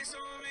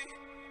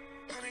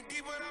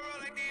deep when I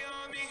roll like the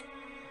army.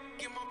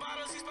 Get my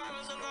bottles, these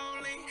bottles are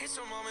lonely. It's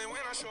a moment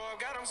when I show up,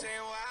 God, I'm saying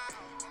wow.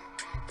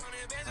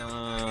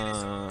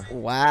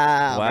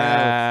 Wow.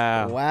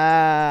 Wow. Bro.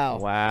 Wow.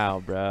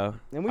 Wow, bro.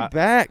 And we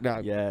back,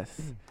 dog. Yes.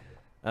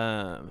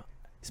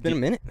 It's been a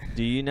minute.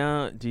 Do you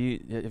know?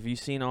 Have you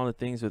seen all the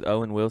things with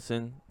Owen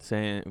Wilson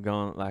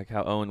going like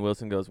how Owen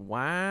Wilson goes,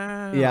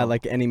 wow? Yeah,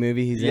 like any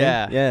movie he's in.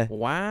 Yeah.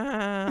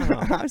 Wow.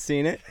 I've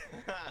seen it.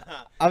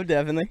 I've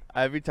definitely.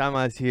 Every time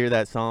I hear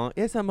that song,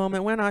 it's a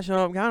moment when I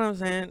show up, God, I'm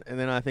saying, and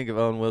then I think of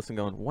Owen Wilson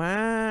going,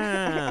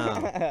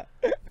 wow.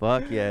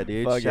 Fuck yeah,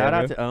 dude. Fuck Shout yeah,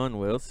 out bro. to Owen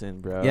Wilson,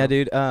 bro. Yeah,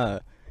 dude.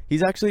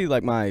 He's actually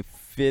like my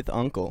fifth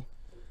uncle.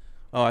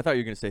 Oh, I thought you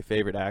were gonna say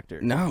favorite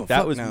actor. No, that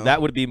fuck was no.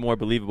 that would be more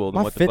believable than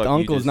My what the fifth fuck you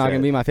uncle's just not said.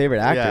 gonna be my favorite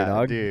actor, Yeah,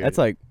 dog. dude. That's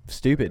like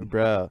stupid.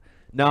 Bro.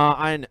 No,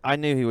 I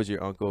knew he was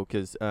your uncle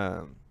because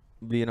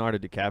Leonardo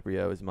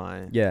DiCaprio is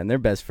my Yeah, and they're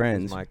best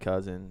friends. my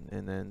cousin,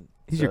 and then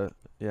He's so, your-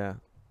 yeah.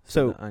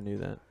 So- I knew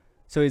that.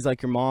 So he's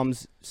like your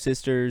mom's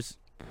sister's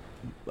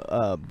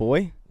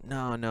boy.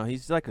 No,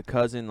 he's like a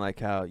cousin, like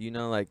how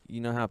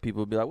how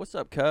people be like, "What's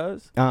up,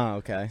 cuz?" Oh,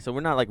 okay. So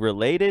we're not like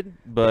related,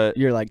 but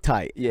You're like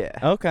tight. yeah,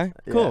 Okay,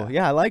 cool.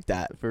 Yeah. Yeah, I like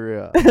that. for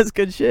real. That's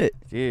good shit.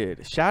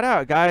 Dude, shout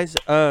out, guys.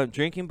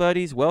 Drinking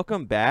buddies,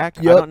 welcome back.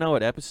 I Yup. don't know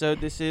what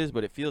episode this is,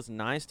 but it feels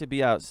nice to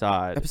be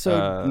outside.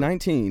 Episode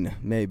 19,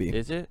 maybe.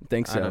 Is it?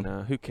 Think so. I don't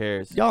know. Who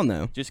cares? Y'all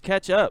know. Just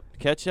catch up.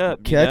 Catch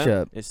up.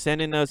 up.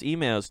 Send in those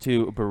emails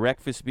to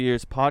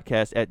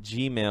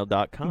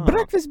breakfastbeerspodcast@gmail.com.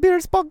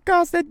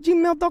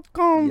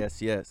 Breakfastbeerspodcast@gmail.com.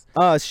 Yes.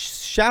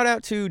 Shout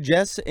out to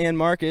Jess and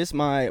Marcus,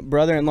 my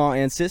brother-in-law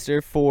and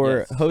sister, for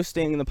Yes.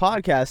 hosting the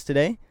podcast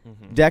today.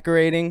 Mhm.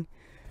 Decorating.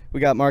 We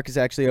got Marcus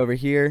actually over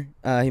here.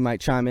 He might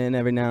chime in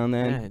every now and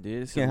then. Yeah,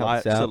 dude. It's, Can't help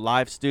us it's a out.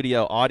 live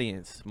studio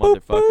audience, Boop,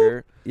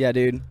 motherfucker. Yeah,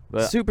 dude.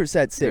 But- super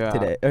sick Yeah.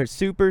 today. Or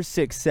super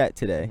sick set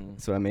today. Mhm.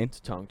 That's what I mean. It's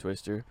a tongue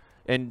twister.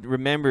 And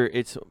remember,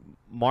 it's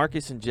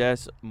Marcus and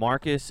Jess.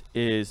 Marcus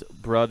is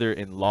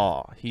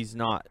brother-in-law. He's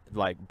not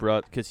like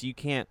because you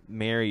can't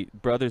marry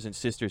brothers and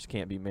sisters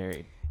can't be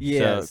married.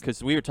 Yes.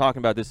 Because we were talking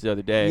about this the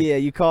other day. Yeah,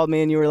 you called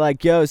me and you were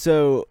like, "Yo,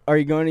 so are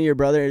you going to your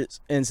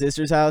brother's and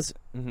sister's house?"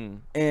 Mm-hmm.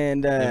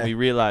 And And we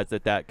realized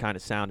that kind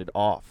of sounded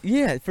off.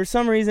 yeah, for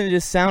some reason it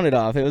just sounded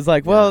off. It was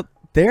like, well,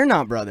 they're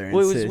not brother and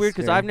Well, it was sister. weird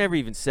because I've never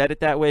even said it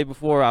that way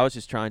before. I was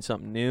just trying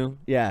something new.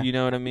 Yeah. You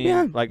know what I mean?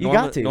 Yeah, Like you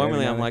normally, got to every normally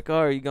now I'm and like, oh,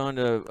 are you going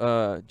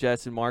to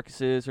Jess and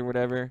Marcus's or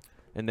whatever?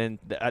 And then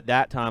at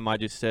that time I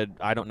just said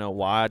I don't know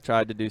why I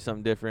tried to do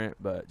something different,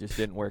 but just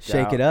didn't work out.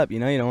 Shake it up, you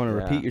know. You don't want to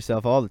Yeah. repeat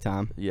yourself all the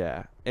time.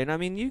 Yeah, and I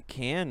mean you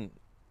can,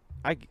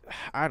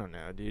 I don't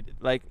know, dude.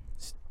 Like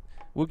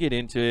we'll get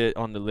into it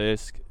on the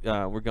list.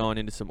 We're going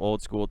into some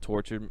old school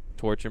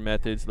torture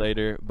methods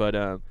later,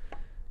 but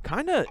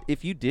kind of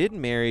if you did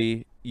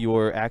marry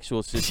your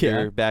actual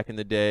sister Yeah. back in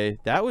the day,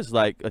 that was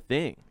like a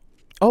thing.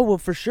 Oh well,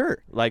 for sure.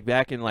 Like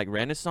back in like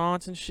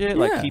Renaissance and shit,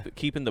 Yeah. like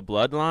keeping the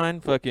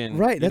bloodline, fucking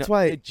Right, you that's know,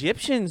 why-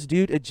 Egyptians,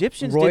 dude.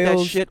 Egyptians did that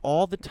Royals- shit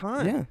all the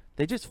time. Yeah.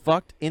 They just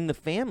fucked in the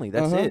family.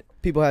 That's Uh-huh. it.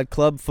 People had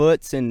club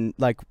foots and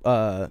like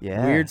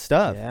Yeah, weird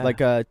stuff. yeah.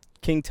 Like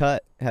King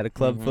Tut had a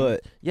club Mhm.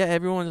 foot. Yeah,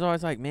 everyone's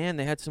always like, man,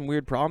 they had some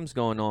weird problems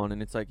going on,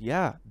 and it's like,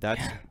 yeah,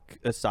 that's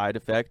a side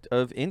effect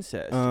of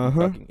incest. You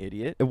Uh-huh. fucking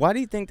idiot. Why do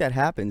you think that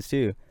happens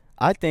too?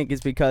 I think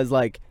it's because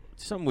like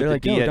Something with they're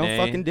the like, yo, DNA.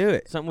 don't fucking do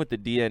it. Something with the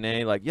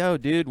DNA, like, yo,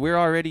 dude, we're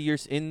already you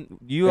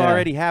Yeah.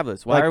 already have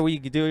us. Why Like- are we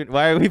doing?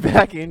 Why are we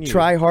back in you?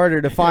 Try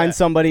harder to find Yeah.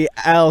 somebody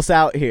else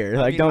out here. I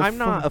Like, mean, don't. I'm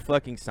not a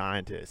fucking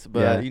scientist, but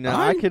Yeah. you know,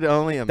 I could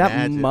only That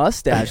imagine.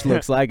 mustache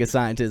looks like a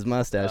scientist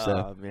mustache,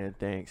 though. Oh man,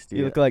 thanks, dude.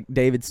 You look like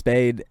David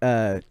Spade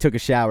took a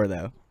shower,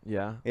 though.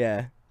 Yeah,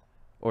 Yeah,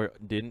 or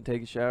didn't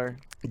take a shower.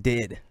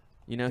 did.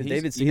 You know, 'Cause he's,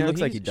 David- you he know, looks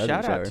like he he's- doesn't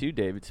Shout shower. out to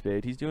David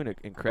Spade. He's doing an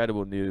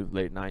incredible new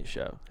late night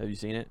show. Have you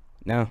seen it?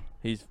 No.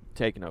 He's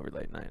taking over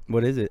late night.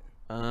 What is it?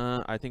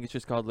 I think it's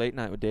just called Late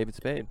Night with David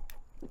Spade.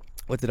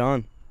 What's it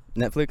on?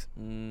 Netflix?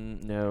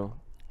 No.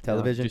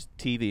 Television? No, just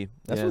TV.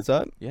 That's yeah. what's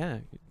up. Yeah,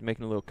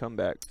 making a little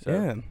comeback. So.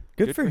 Yeah.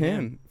 Good for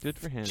him. Good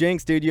for him.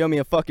 Jinx, dude, you owe me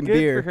a fucking Good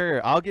beer. for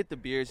her. I'll get the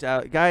beers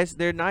out, guys.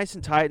 They're nice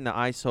and tight in the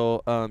ice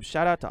hole.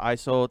 Shout out to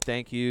Ice Hole.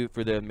 Thank you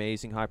for the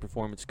amazing high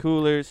performance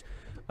coolers.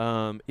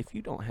 If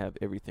you don't have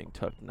everything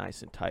tucked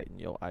nice and tight in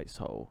your ice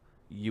hole,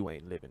 you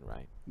ain't living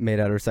right. Made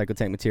out of recycled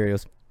tank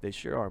materials. They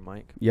sure are,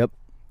 Mike. Yep.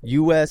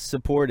 U.S.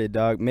 supported,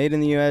 dog. Made in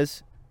the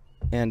U.S.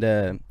 And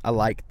I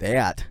like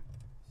that.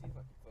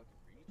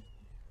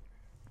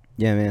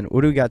 Yeah, man.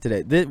 What do we got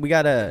today? We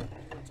got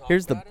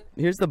here's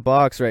the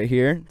box right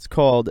here. It's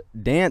called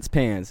Dance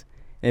Pans.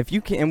 And if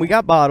you can, and we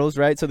got bottles,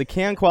 right? So the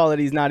can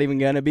quality is not even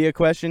gonna be a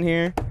question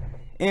here.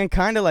 And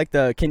kind of like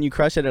the can you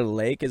crush it at a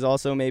lake is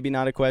also maybe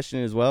not a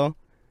question as well,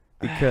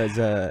 because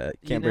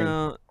can't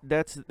bring.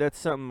 That's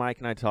something Mike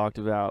and I talked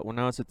about when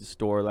I was at the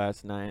store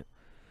last night.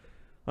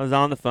 I was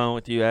on the phone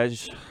with you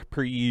as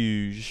per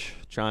usual,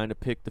 trying to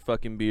pick the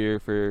fucking beer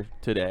for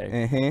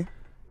today. Uh-huh.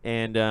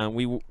 And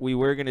we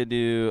were gonna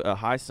do a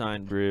High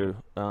Sign brew,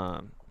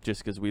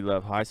 just because we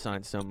love High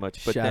Sign so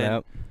much. But Shout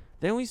out.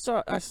 then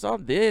I saw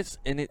this,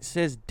 and it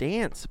says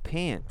Dance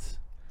Pants.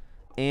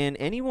 And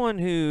anyone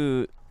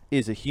who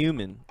is a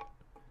human,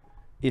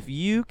 if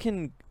you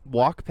can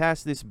walk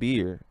past this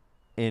beer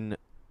and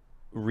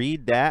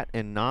read that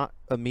and not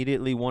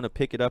immediately want to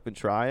pick it up and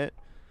try it,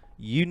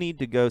 you need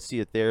to go see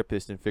a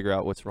therapist and figure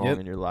out what's wrong Yep.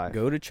 in your life.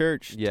 Go to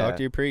church. Yeah. Talk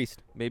to your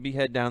priest. Maybe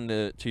head down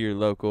to your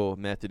local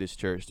Methodist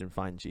church and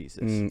find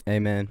Jesus.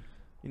 Amen.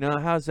 You know,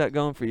 how's that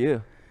going for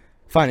you?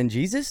 Finding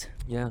Jesus?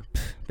 Yeah.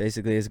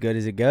 Basically as good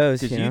as it goes.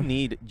 Because You you know?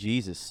 need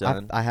Jesus,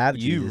 son. I have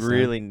You Jesus. son.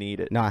 really need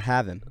it. No, I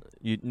have him.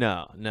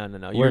 No.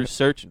 Where- You're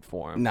searching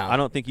for him. No. I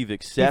don't think you've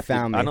accepted.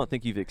 found me. I don't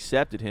think you've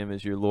accepted him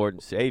as your Lord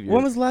and Savior.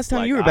 When was the last time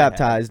like you were I have.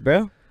 baptized,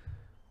 bro?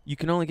 You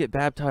can only get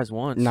baptized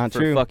once. Not for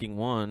true. Fucking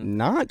one.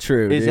 Not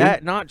true. Is dude.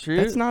 that not true?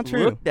 That's not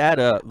true. Look that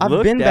up. I've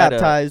Look been that up.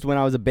 baptized when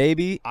I was a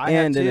baby I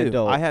and have an too.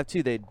 adult. I have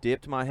too. They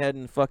dipped my head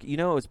in fuck. You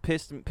know what was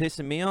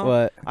pissing me off?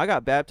 What? I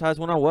got baptized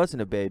when I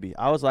wasn't a baby.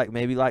 I was like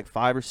maybe like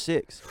 5 or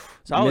 6.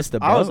 So I Missed was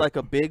the I was boat. like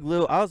a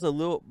little I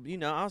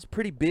was a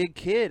pretty big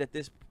kid at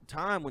this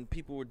time when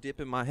people were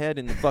dipping my head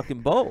in the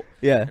fucking bowl.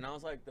 Yeah. And I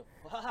was like, the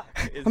fuck?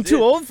 is I'm too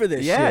this? old for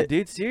this Yeah, shit.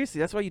 dude, seriously.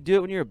 That's why you do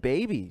it when you're a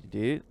baby,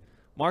 dude.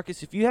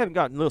 Marcus, if you haven't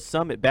gotten Little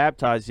Summit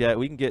baptized yet,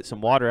 we can get some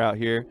water out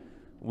here.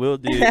 We'll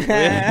do.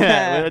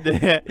 We'll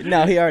do.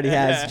 No, he already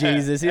has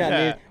Jesus.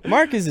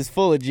 Marcus is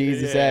full of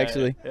Jesus, Yeah,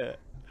 actually. yeah.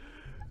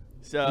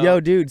 So Yo,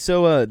 dude.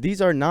 So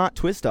these are not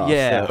twist offs.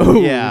 yeah, so.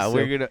 yeah, So-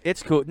 we're gonna.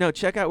 It's cool. No,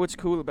 check out what's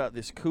cool about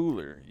this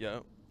cooler,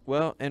 yo.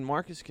 Well, and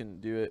Marcus can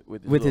do it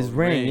with his his little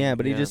ring, yeah,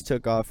 but he just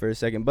took off for a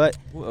second. But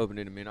We'll open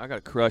it in a minute. I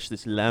gotta crush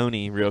this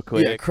Loney real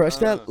quick. yeah, crush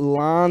that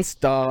Lone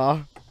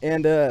Star,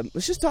 and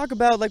let's just talk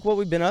about like what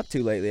we've been up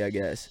to lately, I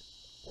guess.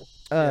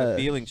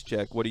 Feelings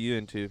check. What are you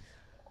into?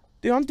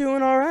 Dude, I'm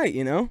doing all right.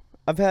 You know,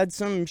 I've had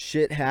some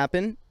shit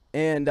happen,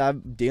 and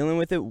I'm dealing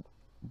with it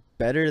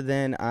better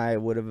than I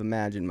would have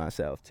imagined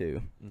myself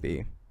to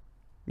be.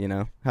 You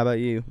know, how about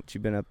you? What you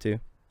been up to?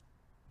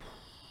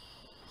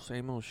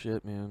 Same old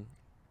shit, man.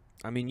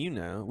 I mean, you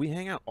know, we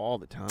hang out all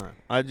the time.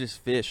 I just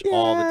fish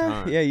all the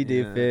time. Yeah, you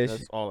do fish.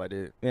 That's all I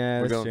do.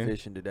 Yeah, We're that's going true.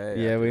 fishing today.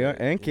 Yeah, we are,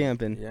 actually. and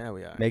camping. Yeah,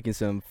 we are. Making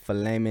some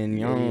filet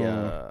mignon.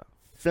 Yeah.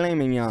 Filet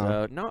mignon.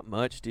 So not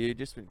much, dude.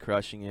 Just been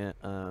crushing it.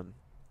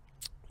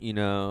 You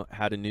know,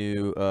 had a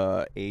new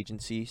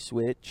agency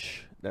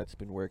switch that's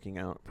been working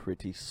out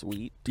pretty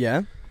sweet.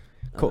 Yeah.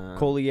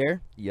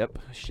 Collier. Yep.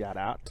 Shout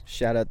out.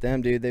 Shout out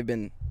them, dude. They've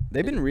been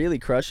really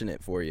crushing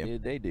it for you.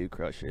 Dude, they do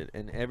crush it,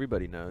 and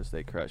everybody knows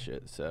they crush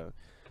it. So,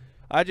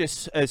 I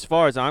just, as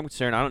far as I'm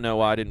concerned, I don't know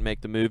why I didn't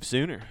make the move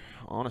sooner.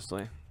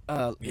 Honestly.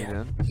 You Yeah.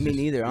 know? It's Me just-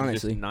 neither, it's just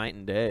honestly. night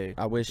and day.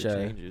 I wish, the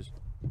changes.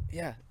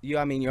 Yeah.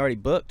 I mean, you already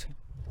booked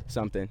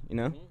something, you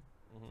know?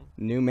 Mm-hmm.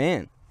 New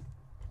man.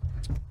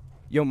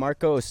 Yo,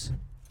 Marcos,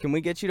 can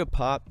we get you to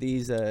pop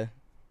these bad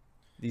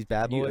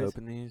Can you boys?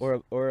 open these?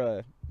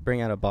 Or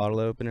bring out a bottle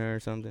opener or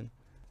something?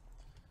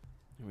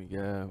 Here we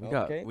go.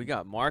 Okay. We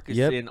got Marcus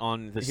Yep. in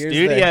on the Here's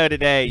studio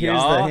today, Here's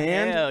y'all. the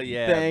hand. Hell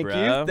yeah, Thank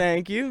bro. you.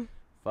 Thank you.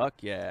 Fuck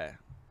yeah.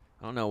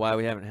 I don't know why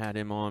we haven't had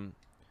him on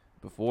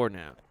before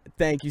now.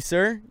 Thank you,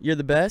 sir. You're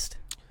the best.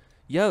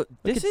 Yo,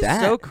 this at is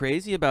that. so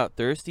crazy about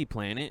Thirsty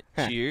Planet.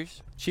 Huh.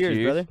 Cheers. Cheers,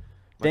 brother.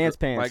 Dance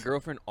pants. My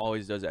girlfriend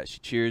always does that. She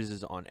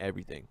cheers on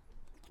everything,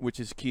 which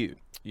is cute,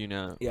 you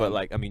know. Yeah. But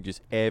like, I mean,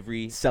 just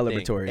every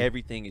Celebratory.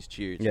 Everything is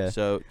cheers. Yeah.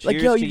 So cheers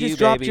Like, yo, to you just you,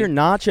 dropped baby. your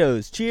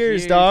nachos.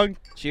 Cheers, Cheers. dog.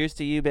 Cheers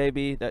to you,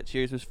 baby. That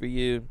cheers was for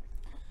you.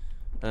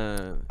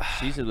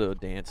 She's a little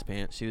dance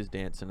pants. She was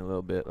dancing a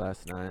little bit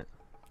last night.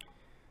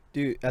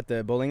 Dude, at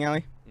the bowling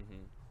alley?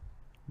 Mm-hmm.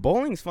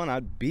 Bowling's fun.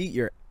 I'd beat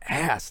your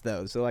ass,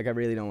 though. So, like, I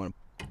really don't want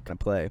to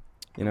play,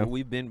 you know? Well,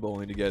 we've been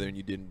bowling together, and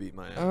you didn't beat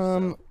my ass. I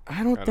don't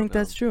I think don't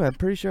that's true. I'm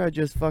pretty sure I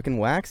just fucking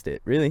waxed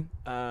it. Really?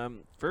 so.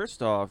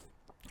 First off,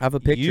 I have a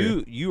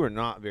picture. you are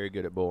not very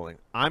good at bowling.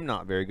 I'm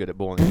not very good at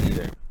bowling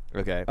either.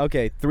 Okay.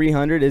 Okay,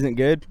 300 isn't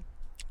good.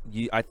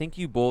 I think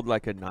you bowled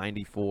like a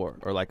 94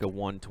 or like a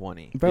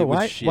 120. Bro, It was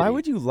why shitty.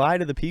 would you lie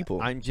to the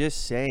people? I'm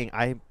just saying.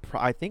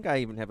 I think I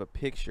even have a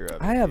picture of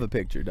it. I have a dude.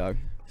 picture, dog.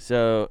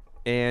 So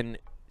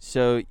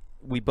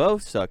we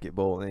both suck at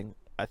bowling.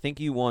 I think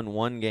you won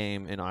one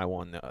game and I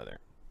won the other.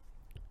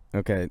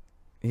 Okay.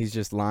 He's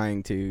just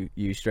lying to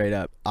you straight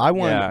up. I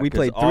won. Yeah, We 'cause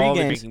played all 3 the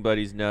games. drinking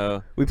buddies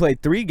know. We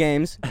played 3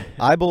 games.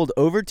 I bowled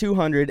over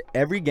 200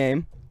 every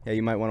game. Yeah,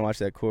 you might want to watch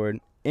that cord.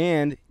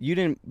 And you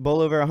didn't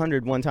bowl over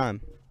 100 one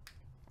time.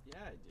 Yeah,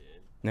 I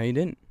did. No, you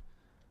didn't.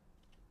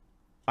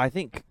 I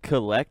think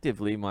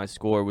collectively my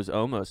score was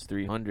almost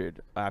 300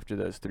 after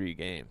those 3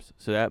 games.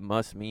 So that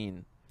must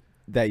mean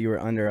That you were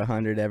under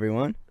 100 every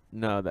one.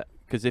 no, that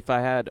because if I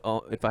had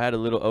a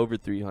little over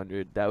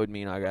 300, that would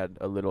mean I got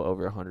a little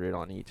over 100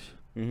 on each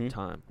Mm-hmm.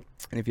 time.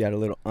 And if you had a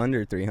little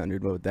under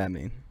 300, what would that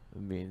mean?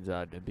 It means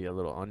I'd be a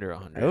little under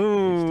 100 each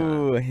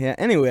Oh, time. yeah.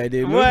 Anyway,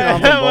 dude, moving on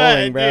from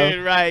bowling, bro.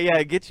 Dude, right,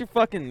 yeah. Get your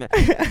fucking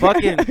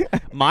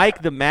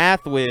Mike the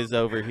math whiz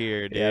over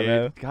here, dude. Yeah,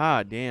 bro.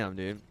 God damn,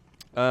 dude.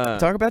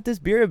 Talk about this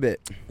beer a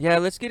bit. Yeah,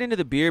 let's get into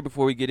the beer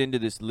before we get into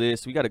this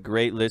list. We got a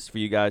great list for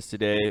you guys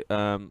today.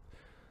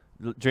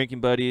 Drinking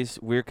buddies,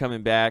 we're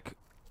coming back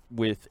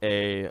with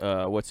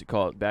a what's it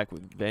called? Back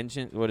with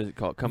vengeance. What is it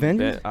called?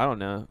 Vengeance? I don't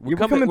know. We're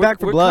coming back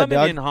for blood, We're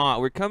coming dog. in hot.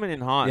 We're coming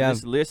in hot. Yeah.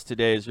 This list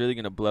today is really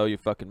gonna blow your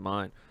fucking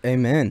mind.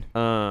 Amen.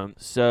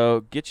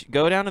 So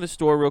go down to the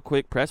store real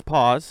quick, press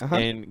pause, Uh-huh.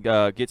 and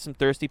get some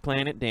Thirsty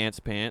Planet Dance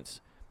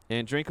Pants,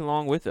 and drink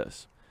along with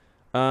us.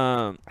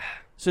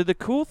 So the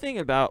cool thing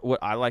about what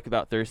I like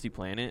about Thirsty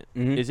Planet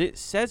Mhm. is it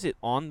says it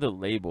on the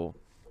label.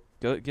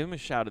 Go give him a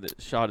shot of this.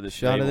 Shot of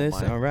Shot of label,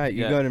 this. Mike. All right,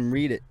 you Yeah. go ahead and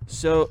read it.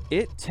 So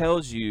it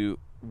tells you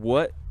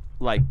what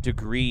like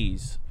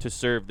degrees to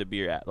serve the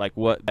beer at, like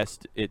what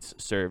best it's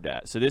served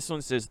at. So this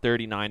one says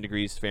 39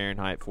 degrees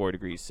Fahrenheit, 4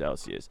 degrees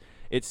Celsius.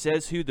 It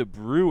says who the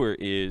brewer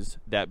is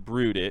that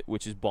brewed it,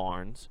 which is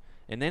Barnes.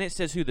 And then it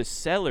says who the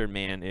cellar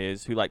man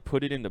is, who like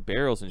put it in the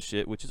barrels and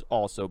shit, which is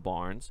also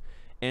Barnes.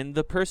 And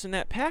the person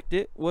that packed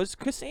it was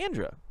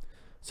Cassandra.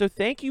 So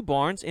thank you,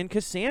 Barnes and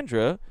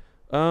Cassandra,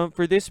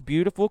 for this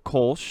beautiful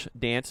Kolsch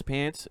Dance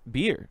Pants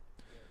beer.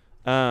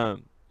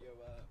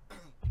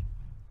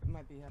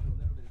 Might be having a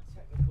little bit of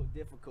technical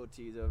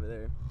difficulties over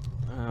there.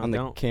 Oh, On the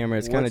don't- camera,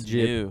 it's kinda what's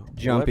new?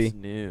 jumpy. What's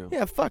new?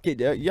 Yeah, fuck it.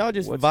 Y'all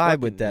just What's vibe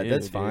with fucking that. new,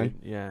 That's dude? fine.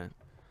 Yeah.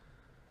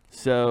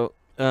 So,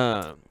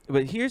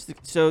 but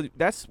so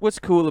that's what's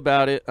cool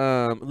about it.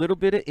 A little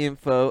bit of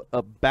info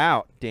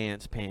about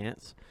Dance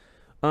Pants.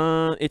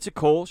 It's a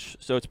Kolsch,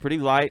 so it's pretty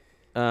light.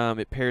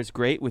 It pairs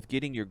great with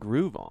getting your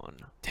groove on.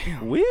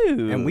 Damn. Woo!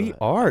 And we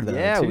are, though,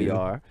 Yeah, we too.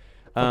 are.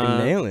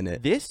 Fucking nailing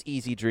it. This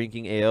easy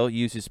drinking ale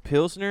uses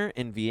Pilsner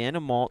and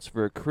Vienna malts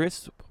for a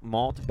crisp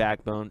malt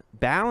backbone,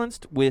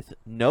 balanced with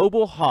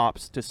noble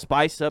hops to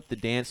spice up the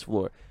dance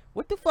floor.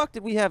 What the fuck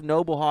did we have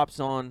noble hops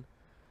on?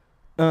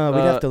 We'd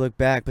have to look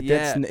back, but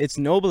yeah. it's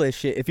noble as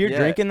shit. If you're Yeah.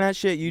 drinking that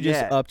shit, you just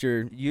Yeah. upped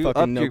your You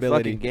fucking upped your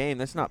nobility. fucking game.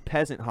 That's not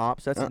peasant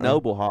hops. That's Uh-uh.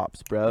 noble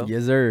hops, bro.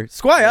 Yes, sir.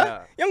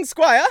 Squire, young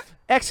Squire.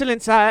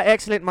 Excellent, sire.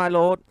 Excellent, my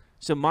lord.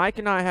 So Mike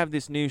and I have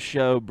this new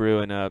show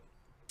brewing up.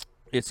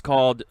 It's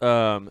called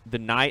The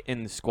Knight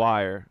and the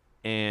Squire.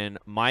 And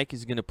Mike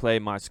is going to play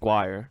my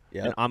squire.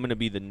 Yep. And I'm going to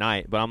be the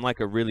knight. But I'm like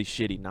a really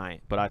shitty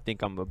knight. But I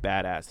think I'm a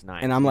badass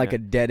knight. And I'm you like know? a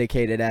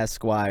dedicated ass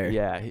Squire.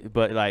 Yeah,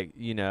 but like,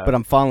 you know. But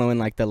I'm following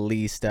like the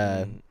least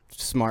Mm.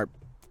 smart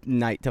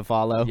knight to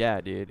follow.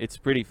 Yeah, dude. It's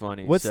pretty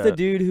funny. What's So, the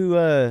dude who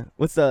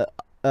what's the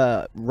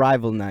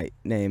rival knight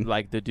name?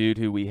 like the dude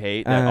who we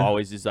hate that Uh-huh.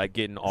 always is like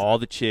getting all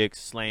the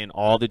chicks, slaying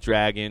all the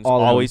dragons,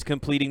 All of always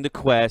completing the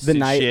quests The and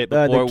knight, shit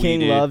the before we king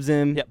do. loves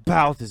him. Yeah,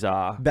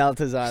 Balthazar.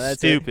 Balthazar, that's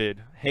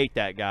Stupid. Hate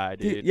that guy, it.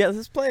 dude. Yeah,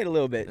 let's play it a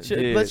little bit.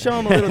 Dude. Let's show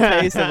him a little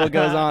taste of what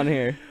goes on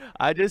here.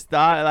 I just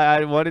thought like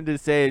I wanted to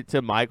say it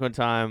to Mike one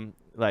time,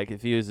 like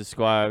if he was a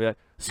squire, I'd be like,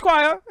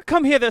 Squire,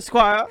 come here, there,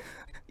 Squire.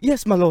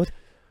 Yes, my lord.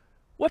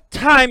 What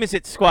time is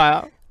it,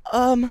 Squire?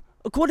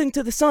 According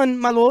to the sun,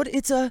 my lord,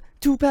 it's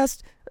 2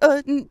 past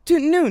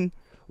noon.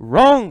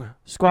 Wrong,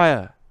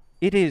 Squire.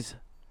 It is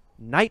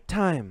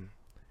nighttime.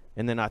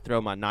 And then I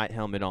throw my knight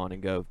helmet on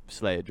and go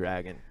slay a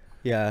dragon.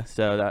 Yeah.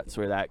 So that's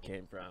where that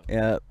came from.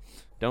 Yeah.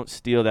 Don't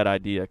steal that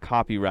idea.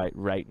 Copyright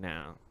right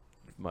now,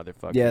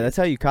 motherfucker. Yeah, that's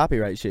how you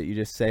copyright shit. You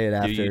just say it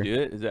after. Do you do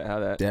it? Is that how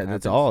that? Yeah, happens?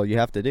 that's all you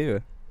have to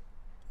do.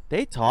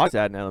 They taught us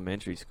that in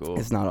elementary school.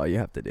 It's not all you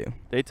have to do.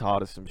 They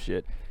taught us some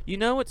shit. You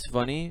know what's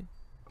funny?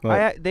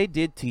 What? They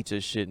did teach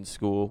us shit in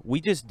school.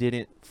 We just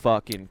didn't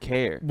fucking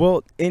care.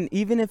 Well, and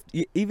even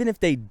if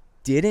they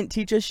didn't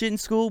teach us shit in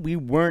school, we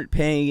weren't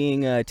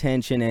paying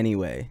attention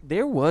anyway.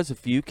 There was a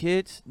few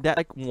kids that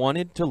like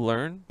wanted to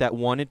learn, that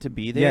wanted to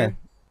be there.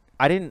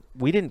 Yeah.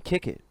 We didn't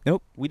kick it.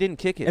 Nope. We didn't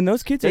kick it. And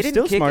those kids they are didn't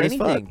still kick smart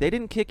anything. as fuck. They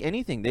didn't kick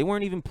anything. They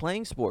weren't even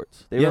playing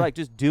sports. They Yeah. were like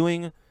just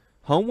doing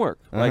homework,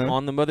 like Uh-huh.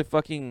 on the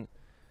motherfucking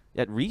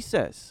at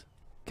recess.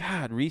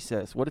 God,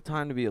 recess. What a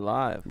time to be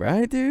alive.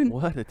 Right, dude?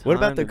 What a time. What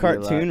about the to be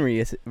alive.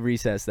 cartoon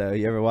recess, though?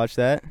 You ever watch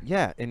that?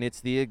 Yeah, and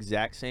it's the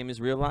exact same as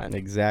real life.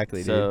 Exactly,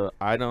 dude. So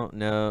I don't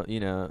know,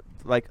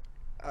 like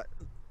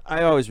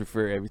I always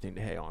refer everything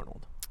to Hey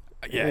Arnold.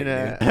 Yeah, You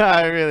know? dude.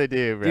 I really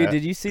do, bro. Dude,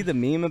 did you see the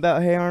meme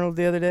about Hey Arnold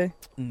the other day?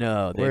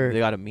 No, Where- they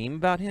got a meme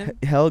about him.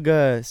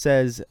 Helga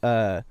says,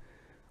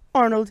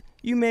 Arnold,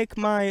 you make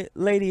my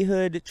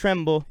ladyhood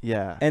tremble.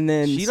 Yeah, And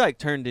then she like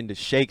turned into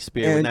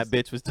Shakespeare when and that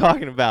bitch was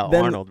talking about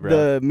then Arnold, bro.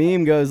 the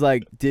meme goes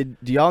like, do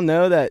y'all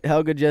know that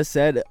Helga just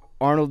said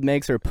Arnold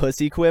makes her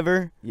pussy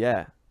quiver?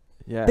 Yeah.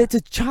 It's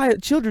a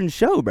children's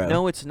show, bro.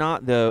 No, it's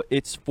not though.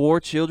 It's for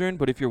children,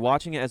 but if you're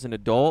watching it as an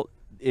adult,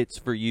 it's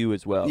for you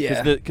as well.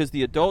 Yeah. Because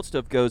the adult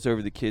stuff goes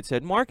over the kid's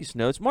head. Marcus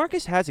knows.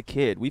 Marcus has a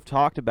kid. We've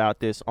talked about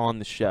this on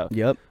the show.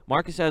 Yep.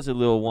 Marcus has a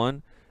little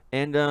one,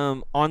 and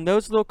on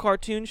those little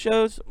cartoon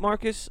shows,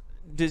 Marcus,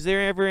 does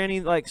there ever any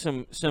like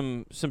some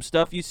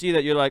stuff you see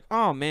that you're like,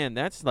 oh man,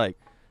 that's like,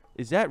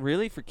 is that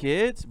really for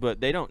kids?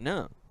 But they don't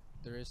know.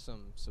 There is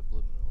some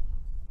subliminal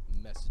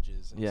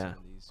messages in Yeah.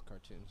 some of these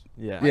cartoons.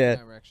 Yeah. Mike Yeah.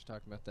 and I were actually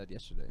talking about that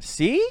yesterday.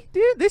 See,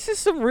 dude, this is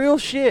some real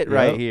shit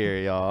right Yep. here,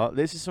 y'all.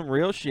 This is some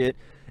real shit,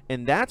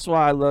 and that's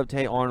why I loved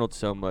Hey Arnold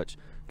so much.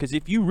 Because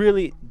if you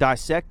really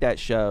dissect that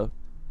show,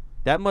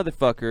 that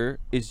motherfucker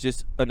is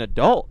just an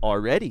adult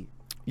already.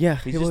 Yeah.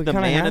 He's well, just he the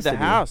kinda man of has the to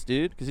be. house,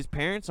 dude. Because his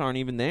parents aren't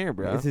even there,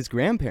 bro. It's his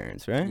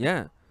grandparents, right?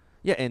 Yeah.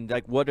 Yeah, and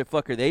like, what the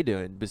fuck are they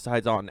doing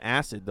besides on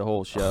acid the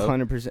whole show?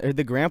 100%.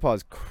 The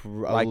grandpa's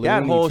Like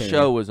that whole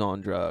show was on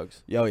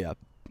drugs, Yo, yeah.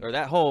 or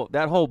that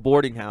whole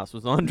boarding house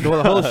was on drugs.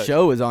 Well, the whole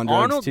show was on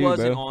drugs Arnold too,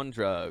 wasn't bro. on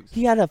drugs.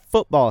 He had a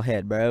football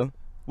head, bro.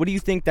 What do you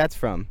think that's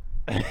from?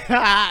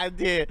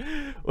 Dude,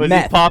 was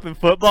Meth. he popping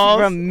footballs?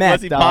 From meth,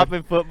 was he dog.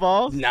 popping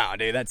footballs? No,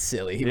 dude, that's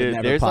silly. He would Dude,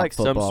 never there's pop like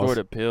footballs. some sort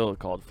of pill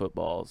called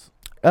footballs.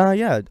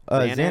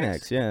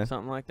 Xanax, yeah.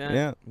 something like that.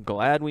 Yeah. I'm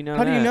glad we know.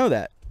 How do you that. know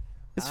that?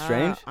 It's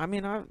strange. I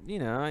mean,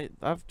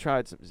 I've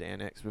tried some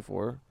Xanax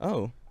before.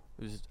 Oh,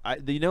 It was,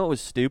 you know what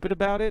was stupid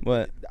about it?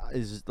 what?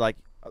 Is like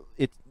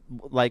it's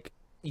like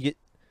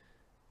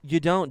you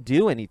don't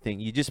do anything.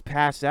 You just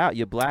pass out.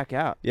 You black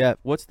out. Yeah,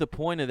 What's the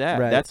point of that?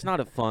 Right. That's not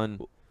a fun.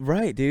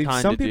 right, dude.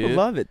 Kinda, Some people dude.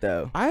 love it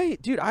though.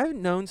 Dude, I've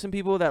known some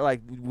people that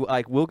like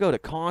will go to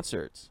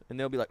concerts and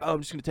they'll be like, "Oh, I'm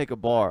just gonna take a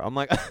bar." I'm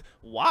like,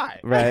 "Why?"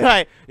 Right.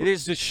 Like,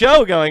 there's a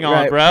show going on,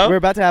 Right, bro. We're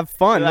about to have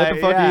fun. What the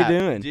Like, fuck yeah, are you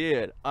doing?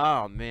 dude?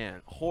 Oh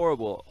man,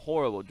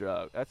 horrible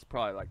drug. That's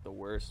probably like the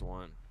worst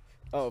one.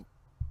 Oh,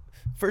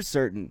 for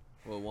certain.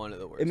 Well, one of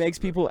the worst. It makes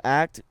ones. people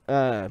act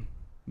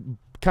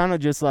kind of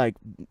just like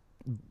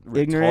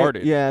ignorant.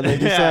 Retarded. Yeah, they're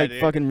just Yeah, like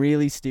dude. fucking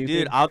really stupid.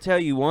 Dude, I'll tell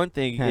you one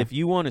thing. Huh. If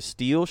you want to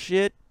steal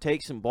shit,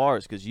 take some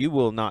bars, because you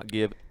will not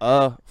give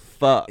a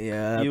fuck.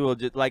 Yeah. You will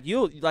just like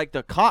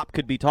the cop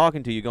could be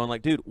talking to you, going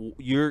like, "Dude,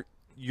 you're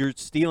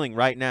stealing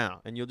right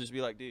now," and you'll just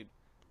be like, "Dude,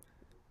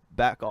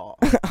 back off,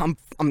 I'm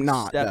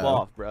not. step though.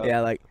 off, bro."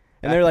 Yeah, like,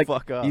 and Back they're the like,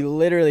 fuck up. you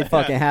literally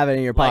fucking have it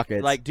in your Like-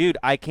 pockets. Like, dude,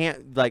 I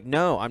can't. Like,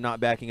 no, I'm not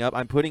backing up.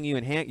 I'm putting you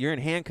in You're in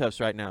handcuffs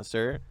right now,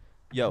 sir.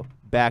 Yo,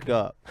 back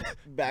up,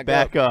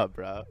 back up,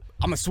 bro.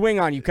 I'm gonna swing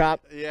on you,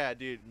 cop. Yeah,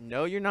 dude.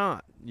 No, you're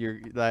not. You're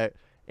like.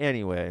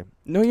 Anyway,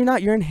 No, you're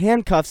not. You're in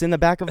handcuffs in the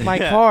back of my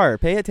Yeah. car.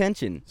 Pay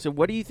attention. so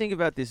what do you think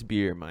about this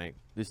beer, Mike?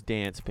 This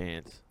Dance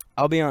Pants.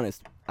 I'll be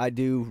honest. I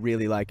do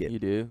really like it. You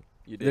do?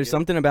 You dig There's it?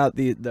 something about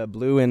the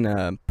blue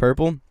and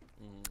purple Mhm.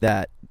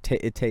 that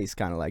it tastes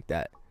kind of like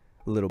that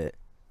a little bit.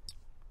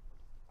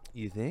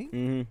 You think?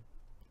 hmm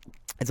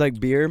It's like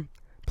beer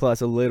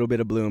plus a little bit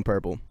of blue and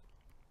purple.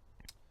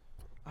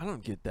 I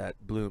don't get that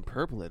blue and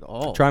purple at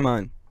all. Try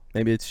mine.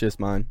 Maybe it's just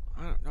mine.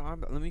 I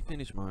don't know. Let me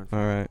finish mine. All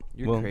right.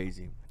 You're well,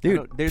 crazy,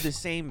 dude. They're the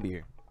same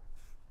beer.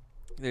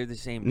 They're the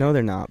same. No,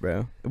 they're not,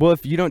 bro. Well,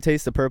 if you don't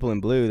taste the purple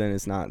and blue, then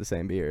it's not the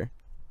same beer.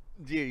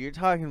 Dude, you're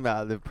talking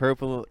about the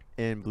purple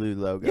and blue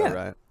logo, Yeah.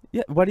 right?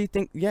 Yeah. What do you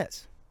think?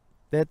 Yes.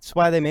 That's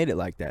why they made it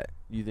like that.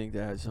 You think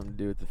that has something to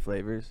do with the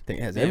flavors? I think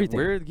it has Man, everything.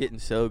 We're getting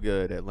so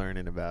good at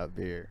learning about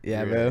beer.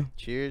 Yeah, We're bro. like,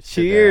 cheers. to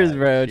Cheers, that.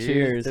 bro, Cheers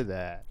cheers. to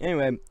that.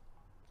 Anyway,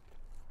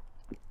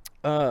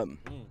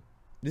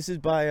 this is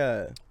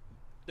by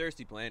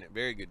Thirsty Planet,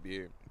 very good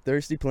beer.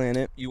 Thirsty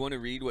Planet. You want to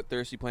read what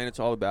Thirsty Planet's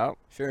all about?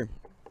 Sure.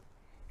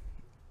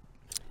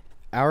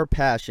 Our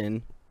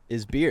passion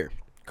is beer.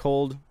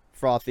 Cold,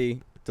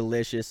 frothy,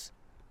 delicious,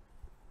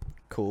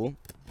 cool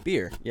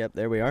beer. Yep,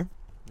 there we are.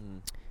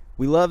 Mm.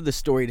 We love the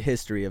storied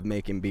history of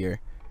making beer,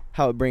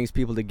 how it brings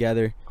people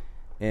together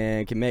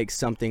and can make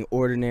something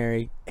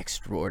ordinary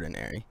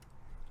extraordinary.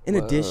 In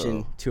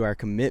addition Whoa. to our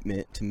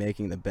commitment to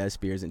making the best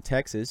beers in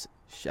Texas,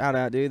 shout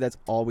out, dude, that's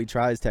all we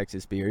try is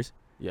Texas beers.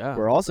 Yeah.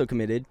 We're also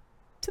committed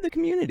to the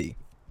community.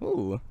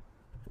 Ooh.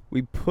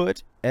 We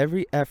put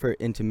every effort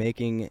into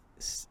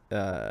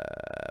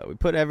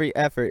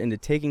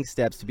taking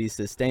steps to be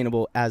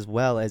sustainable as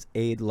well as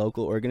aid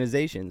local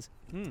organizations.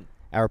 Hmm.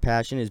 Our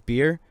passion is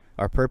beer.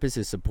 Our purpose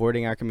is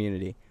supporting our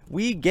community.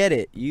 We get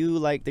it. You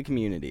like the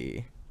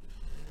community.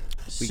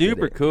 We get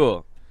Super it.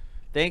 cool.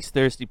 Thanks,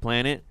 Thirsty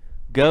Planet.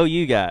 Go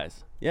you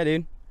guys. Yeah,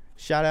 dude.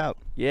 Shout out.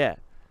 Yeah.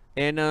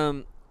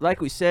 And like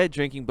we said,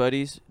 drinking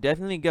buddies,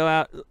 definitely go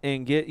out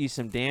and get you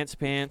some Dance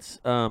Pants.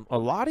 A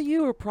lot of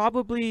you are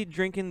probably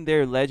drinking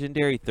their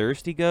legendary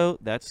Thirsty Goat.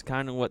 That's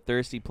kind of what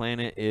Thirsty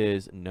Planet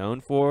is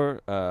known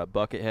for,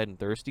 Buckethead and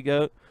Thirsty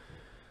Goat.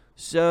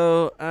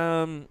 So,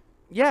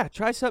 yeah,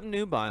 try something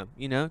new by them.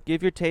 You know,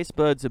 give your taste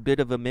buds a bit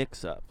of a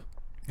mix-up.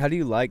 How do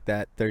you like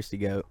that Thirsty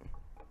Goat?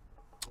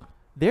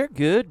 They're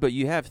good, but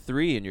you have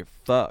 3 and you're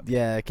fucked.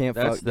 Yeah, I can't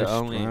That's fuck the they're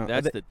only. strong.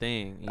 That's Are the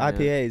thing. you they know?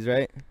 IPAs,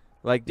 right?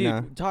 Like,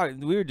 dude, Nah.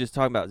 we were just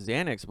talking about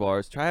Xanax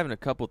bars. Try having a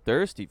couple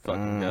thirsty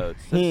fucking goats.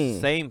 That's the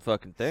same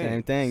fucking thing.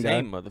 Same thing,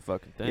 Same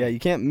motherfucking thing. Yeah, you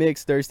can't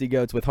mix Thirsty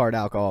Goats with hard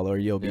alcohol or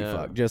you'll be Yeah.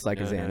 fucked, just like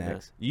a No, no, Xanax. no.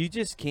 You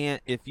just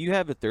can't. If you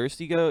have a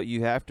thirsty goat,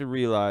 you have to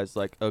realize,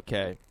 like,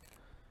 okay,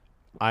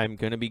 I'm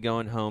gonna be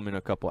going home in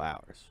a couple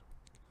hours.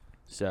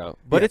 So,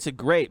 but Yeah. it's a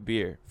great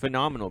beer,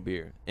 phenomenal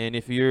beer. And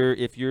if you're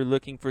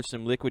looking for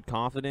some liquid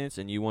confidence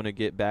and you want to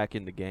get back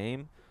in the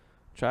game,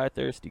 try a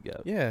thirsty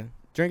goat. Yeah,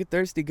 drink a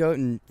Thirsty Goat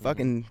and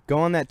fucking go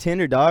on that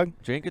Tinder, dog.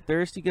 Drink a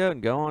thirsty goat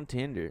and go on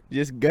Tinder.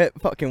 Just get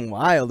fucking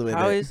wild with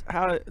How it.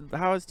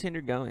 is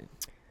Tinder going?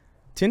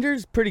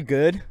 Tinder's pretty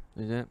good.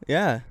 Is it?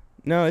 Yeah.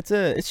 No, it's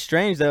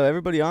strange though.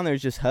 Everybody on there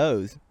is just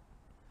hoes.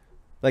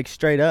 Like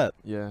straight up.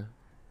 Yeah.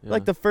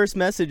 Like the first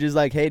message is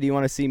like, "Hey, do you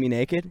want to see me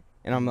naked?"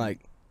 And I'm like,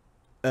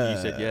 you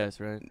said yes,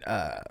 right?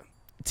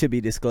 To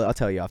be disclosed. I'll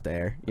tell you off the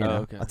air. You know,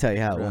 okay. I'll tell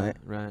you how it went.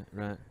 Right.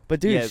 But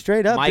dude, Yeah,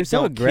 straight up, Mike they're so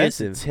don't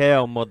aggressive. Kiss and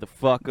tell,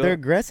 motherfucker. They're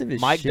aggressive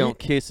as Mike shit. don't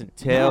kiss and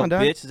tell, No,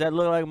 dog. bitch. Does that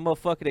look like a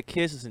motherfucker that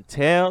kisses and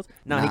tells?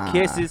 Nah, Nah. he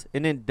kisses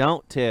and then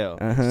don't tell.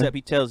 Uh-huh. Except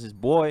he tells his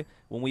boy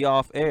when we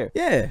off air.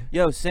 Yeah.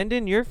 Yo, send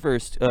in your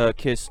first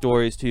kiss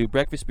stories to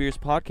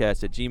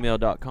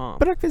breakfastbeerspodcast@gmail.com.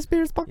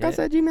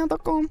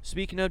 breakfastbeerspodcast@gmail.com.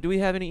 Speaking of, do we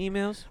have any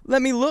emails?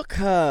 Let me look.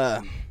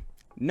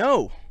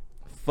 No.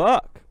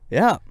 Fuck.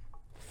 Yeah.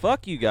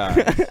 Fuck you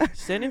guys.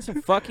 Send in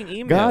some fucking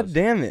emails. God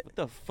damn it. What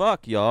the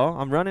fuck, y'all?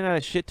 I'm running out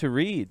of shit to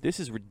read. This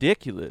is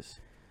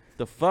ridiculous.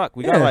 The fuck?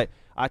 We got Yeah. like,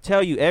 I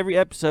tell you every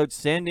episode,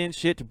 send in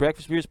shit to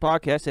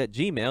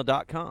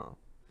breakfastbeerspodcast@gmail.com.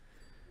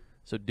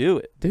 So do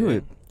it. Do man.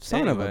 it.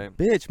 Son of Anyway, a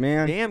bitch,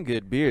 man. damn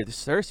good beer.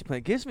 This Thirsty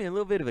Planet gives me a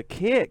little bit of a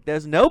kick.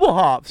 Those Noble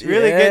Hops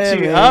really get Yeah,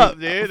 you man. up,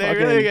 dude. They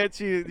Fucking really get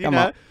you, Got know.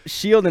 my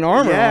shield and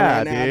armor Yeah,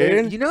 on right now,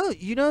 dude.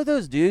 You know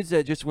those dudes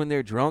that just when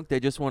they're drunk, they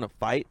just want to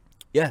fight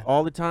Yeah.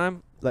 all the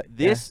time? Like,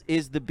 This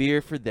is the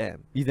beer for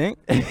them. You think?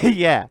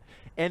 Yeah.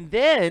 And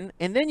then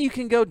you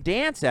can go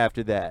dance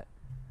after that.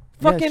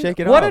 Yeah, Fucking shake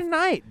it what off. a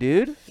night,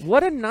 dude.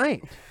 What a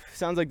night.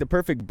 Sounds like the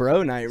perfect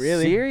bro night,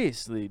 really.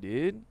 Seriously,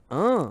 dude.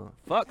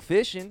 Fuck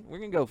fishing. We're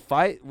gonna go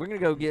fight. We're gonna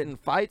go get in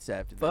fights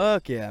after that.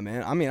 Fuck yeah,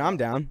 man. I mean, I'm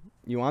down.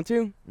 You want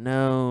to?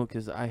 No,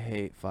 because I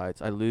hate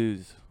fights. I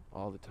lose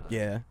all the time.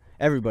 Yeah.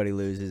 Everybody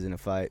loses in a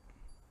fight.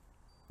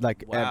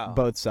 Like, Wow. at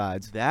both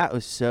sides. That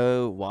was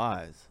so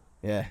wise.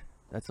 Yeah.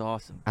 That's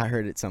awesome. I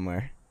heard it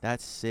somewhere.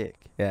 That's sick.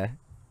 Yeah.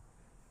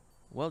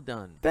 Well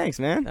done. Thanks,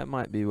 man. That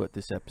might be what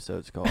this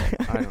episode's called.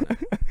 I don't know.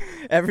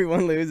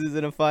 Everyone loses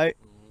in a fight.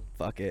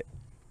 Fuck it.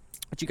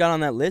 What you got on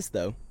that list,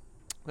 though?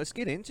 Let's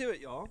get into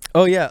it, y'all.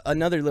 Oh yeah,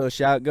 another little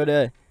shout. Go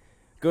to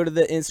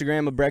the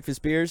Instagram of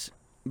Breakfast Beers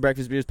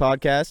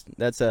Podcast.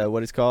 That's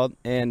what it's called.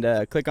 And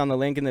click on the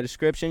link in the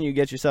description. You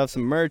get yourself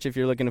some merch if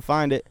you're looking to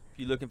find it. If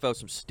you're looking for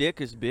some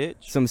stickers, bitch.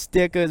 Some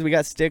stickers. We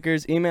got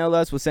stickers. Email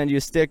us. We'll send you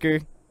a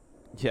sticker.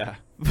 Yeah.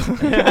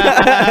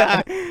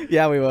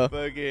 Yeah, we will.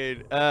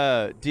 Fucking,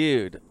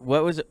 dude,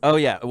 what was it? Oh,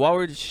 yeah. While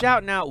we're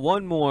shouting out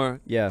one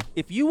more, Yeah.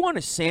 if you want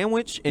a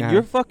sandwich and Uh-huh.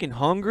 you're fucking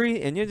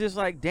hungry and you're just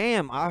like,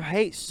 damn, I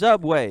hate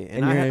Subway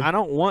and And you're- I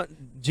don't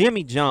want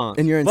Jimmy John's.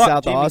 And you're in Fuck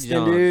South Jimmy Austin,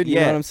 John's. dude. You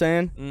yeah. know what I'm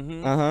saying?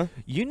 Mm-hmm. Uh-huh.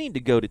 You need to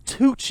go to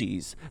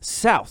Tucci's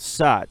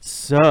Southside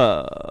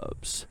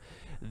Subs.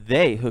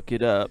 They hook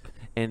it up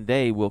and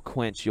they will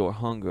quench your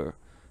hunger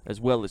as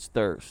well as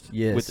thirst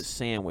Yes. with a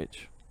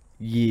sandwich.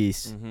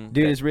 Yes. Mhm.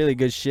 Dude, That- it's really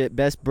good shit.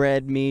 Best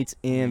bread, meats,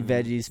 and Mhm.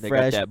 veggies. They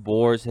fresh. got that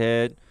boar's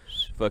head,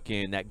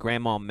 fucking that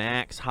Grandma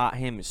Max hot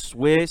ham and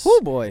Swiss. Oh,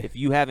 boy. If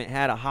you haven't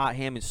had a hot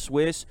ham and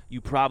Swiss,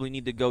 you probably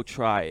need to go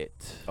try it.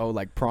 Oh,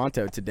 like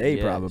pronto today,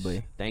 Yes.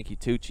 probably. Thank you,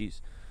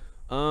 Tucci's.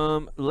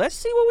 Let's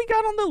see what we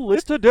got on the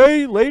list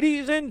today,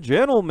 ladies and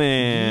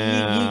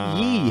gentlemen.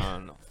 Yee.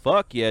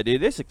 Fuck yeah, dude.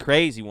 This is a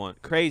crazy one.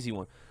 Crazy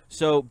one.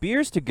 So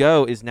beers to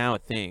go is now a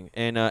thing,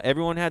 and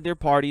everyone had their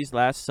parties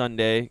last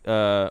Sunday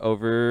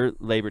over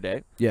Labor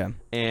Day, Yeah.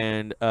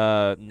 and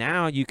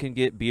now you can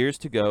get beers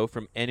to go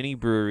from any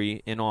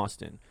brewery in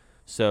Austin.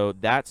 So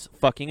that's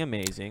fucking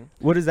amazing.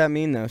 What does that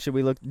mean, though? Should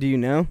we look? Do you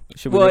know?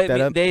 Should we Well, look that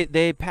up?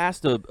 they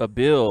passed a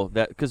bill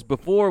that because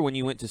before when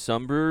you went to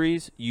some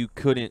breweries you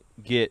couldn't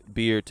get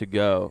beer to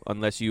go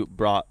unless you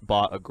bought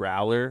a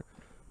growler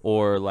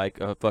or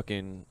like a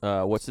fucking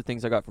what's the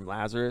things I got from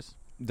Lazarus.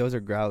 Those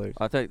are growlers.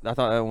 I thought that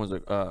one was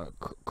a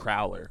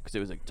crowler because it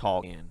was like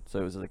tall can, so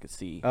it was like a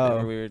C. Oh.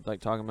 Remember we were like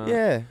talking about.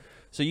 Yeah.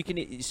 So you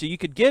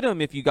could get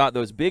them if you got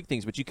those big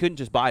things, but you couldn't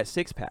just buy a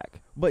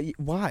 6-pack. But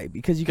why?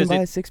 Because you can 'Cause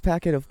buy it- a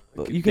 6-pack at you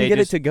they can get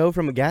just- it to go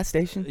from a gas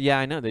station. Yeah,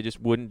 I know. They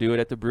just wouldn't do it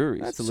at the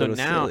breweries. That's a so little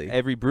now silly.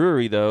 every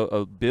brewery, though,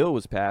 a bill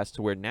was passed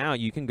to where now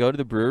you can go to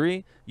the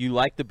brewery, you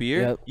like the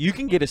beer, Yep. you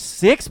can get a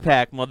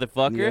 6-pack,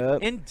 motherfucker, Yep.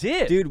 and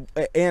dip. Dude,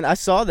 and I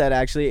saw that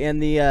actually,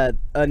 and the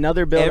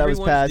another bill that was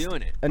Everyone's passed.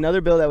 doing it. Another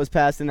bill that was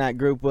passed in that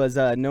group was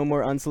no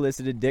more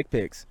unsolicited dick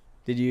pics.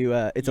 Did you?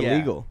 It's Yeah.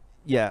 illegal.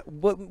 Yeah,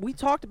 we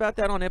talked about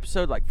that on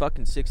episode like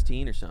fucking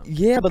 16 or something.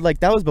 Yeah, but like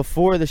that was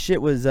before the shit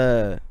was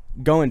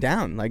going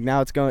down. Like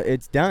now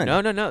it's done.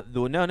 No.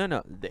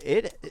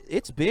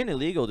 It's been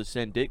illegal to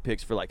send dick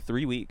pics for like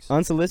 3 weeks.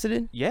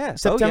 Unsolicited. Yeah.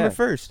 September oh, yeah.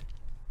 1st.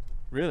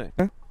 Really?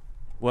 Huh?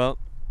 Well,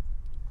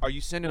 are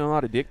you sending a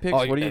lot of dick pics?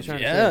 Oh, What are you trying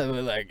to yeah, say?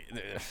 but, like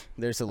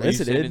they're Are you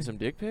solicited. sending some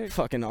dick pics?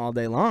 Fucking all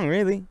day long,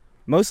 really.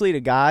 Mostly to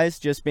guys,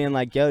 just being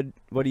like, "Yo,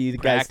 what do you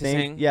guys Practicing?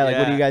 think? Yeah, like,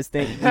 what do you Yeah. guys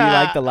think? Do you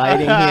like the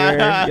lighting here?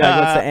 Yeah, like,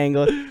 what's the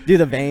angle? Do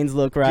the veins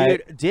look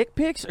right?" Dude, dick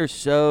pics are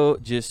so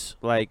just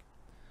like,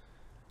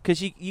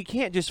 cause you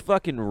can't just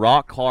fucking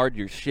rock hard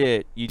your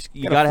shit. You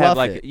Gotta gotta have fluff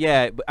like it.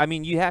 yeah. But, I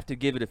mean, you have to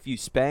give it a few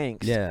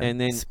spanks. Yeah.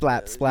 And then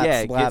Splat, splat,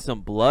 yeah, slap. get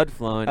some blood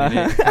flowing and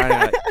then kind of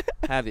like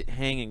have it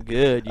hanging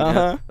good. You know,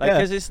 Uh-huh, like yeah.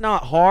 cause it's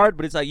not hard,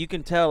 but it's like you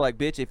can tell like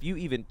bitch if you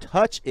even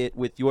touch it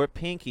with your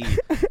pinky,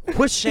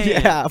 push it.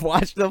 Yeah,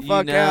 watch the You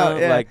fuck know, out.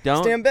 Yeah. like,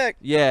 don't- stand back.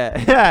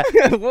 Yeah.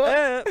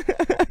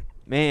 What?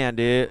 Man,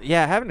 dude,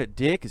 yeah, having a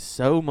dick is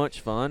so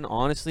much fun.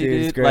 Honestly, Dude,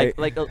 dude, it's great.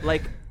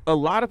 like a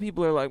lot of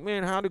people are like,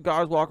 man, how do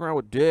guys walk around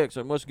with dicks?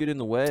 It must get in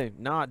the way.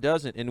 No, it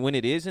doesn't. And when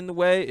it is in the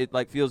way, it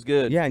like feels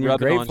good. Yeah, and you're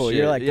rubbing on grateful. shit.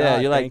 You're like, yeah,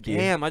 "God, you're like, thank you."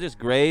 damn, I just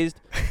grazed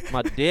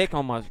my dick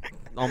on my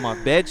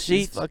bed This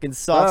sheets. fucking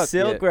soft Fuck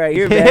silk yeah. right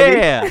here, baby.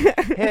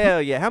 Yeah,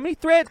 hell yeah. How many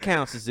thread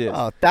counts is this?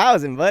 Oh,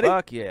 1,000, buddy.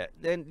 Fuck yeah.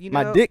 And you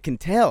know, My dick can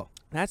tell.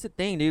 that's the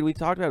thing, dude. We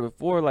talked about it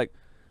before, like,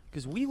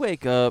 because we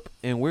wake up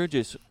and we're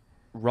just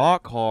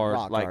rock hard,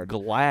 Rock like hard.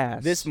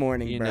 glass. This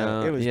morning, you bro,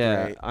 know? it was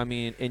yeah. great. I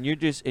mean, and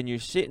you're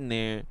sitting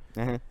there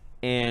Uh-huh.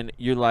 and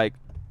you're like,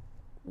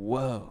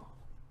 whoa,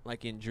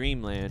 like in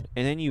dreamland.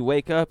 And then you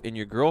wake up and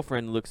your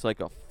girlfriend looks like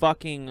a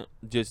fucking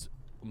just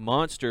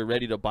monster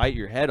ready to bite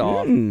your head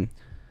off. Mm.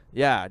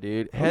 Yeah,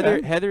 dude.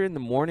 Okay. Heather in the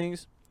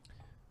mornings,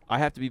 I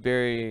have to be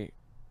very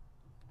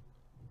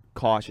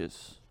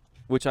cautious,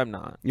 which I'm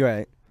not. You're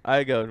right.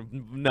 I go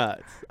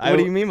nuts. What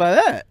do you mean by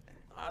that?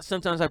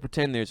 Sometimes I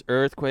pretend there's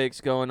earthquakes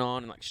going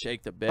on and like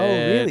shake the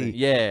bed. really?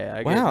 Yeah.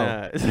 I Wow.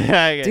 Get nuts.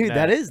 I get Dude, nuts.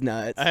 that is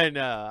nuts. I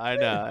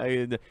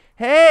know.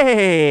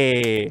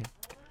 Hey,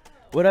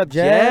 What up,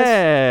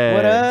 Jess?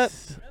 What up?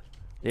 Jess.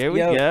 There we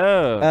Yo,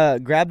 go.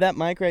 Grab that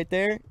mic right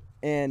there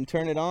and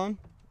turn it on.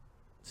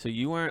 So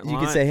you weren't you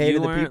lying. can say hey you to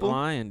the weren't people?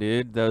 lying,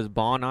 dude. Those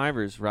Bon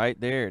Ivers right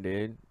there,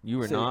 dude. You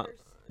were So not.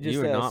 Just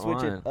you were not switch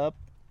lying. it up.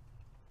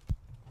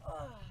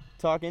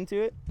 Talk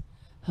into it.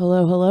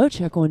 Hello, hello,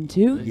 check 1,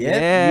 2.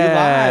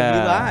 Yeah,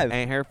 you live.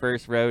 Ain't her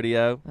first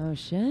rodeo. Oh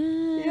shit.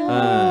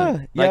 Yeah.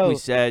 Like Yo, we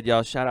said,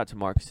 y'all, shout out to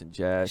Marcus and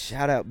Jess.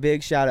 shout out,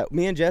 big shout out.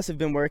 Me and Jess have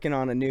been working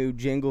on a new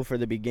jingle for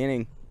the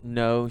beginning.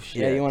 No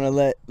shit. Yeah, you want to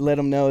let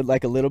them know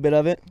like a little bit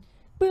of it?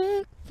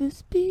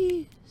 Breakfast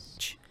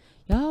beers.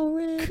 Y'all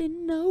already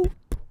know.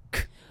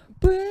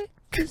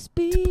 Breakfast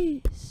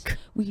beers.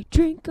 We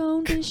drink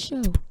on this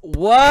show.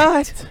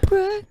 What?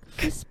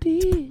 Breakfast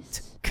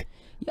beers.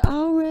 You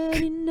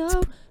already know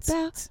about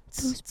those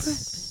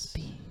breakfast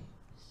beers.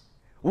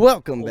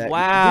 Welcome back.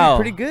 Wow.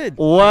 Dude, pretty good.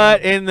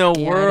 What in the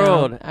Yeah,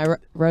 world? I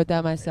wrote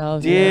that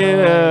myself.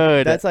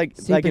 Dude. That's like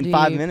Super in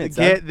 5 deep. minutes.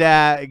 huh? Get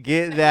that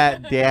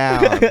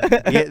down.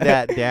 Get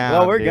that down.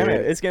 Well, we're dude. gonna.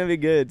 It's gonna be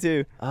good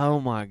too. Oh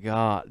my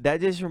god.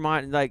 That just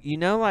reminds like you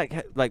know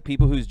like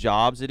people whose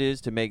jobs it is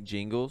to make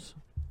jingles?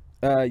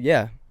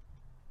 Yeah.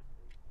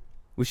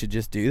 We should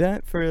just do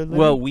that for a living?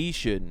 Well, we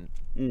shouldn't.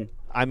 Mm.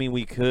 I mean,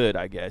 we could,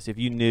 I guess, if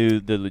you knew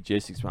the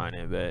logistics behind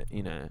it, but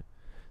you know.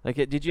 Like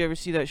did you ever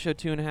see that show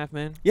 2.5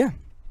 Men? Yeah.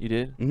 You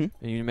did? Mhm.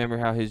 And you remember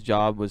how his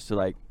job was to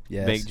like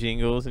Yes. make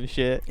jingles and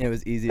shit? It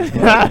was easy as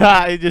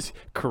hell. Just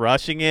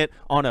crushing it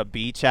on a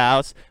beach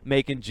house,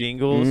 making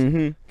jingles.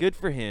 Mhm. Good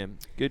for him.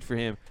 Good for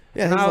him.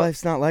 Yeah, his How-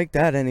 life's not like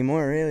that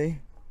anymore, really.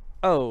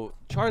 Oh,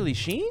 Charlie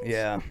Sheen?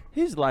 Yeah.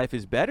 His life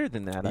is better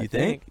than that, I You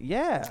think?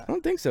 Yeah. I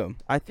don't think so.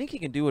 I think he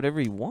can do whatever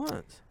he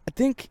wants. I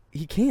think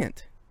he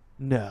can't.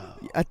 No.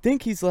 I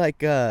think he's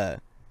like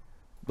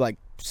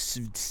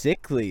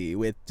sickly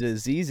with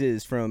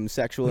diseases from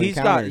sexual He's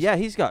encounters.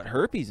 he's got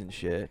herpes and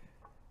shit.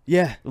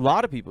 Yeah. A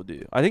lot of people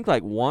do. I think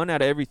like 1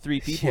 out of every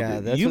 3 people Yeah,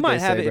 do. that's You what might they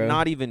have say, it and bro.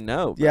 not even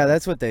know. Bro. Yeah,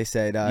 that's what they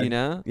say, dog. you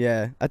know?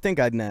 Yeah, I think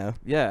I'd know.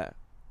 Yeah.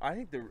 I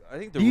think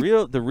the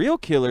You- real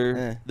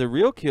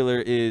killer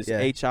is Yeah.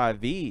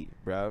 HIV,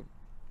 bro.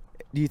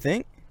 Do you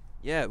think?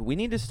 Yeah, we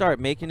need to start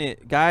making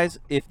it, guys.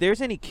 If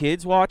there's any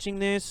kids watching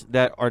this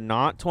that are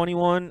not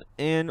 21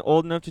 and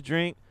old enough to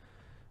drink,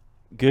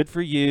 good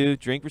for you.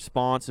 Drink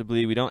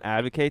responsibly. We don't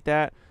advocate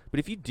that. But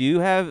if you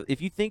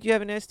think you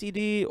have an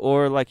STD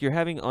or like you're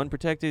having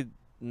unprotected,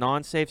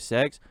 non-safe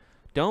sex,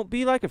 don't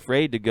be like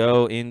afraid to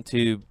go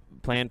into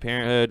Planned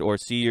Parenthood or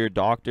see your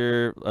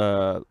doctor.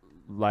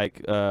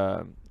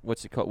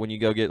 What's it called when you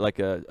go get like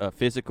a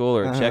physical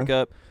or a Uh-huh.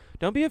 checkup?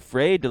 Don't be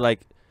afraid to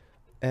like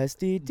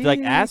STD. like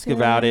ask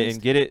about it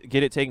and test.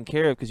 get it taken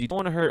care of because you don't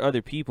want to hurt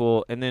other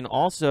people. And then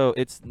also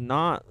it's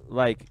not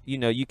like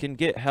you can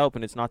get help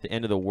and it's not the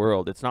end of the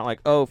world. It's not like,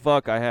 oh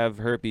fuck, I have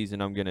herpes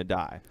and I'm gonna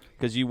die,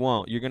 because you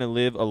won't. You're gonna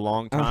live a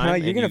long time You're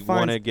and gonna you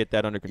want to find- get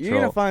that under control. You're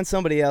gonna find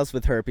somebody else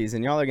with herpes,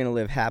 and y'all are gonna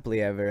live happily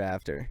ever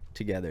after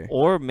together.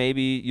 Or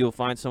maybe you'll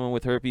find someone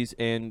with herpes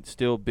and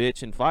still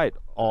bitch and fight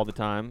all the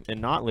time and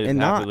not live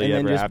and happily then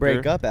ever just after.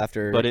 break up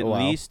after But a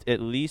while. at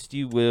least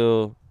you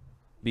will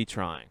be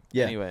trying.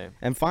 Yeah. Anyway.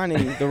 And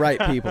finding the right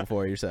people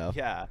for yourself.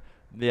 Yeah.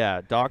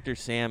 Dr.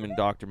 Sam and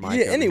Dr. Mike.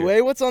 Yeah. over Anyway,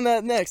 here. what's on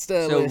that next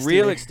So list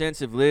real here?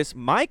 extensive list.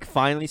 Mike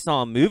finally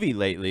saw a movie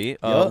lately.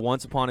 Yup.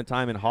 Once Upon a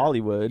Time in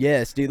Hollywood.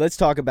 Yes, dude. Let's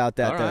talk about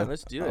that All though. right,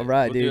 let's do it. All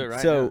right, We'll dude. do it right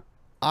so now.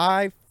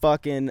 I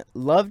fucking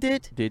loved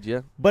it, Did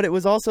you? but it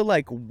was also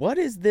like, what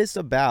is this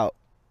about?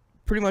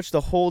 Pretty much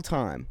the whole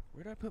time,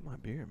 Where did I put my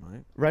beer,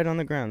 Mike? right on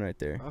the ground, right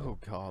there. Oh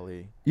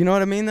golly. You know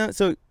what I mean, though.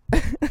 So,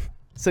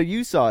 so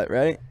you saw it,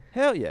 right?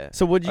 Hell yeah.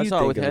 So what did I you saw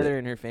think it with of Heather it?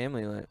 and her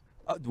family. Like,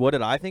 what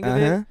did I think of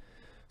Uh-huh. it?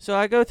 So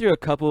I go through a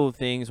couple of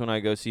things when I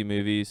go see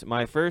movies.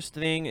 My first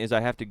thing is I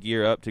have to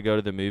gear up to go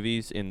to the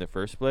movies in the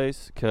first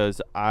place,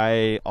 because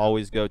I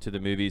always go to the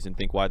movies and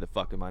think, why the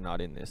fuck am I not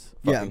in this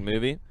Yeah. fucking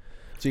movie?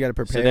 So you got to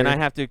prepare. So then I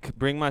have to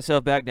bring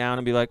myself back down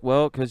and be like,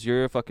 well, because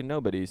you're a fucking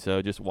nobody,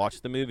 so just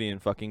watch the movie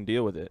and fucking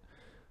deal with it.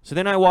 So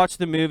then I watch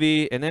the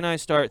movie, and then I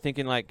start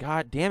thinking, like,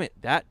 God damn it,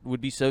 that would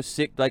be so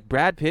sick. Like,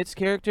 Brad Pitt's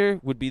character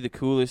would be the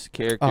coolest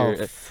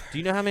character. Do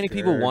you know how many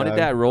people sure, wanted dog.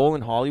 that role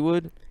in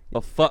Hollywood?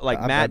 Like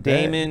I Matt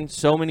bet. Damon,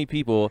 so many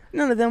people.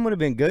 None of them would have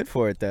been good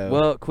for it though.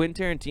 Well,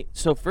 Quentin Tarantino.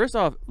 So first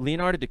off,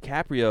 Leonardo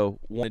DiCaprio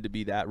wanted to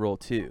be that role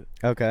too,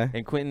 okay.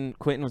 and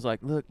Quentin was like,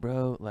 "Look,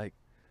 bro, like,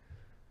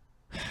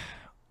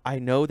 I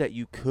know that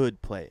you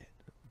could play it,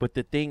 but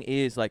the thing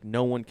is, like,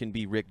 no one can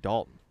be Rick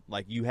Dalton.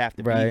 Like, you have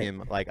to Right. be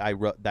him. Like,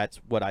 that's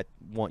what I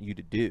want you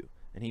to do."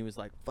 And he was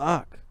like,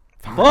 "Fuck,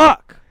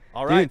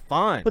 all right, Dude,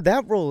 fine." But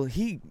that role, if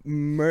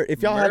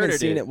y'all haven't Murdered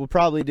seen it. it, we'll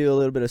probably do a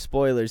little bit of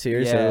spoilers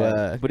here. Yeah,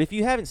 So, but if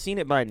you haven't seen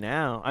it by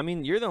now, I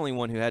mean, you're the only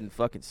one who hadn't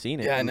fucking seen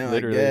it. yeah, I know.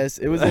 literally. I guess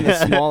it was in a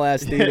small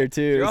ass theater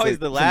too. You're It's always like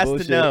the some last to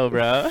bullshit. know,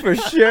 bro. For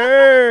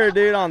sure,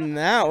 dude. On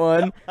that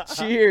one,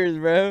 cheers,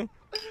 bro.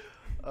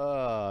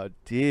 Oh,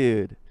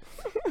 dude.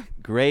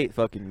 Great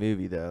fucking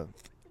movie, though.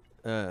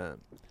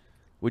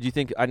 What'd you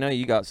think? I know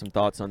you got some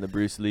thoughts on the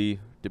Bruce Lee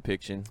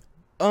depiction.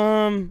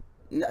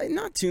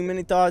 Not too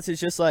many thoughts. It's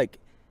just like,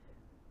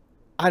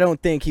 I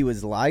don't think he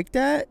was like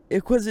that,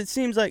 because it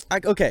seems like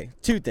okay,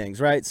 two things,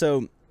 right?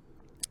 So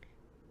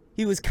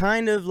he was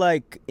kind of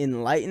like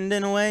enlightened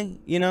in a way,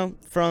 you know,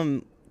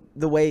 from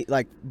the way,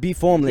 like, be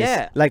formless,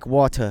 Yeah. like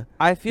water.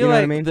 I feel You know what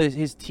I like mean?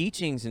 his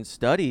teachings and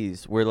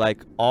studies were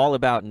like all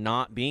about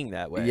not being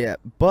that way. Yeah,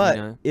 but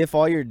know? if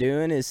all you're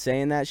doing is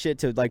saying that shit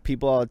to like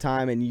people all the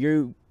time, and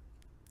you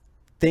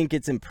think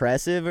it's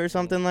impressive or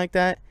something like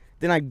that,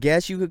 then I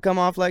guess you could come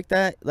off like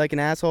that, like an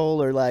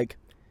asshole or like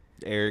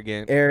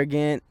Arrogant.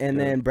 arrogant. And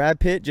Yeah. then Brad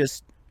Pitt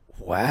just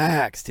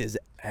waxed his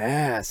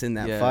ass in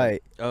that Yeah.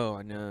 fight. Oh,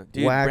 I know.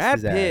 Dude, Waxed Brad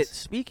his Pitt, ass.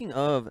 speaking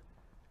of,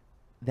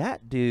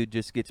 that dude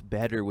just gets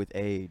better with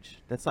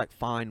age. That's like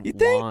fine You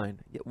think? wine.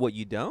 What,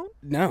 you don't?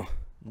 No,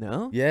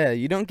 No? yeah,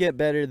 you don't get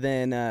better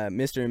than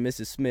Mr. and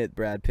Mrs. Smith,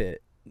 Brad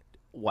Pitt.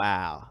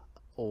 Wow.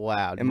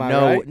 Wow. Am I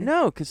no, right?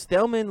 No, because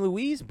Thelma and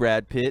Louise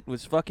Brad Pitt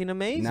was fucking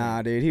amazing.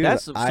 Nah, dude, he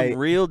That's was some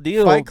real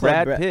deal Fight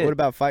Club. Brad Pitt. What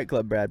about Fight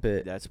Club, Brad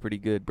Pitt? That's pretty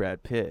good,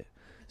 Brad Pitt.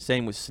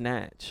 Same with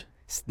Snatch.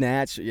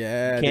 Snatch,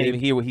 yeah. You can't dude. even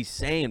hear what he's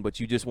saying, but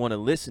you just want to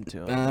listen to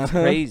him. It's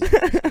Uh-huh. crazy.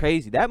 It's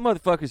crazy. That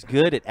motherfucker's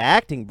good at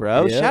acting,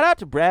 bro. Yep. Shout out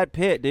to Brad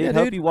Pitt, dude. Yeah,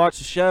 Hope dude. you watch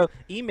the show.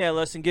 Email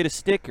us and get a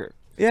sticker.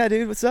 Yeah,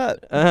 dude, what's up?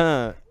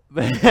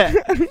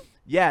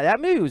 Yeah, that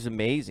movie was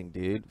amazing,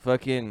 dude.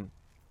 Fucking.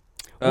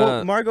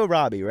 Well, Margot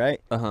Robbie, right?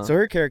 Uh-huh. So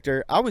her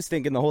character, I was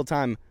thinking the whole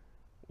time,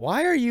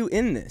 why are you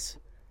in this?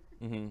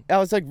 I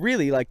was like,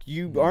 really? Like,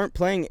 you aren't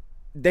playing.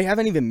 They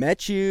haven't even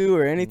met you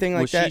or anything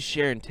like well, that. she's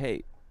Sharon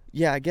Tate.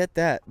 Yeah, I get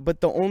that.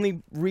 But the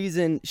only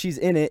reason she's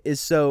in it is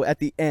so at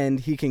the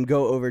end he can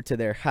go over to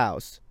their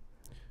house.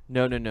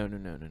 No.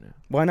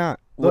 Why not?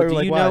 Well, Or, do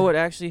like, you why? know what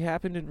actually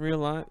happened in real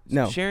life?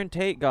 No. Sharon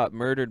Tate got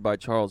murdered by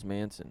Charles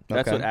Manson.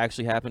 That's Okay. what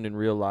actually happened in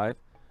real life.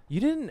 You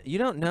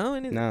don't know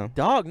anything? No.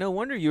 Dog, no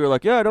wonder you were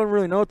like, yeah, I don't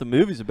really know what the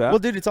movie's about. Well,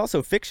 dude, it's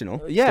also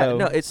fictional. Yeah, so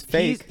no, it's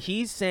fake.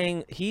 He's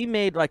saying he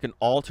made like an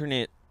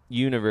alternate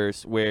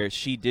universe where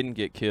she didn't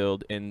get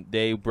killed and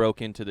they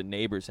broke into the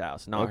neighbor's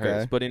house, not Okay.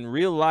 hers. But in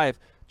real life,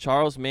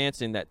 Charles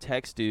Manson, that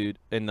Tex dude,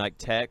 and like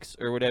Tex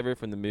or whatever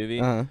from the movie.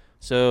 Uh-huh.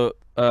 So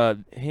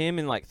him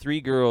and like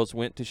 3 girls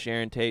went to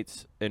Sharon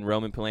Tate's and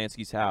Roman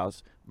Polanski's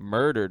house,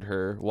 murdered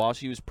her while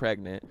she was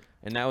pregnant,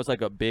 and that was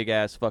like a big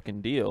ass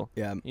fucking deal.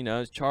 Yeah. You know,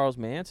 it's Charles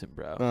Manson,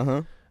 bro.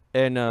 Uh-huh.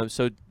 And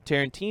so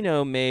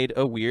Tarantino made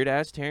a weird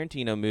ass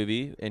Tarantino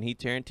movie, and he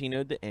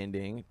Tarantino'd the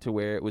ending to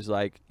where it was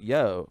like,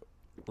 yo,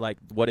 like,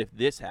 what if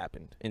this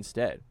happened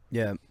instead?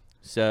 Yeah.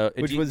 So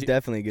Which was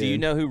definitely good. Do you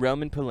know who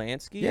Roman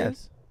Polanski Yeah.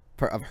 is?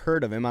 I've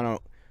heard of him. I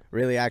don't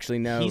really actually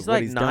know He's what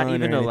like he's not done or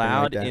even anything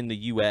allowed like that. in the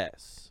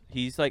U.S.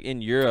 He's like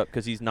in Europe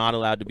because he's not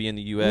allowed to be in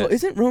the U.S. Well,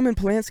 isn't Roman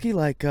Polanski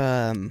like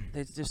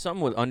There's just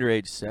something with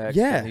underage sex.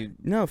 yeah, and he-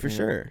 no, for yeah,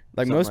 sure.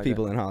 Like something most like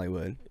people that. in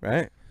Hollywood,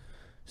 right?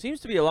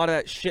 Seems to be a lot of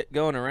that shit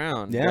going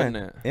around, Yeah. doesn't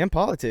it? And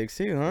politics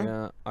too, huh?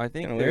 Yeah, I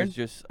think Kinda there's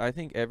weird. just, I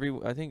think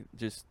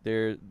just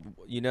there,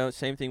 you know,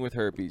 same thing with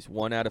herpes.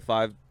 1 out of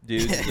 5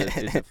 dudes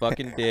is a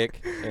fucking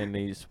dick, and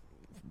he's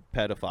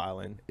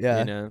pedophiling. Yeah.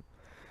 You know,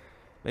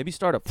 maybe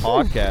start a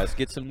podcast,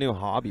 get some new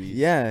hobbies.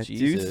 Yeah, do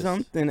Jesus.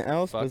 something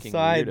else Fucking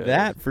beside weirdo.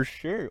 that for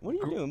sure. What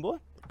are you doing, boy?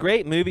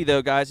 Great movie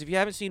though, guys. If you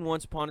haven't seen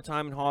Once Upon a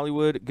Time in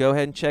Hollywood, go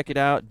ahead and check it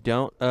out.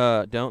 Don't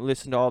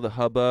listen to all the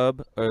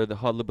hubbub or the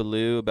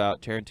hullabaloo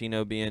about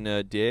Tarantino being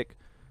a dick.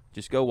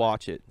 Just go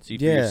watch it. See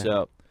for Yeah.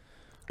 yourself.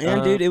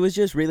 And dude, it was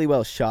just really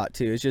well shot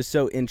too. It's just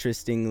so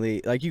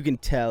interestingly, like you can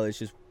tell it's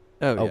just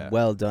Oh a yeah.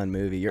 well done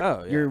movie. You're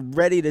Oh, yeah. you're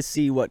ready to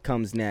see what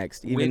comes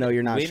next, even When- though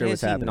you're not when sure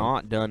what's has he happening.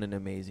 not done an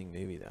amazing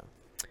movie though?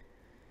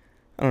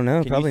 I don't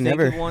know. Can Probably you think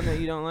never. of one that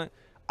you don't like?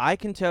 I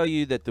can tell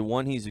you that the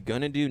one he's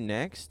gonna do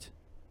next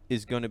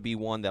is gonna be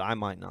one that I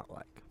might not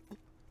like.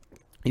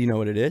 You know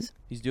what it is?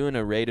 He's doing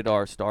a rated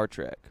R Star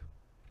Trek.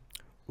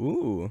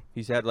 Ooh.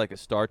 He's had like a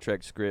Star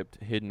Trek script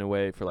hidden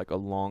away for like a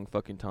long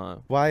fucking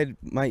time. Why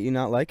might you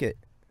not like it?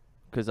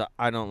 Because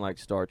I don't like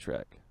Star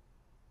Trek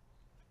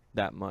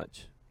that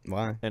much.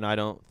 Why? And I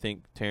don't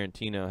think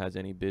Tarantino has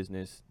any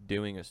business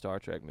doing a Star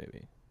Trek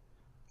movie.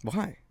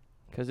 Why?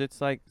 Because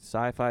it's like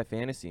sci-fi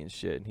fantasy and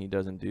shit, and he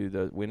doesn't do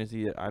the. When is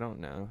he? I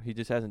don't know. He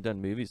just hasn't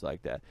done movies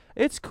like that.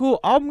 It's cool.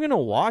 I'm gonna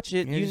watch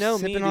it. You're You just know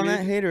me, sipping on dude.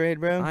 that haterade,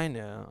 bro. I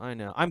know.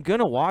 I'm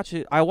gonna watch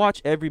it. I watch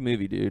every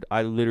movie, dude.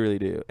 I literally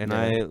do, and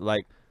Yeah. I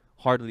like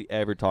hardly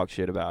ever talk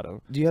shit about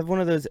them. Do you have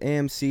one of those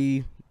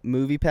AMC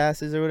movie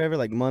passes or whatever?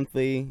 Like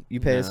monthly,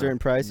 you pay a No, certain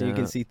price and you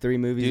no. can see 3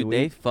 movies a Dude,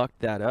 they week. fucked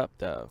that up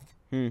though.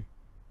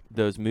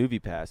 Those movie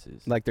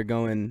passes. Like they're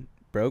going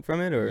broke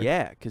from it, or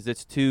Yeah, because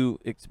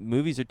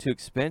movies are too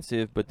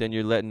expensive, but then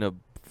you're letting a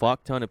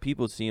fuck ton of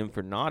people see them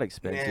for not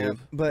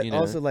expensive. But you know?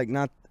 also like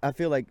not. I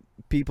feel like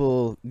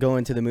people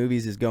going to the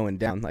movies is going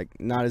down. Like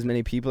not as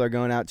many people are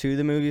going out to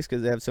the movies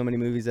because they have so many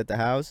movies at the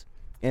house.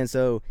 And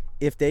so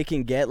if they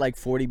can get like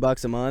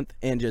 $40 a month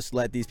and just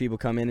let these people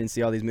come in and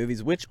see all these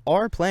movies, which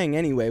are playing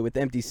anyway with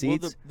empty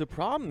seats. Well, the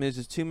problem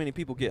is too many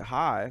people get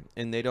high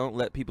and they don't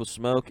let people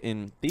smoke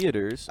in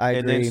theaters. I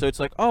and then agree. so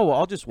it's like, oh, well,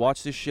 I'll just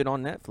watch this shit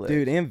on Netflix.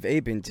 Dude, and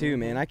vaping too,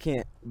 man. I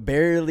can't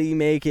barely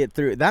make it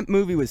through. That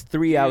movie was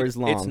 3 hours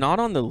long. It's not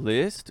on the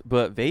list,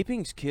 but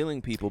vaping's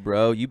killing people,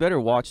 bro. You better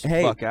watch the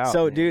Hey, fuck out.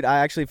 so man. dude, I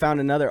actually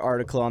found another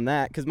article on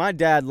that because my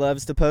dad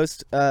loves to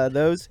post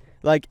those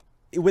like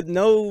with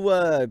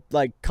no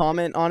like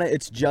comment on it.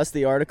 It's just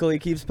the article he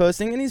keeps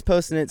posting, and he's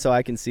posting it so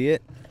I can see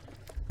it.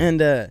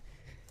 And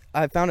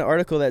I found an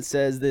article that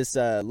says this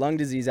lung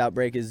disease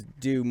outbreak is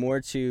due more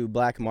to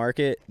black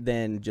market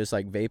than just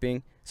like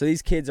vaping. So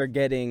these kids are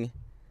getting.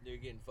 They're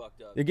getting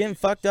fucked up. They're getting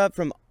fucked up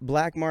from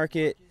black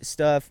market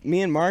stuff.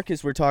 Me and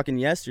Marcus were talking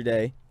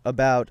yesterday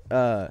about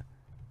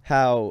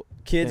how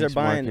kids Thanks, are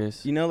buying,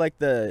 Marcus. you know, like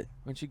the.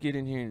 Why don't you get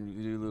in here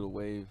and do a little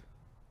wave?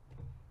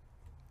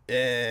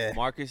 Eh.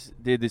 Marcus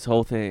did this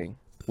whole thing.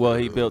 Well,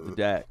 he built the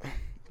deck.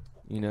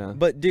 You know.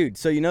 But dude,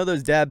 so you know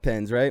those dab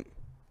pens, right?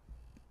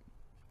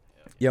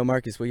 Yo,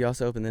 Marcus, will you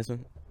also open this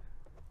one?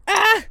 Yo,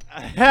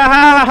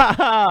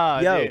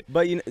 Dude.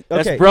 but you know,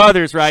 That's okay,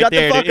 brothers right shut the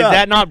there. fuck Is up.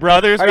 that not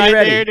brothers Are you right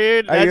ready? there,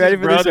 dude? Are you That's ready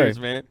just for this, brothers,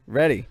 sir? man.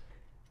 ready?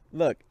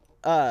 Look,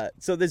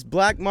 so this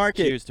black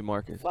market. Cheers to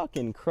Marcus.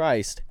 Fucking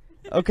Christ.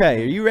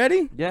 Okay, are you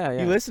ready? Yeah,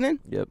 yeah. You listening?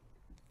 Yep.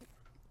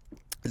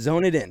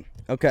 Zone it in.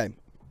 Okay.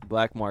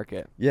 Black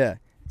market. Yeah.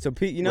 So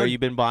Pete, you know, Where you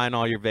been buying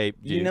all your vape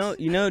juice.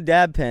 you know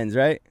dab pens,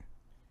 right?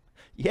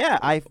 Yeah,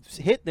 I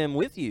hit them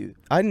with you,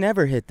 I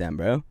never hit them,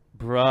 bro.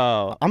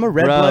 bro. I'm a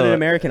red-blooded Bro,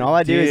 American. All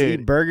I do is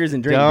dude, eat burgers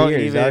and drink Don't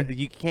beers. even. dog.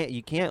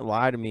 You can't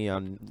lie to me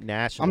on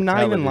national. I'm not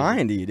even television.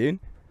 lying to you, dude.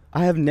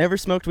 I have never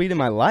smoked weed in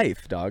my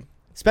life, dog.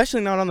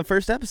 Especially not on the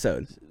first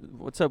episode.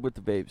 What's up with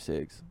the vape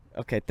cigs?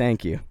 Okay,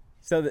 thank you.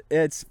 So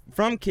it's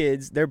from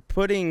kids. They're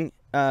putting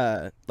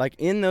like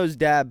in those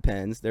dab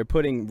pens, they're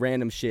putting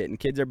random shit, and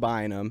kids are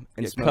buying them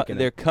and smoking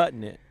They're them.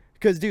 cutting it.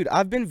 Because, dude,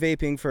 I've been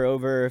vaping for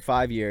over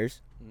 5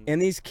 years,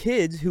 and these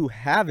kids who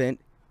haven't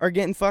are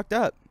getting fucked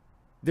up.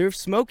 They're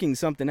smoking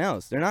something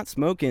else. They're not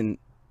smoking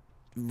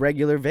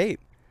regular vape.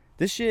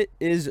 This shit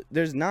is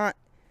there's not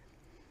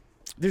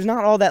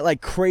all that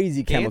like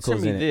crazy chemicals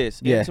Answer me in it.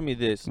 this. Yeah. Answer me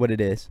this. What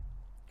it is?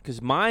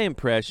 Because my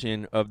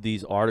impression of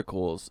these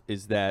articles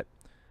is that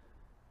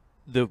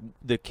the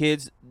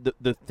kids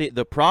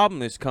the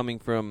problem is coming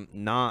from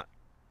not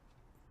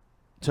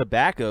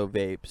tobacco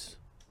vapes.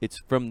 It's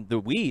from the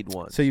weed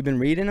ones. So you've been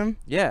reading them?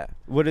 yeah.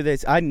 What are they?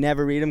 I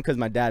never read them because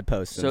my dad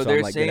posts them. So So, they're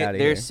I'm like, saying get out of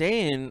they're here.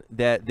 saying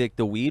that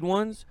the weed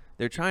ones,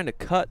 they're trying to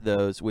cut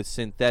those with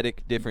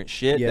synthetic different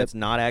shit Yep. that's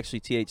not actually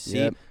THC,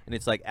 Yep. and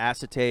it's like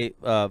acetate,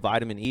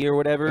 vitamin E or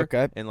whatever,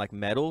 Okay. and like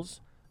metals,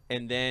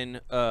 and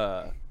then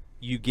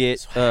you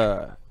get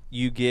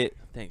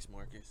thanks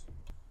Marcus,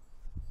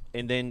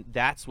 and then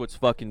that's what's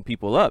fucking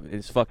people up.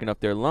 It's fucking up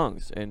their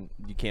lungs, and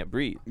you can't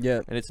breathe.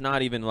 Yeah. And it's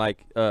not even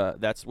like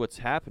that's what's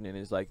happening.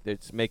 Is like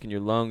it's making your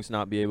lungs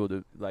not be able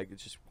to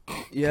it's just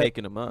Yeah.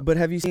 taking them up. But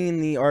have you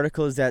seen the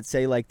articles that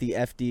say like the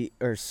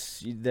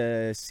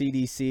the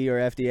CDC or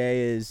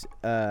FDA is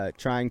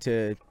trying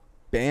to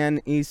ban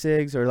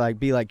e-cigs or like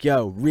be like,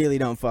 yo, really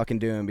don't fucking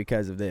do them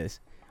because of this,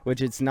 which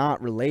it's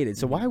not related.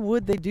 So why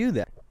would they do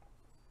that?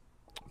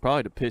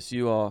 Probably to piss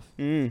you off.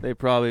 Mm. They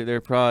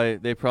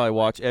probably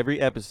watch every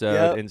episode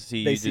Yep. and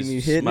see They you see me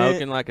just hitting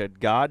smoking it. like a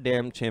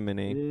goddamn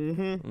chimney.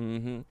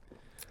 Mm-hmm.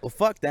 Well,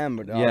 fuck them,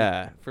 dog.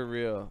 yeah, for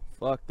real.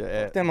 Fuck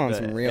the them on the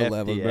some real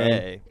levels, bro.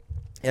 FDA.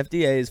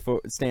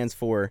 FDA stands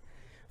for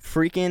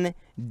freaking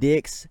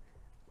dicks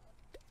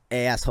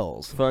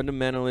assholes.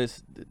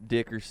 Fundamentalist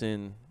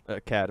Dickerson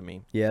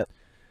Academy. Yep.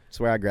 That's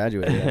where I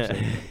graduated,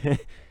 actually.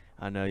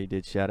 I know you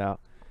did. Shout out.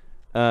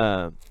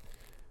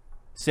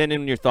 Send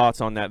in your thoughts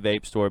on that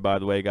vape story, by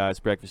the way, guys.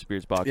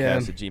 breakfastbeardspodcast Yeah.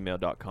 at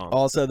gmail.com.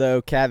 Also,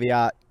 though,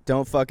 caveat,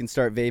 don't fucking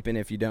start vaping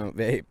if you don't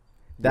vape.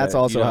 That's Yeah,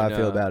 if also you how I don't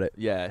feel know. about it.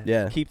 Yeah.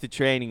 Yeah. Keep the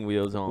training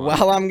wheels on.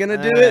 While I'm going to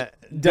do it,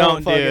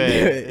 don't fucking do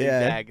it.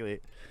 Yeah. Exactly.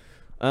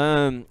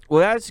 Well,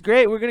 that's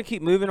great. We're gonna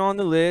keep moving on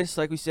the list.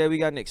 Like we said, we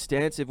got an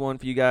extensive one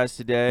for you guys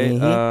today.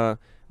 Mhm.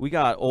 We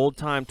got old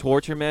time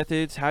torture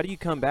methods. How do you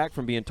come back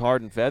from being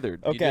tarred and feathered?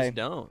 You Okay. just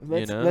don't.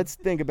 Let's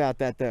think about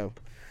that, though.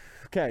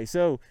 Okay,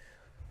 so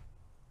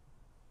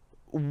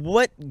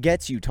what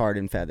gets you tarred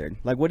and feathered?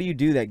 Like, what do you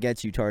do that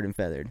gets you tarred and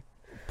feathered?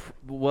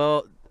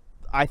 Well,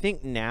 I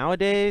think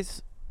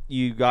nowadays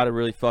you got to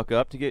really fuck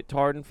up to get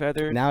tarred and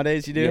feathered.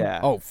 Nowadays you do? Yeah.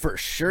 Oh, for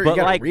sure. But you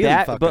gotta like really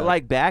that, fuck but up.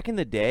 like back in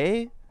the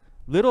day,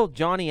 little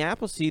Johnny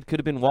Appleseed could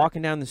have been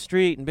walking down the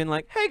street and been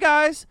like, "Hey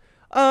guys,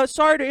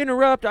 sorry to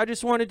interrupt. I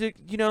just wanted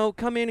to,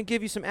 come in and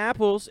give you some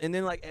apples." And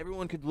then like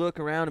everyone could look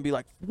around and be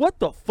like, "What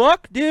the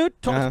fuck,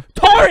 dude? Tar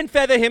and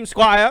feather him,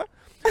 squire.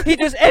 He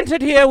just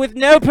entered here with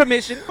no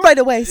permission." Right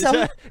away,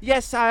 sir.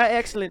 Yes, sire.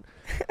 Excellent.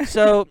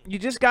 So you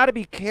just got to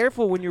be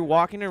careful when you're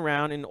walking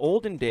around in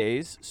olden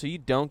days, so you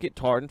don't get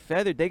tarred and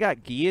feathered. They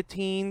got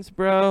guillotines,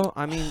 bro.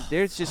 I mean,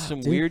 there's just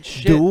some weird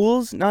shit.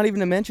 Duels, not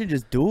even to mention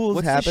just duels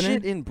What's happening. the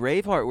shit in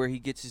Braveheart where he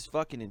gets his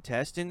fucking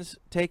intestines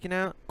taken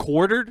out,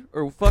 quartered,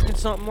 or fucking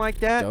something like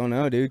that? Don't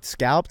know, dude.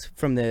 Scalped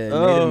from the Native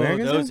Oh,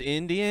 Americans? those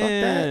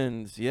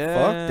Indians. Yes.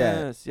 Fuck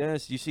that.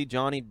 Yes. You see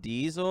Johnny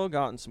Diesel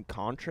got in some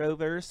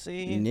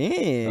controversy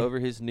Yeah. over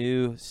his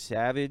new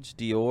Savage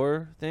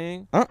Dior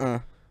thing.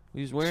 He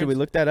was wearing. Should we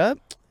look that up?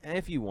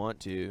 If you want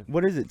to.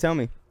 What is it? Tell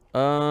me.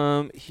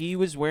 He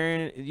was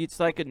wearing. It's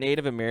like a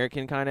Native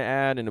American kind of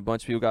ad, and a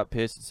bunch of people got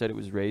pissed and said it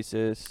was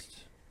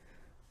racist.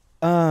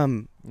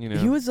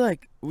 He was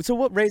like, so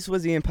what race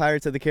was he in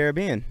Pirates of the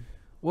Caribbean?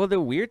 Well,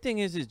 the weird thing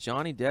is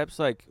Johnny Depp's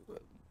like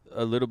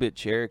a little bit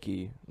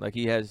Cherokee. Like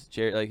he has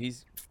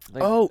he's.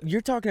 Like, Oh,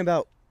 you're talking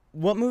about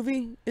what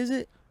movie is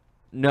it?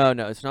 No,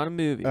 it's not a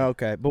movie. Oh,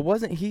 okay, but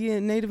wasn't he a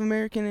Native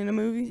American in a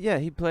movie? Yeah,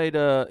 he played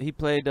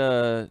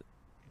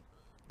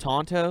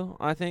Tonto,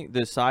 I think,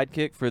 the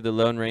sidekick for the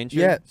Lone Ranger.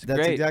 Yeah, It's that's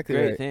great, exactly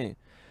great right. thing.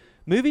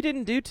 Movie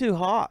didn't do too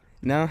hot.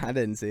 No, I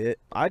didn't see it.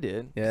 I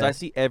did. 'Cause Yeah. I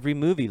see every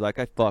movie, like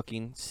I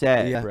fucking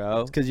said, Yeah.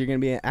 bro. It's because you're gonna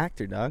be an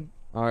actor, dog.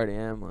 I already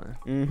am.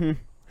 Mm-hmm.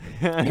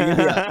 You're gonna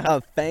be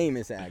a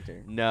famous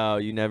actor. No,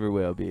 you never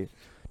will be.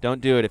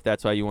 Don't do it if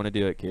that's why you want to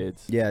do it,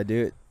 kids. Yeah,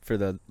 do it for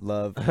the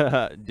love.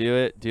 do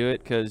it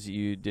because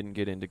you didn't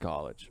get into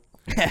college.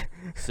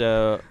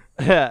 So,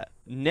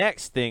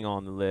 next thing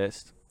on the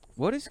list,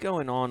 what is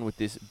going on with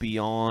this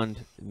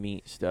Beyond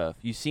Meat stuff?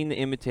 You've seen the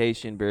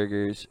imitation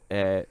burgers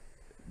at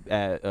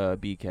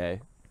BK,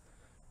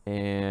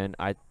 and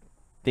I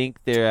think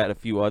they're at a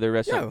few other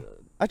restaurants.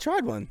 I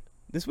tried one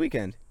this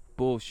weekend.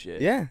 Bullshit.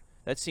 Yeah.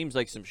 That seems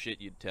like some shit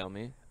you'd tell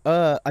me.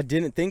 I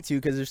didn't think to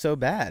because they're so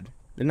bad.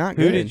 They're not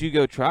Who good. did you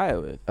go try it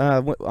with?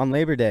 On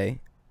Labor Day,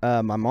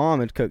 my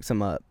mom had cooked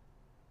some up.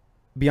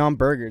 Beyond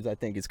Burgers, I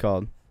think it's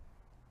called.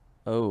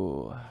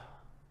 Oh.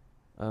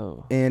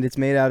 And it's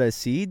made out of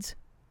seeds.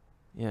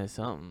 Yeah,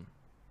 something.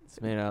 It's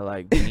made out of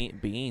like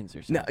beans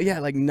or something. No, yeah,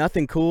 like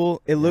nothing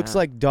cool. It looks Yeah.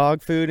 like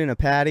dog food in a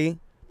patty.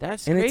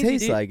 That's and it crazy,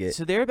 tastes dude. like it.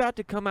 So they're about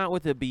to come out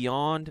with a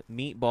Beyond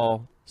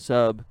Meatball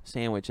sub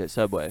sandwich at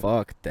Subway.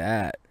 Fuck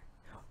that.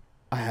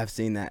 I have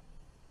seen that.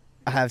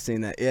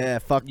 Yeah,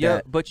 fuck Yeah,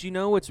 that. but you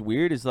know what's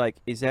weird is like,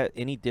 is that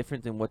any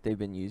different than what they've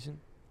been using?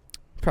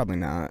 Probably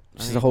not. I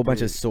Just a mean, whole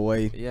bunch of dude,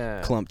 soy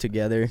Yeah. clumped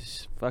together.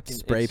 It's fucking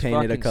spray it's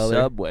painted a fucking color.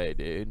 Subway,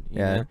 dude. you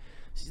Yeah. know?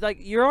 It's like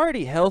you're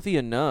already healthy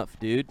enough,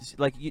 dude.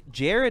 Like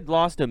Jared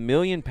lost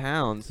 1,000,000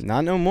 pounds.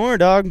 Not no more,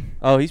 dog.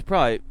 Oh, he's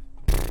probably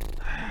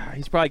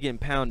getting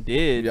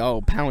pounded.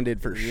 Yo,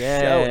 pounded for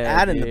Yeah, show.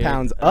 Adding the dude.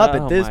 pounds up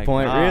Oh at this my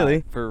point, God,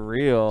 really. for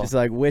real. Just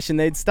like wishing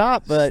they'd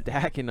stop, but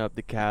stacking up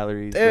the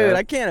calories, dude, bro.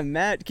 I can't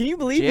imagine. Can you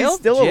believe Jail- he's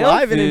still jail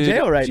alive and in food-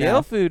 jail right now?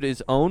 Jail food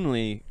is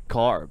only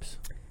carbs.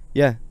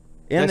 Yeah.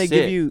 And That's they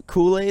give it. you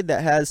Kool-Aid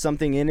that has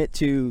something in it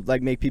to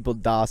like make people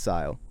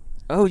docile.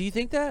 Oh, do you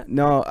think that?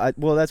 No,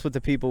 well that's what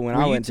the people when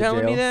Were I you went to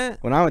telling jail. me that?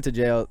 When I went to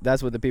jail,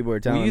 that's what the people were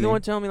telling Were you the me.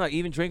 one telling me like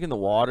even drinking the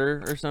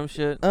water or some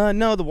shit?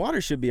 No, the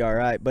water should be all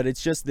right, but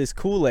it's just this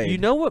Kool-Aid. You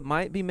know what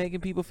might be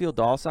making people feel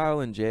docile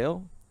in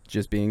jail?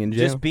 just being in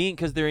jail. Just being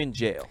because they're in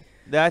jail.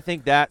 I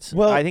think that's.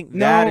 Well, I think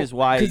that no, is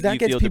why you that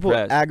gets feel people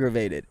depressed.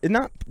 aggravated. It's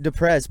not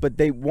depressed, but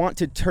they want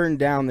to turn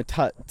down the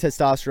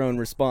testosterone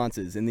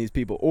responses in these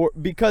people, or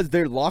because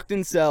they're locked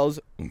in cells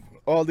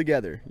all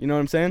together. You know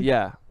what I'm saying?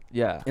 Yeah,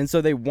 yeah. And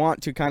so they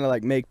want to kind of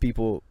like make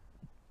people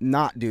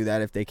not do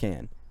that if they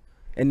can,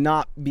 and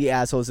not be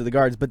assholes to the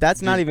guards. But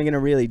that's not Just- even gonna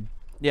really.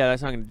 Yeah,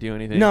 that's not going to do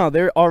anything. No,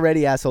 they're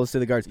already assholes to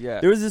the guards. Yeah.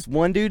 There was this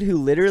one dude who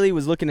literally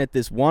was looking at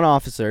this one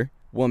officer,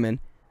 woman,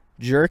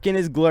 jerking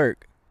his glurk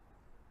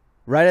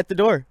right at the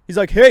door. He's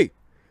like, hey,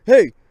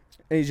 and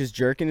he's just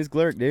jerking his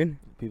glurk, dude.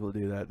 People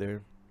do that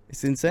there.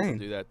 It's People insane.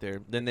 do that there.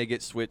 Then they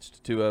get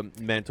switched to a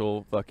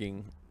mental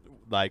fucking,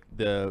 like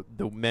the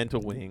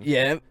mental wing.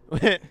 Yeah.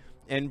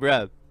 And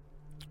bruh,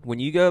 when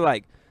you go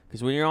like,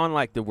 because when you're on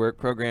like the work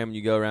program,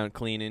 you go around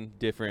cleaning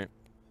different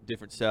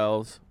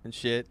cells and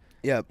shit.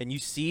 Yep. And you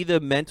see the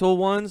mental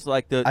ones,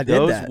 like I did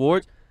those that.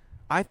 wards.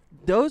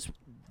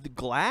 The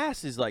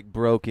glass is like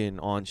broken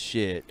on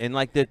shit, and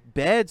like the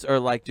beds are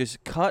like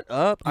just cut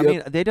up. I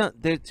Yep. mean,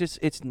 they're just,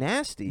 it's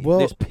nasty. Well,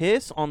 there's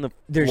piss on the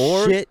There's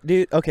floor. shit,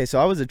 dude. Okay, so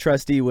I was a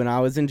trustee when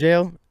I was in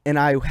jail, and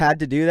I had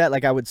to do that.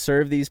 Like, I would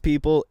serve these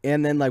people,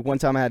 and then, like, one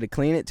time I had to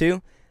clean it,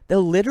 too.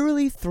 They'll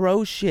literally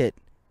throw shit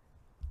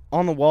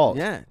on the walls.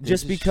 Yeah, there's Just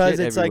just because shit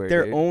it's, like,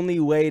 their everywhere, dude. only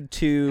way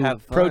to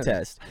Have fun.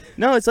 protest.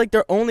 No, it's, like,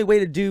 their only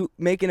way to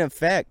make an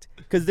effect,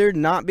 because they're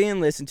not being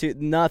listened to.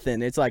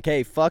 Nothing. It's like,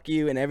 hey, fuck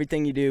you and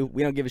everything you do.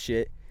 We don't give a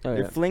shit. Oh,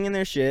 They're yeah. flinging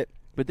their shit.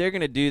 But they're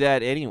gonna do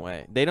that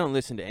anyway. They don't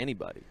listen to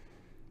anybody.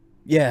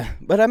 Yeah,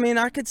 but I mean,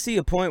 I could see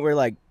a point where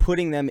like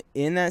putting them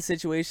in that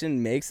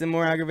situation makes them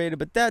more aggravated.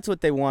 But that's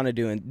what they want to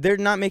do, and they're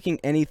not making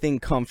anything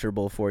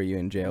comfortable for you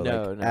in jail,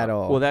 No, at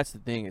all. Well, that's the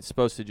thing. It's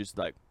supposed to just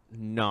like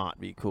not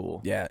be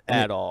cool. yeah, and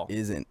At it all.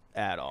 isn't.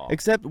 At all.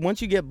 Except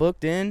once you get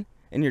booked in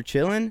and you're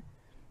chilling,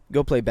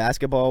 go play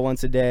basketball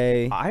once a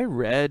day. I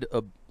read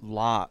a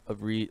lot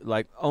of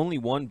like only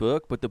one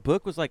book, but the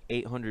book was like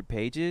 800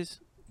 pages.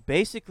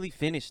 Basically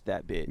finished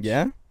that bitch.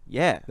 Yeah,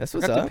 Yeah. That's I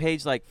what's got up. to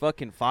page like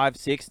fucking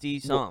 560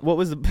 something. what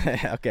was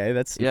the? Okay,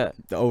 that's Yeah.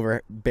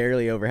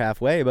 barely over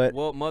halfway, but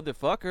Well,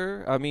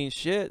 motherfucker. I mean,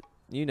 shit.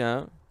 You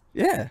know.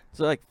 yeah.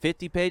 So like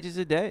 50 pages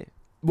a day.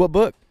 What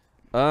book?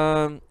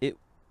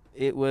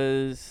 It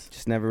was.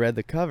 Just never read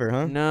the cover,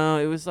 huh? No,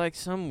 it was like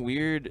some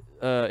weird.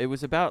 It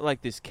was about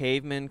like this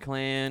caveman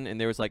clan, and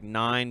there was like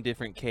 9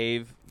 different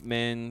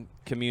cavemen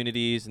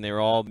communities, and they were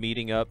all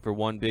meeting up for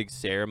one big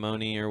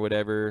ceremony or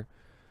whatever.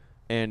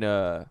 And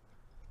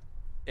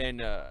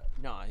no,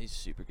 he's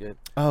super good.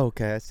 Oh,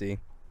 okay, I see.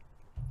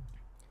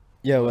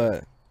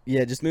 Yo,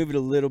 yeah, just move it a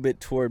little bit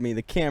toward me.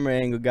 The camera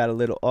angle got a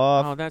little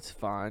off. Oh, that's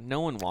fine.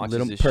 No one watches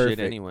little this perfect,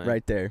 shit anyway.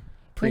 right there.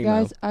 Hey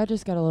Primo. guys, I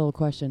just got a little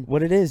question.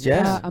 What it is,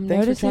 Jess? I'm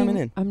Thanks noticing. for chiming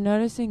in. I'm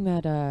noticing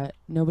that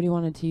nobody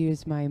wanted to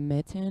use my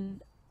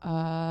mitten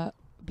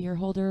beer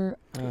holder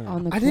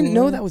on the. I didn't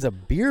know cooler. that was a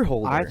beer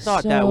holder. I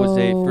thought that was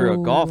for a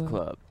golf So-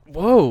 club.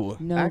 Whoa.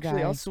 No,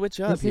 Actually, I'll guys. switch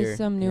up This here. is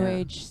some new Yeah.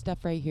 age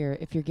stuff right here.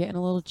 If you're getting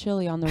a little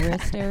chilly on the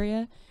wrist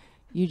area,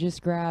 you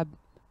just grab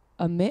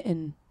a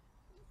mitten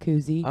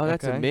koozie. Oh,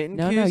 that's a Okay. mitten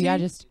no, koozie? yeah,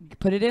 just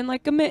put it in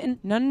like a mitten.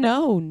 No,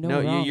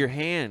 No, wrong. your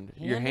hand.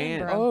 Your Hand in,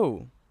 hand. bro.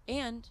 Oh.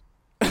 And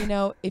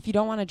if you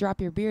don't want to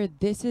drop your beer,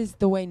 this is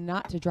the way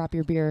not to drop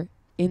your beer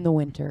in the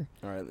winter.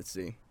 All right, let's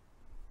see.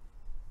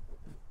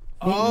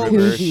 Mitten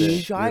Reverse koozie.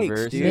 it. Shikes,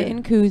 Reverse dude. it.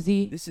 Mitten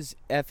koozie. This is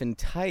effing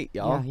tight,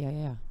 y'all.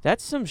 Yeah.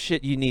 That's some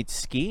shit you need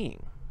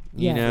skiing.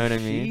 You Yeah. know what I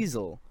mean?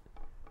 Diesel.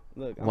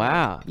 Look. I'm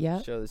Wow. gonna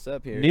Yeah. Show this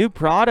up here. New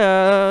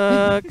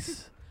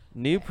products.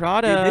 New Dude,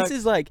 products. this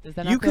is like Does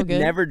that you not feel could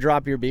good? never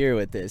drop your beer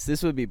with this.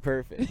 This would be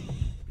perfect.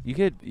 You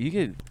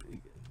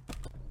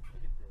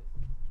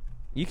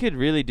could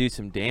really do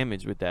some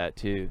damage with that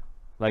too.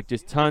 Like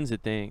just tons of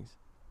things.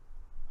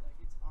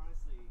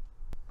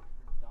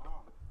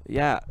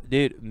 Yeah,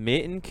 dude,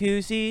 mitten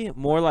koozie,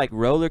 more like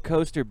roller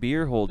coaster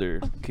beer holder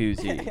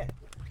koozie.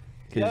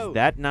 Yo, Cause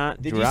that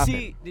not Did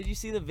dropping. you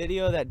see the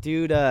video of that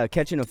dude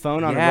catching a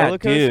phone on a Yeah, roller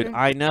coaster? dude,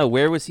 I know.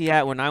 Where was he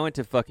at when I went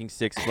to fucking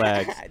Six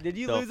Flags? Did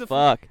you the lose a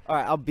fuck? All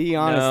right, I'll be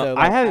honest No, though.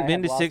 I like, haven't been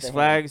have to lost Six a hand.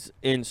 Flags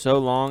in so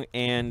long,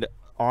 and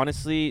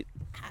honestly,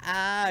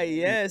 Ah,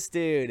 yes,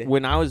 dude.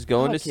 when I was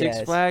going to Fuck Six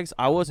yes. Flags,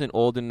 I wasn't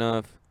old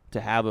enough to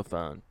have a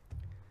phone.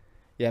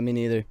 Yeah, me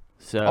neither.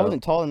 So I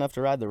wasn't tall enough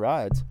to ride the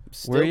rides.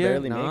 Still Were ya?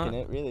 barely Nah. making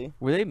it, really.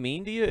 were they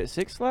mean to you at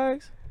Six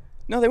Flags?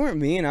 No, they weren't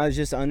mean. I was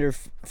just under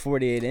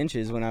 48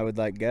 inches when I would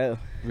like go.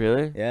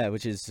 Really? Yeah,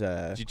 which is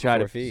Did you try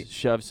 4 to feet.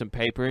 shove some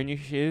paper in your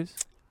shoes?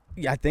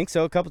 Yeah, I think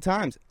so a couple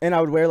times. And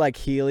I would wear like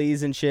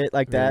Heelys and shit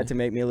like that Really? to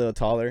make me a little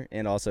taller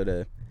and also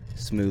to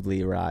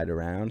smoothly ride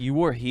around. You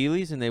wore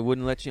Heelys and they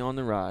wouldn't let you on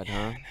the ride,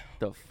 huh?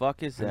 The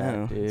fuck is I that,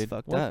 know, dude? it's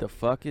fucked what up. the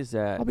fuck is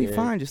that? I'll be dude?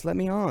 fine. Just let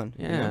me on.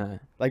 you know? Yeah.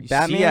 Like You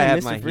Batman see I have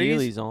and my Mr.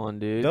 Freeze. Heelys on,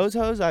 dude. Those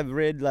hoes I've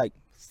rid like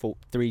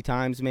 3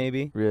 times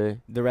maybe. Really?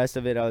 The rest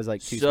of it I was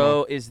like too So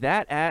small. is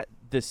that at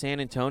the San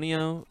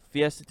Antonio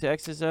Fiesta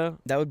Texas though?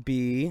 That would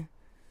be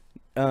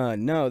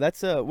no,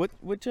 that's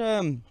which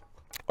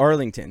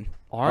Arlington.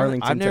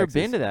 Arlington, I've never Texas.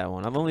 been to that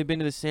one. I've only been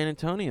to the San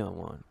Antonio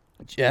one.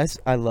 Jess,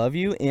 I love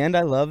you and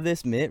I love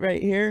this mitt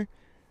right here.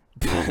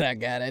 But I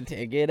gotta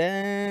take it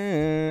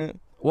out.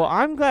 Well,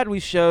 I'm glad we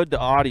showed the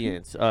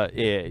audience.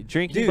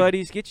 Drinking Dude.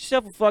 buddies, get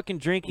yourself a fucking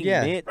drinking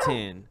Yeah.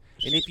 mitten.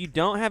 And if you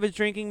don't have a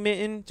drinking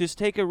mitten, just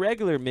take a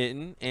regular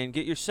mitten and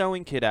get your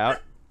sewing kit out.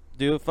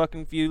 Do a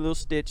fucking few little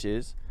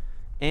stitches,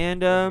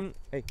 and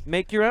Hey.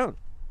 make your own.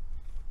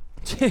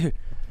 Dude,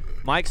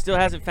 Mike still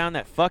hasn't found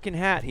that fucking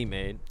hat he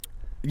made.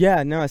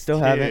 Yeah, no, I still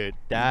haven't. Dude,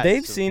 that They've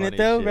is some seen it funny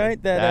though, shit.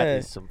 right? That That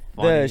is some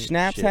the funny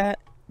Schnaps shit. hat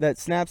that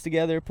snaps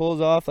together,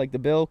 pulls off, like the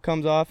bill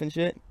comes off and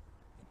shit.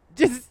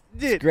 Just,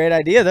 dude, Great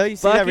idea though. You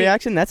see that Fucking-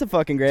 reaction? That's a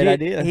fucking great dude,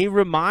 idea. He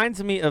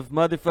reminds me of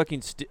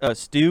motherfucking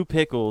Stu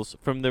Pickles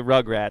from the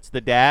Rugrats,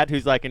 the dad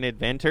who's like an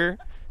inventor,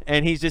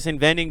 and he's just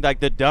inventing like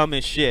the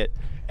dumbest shit.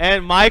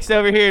 And Mike's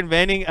over here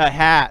inventing a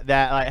hat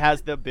that like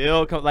has the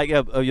bill like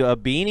a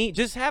beanie.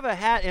 Just have a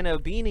hat and a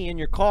beanie in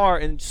your car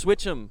and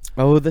switch them.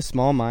 Oh, the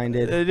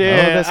small-minded. Oh,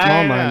 the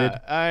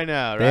small-minded. I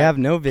know. They right? have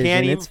no vision.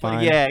 Can't It's even,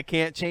 fine. Yeah,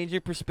 can't change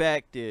your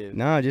perspective.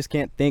 No, I just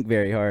can't think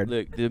very hard.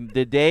 Look,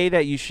 the day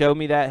that you show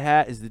me that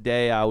hat is the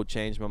day I will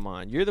change my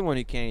mind. You're the one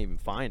who can't even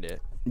find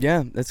it.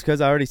 Yeah, that's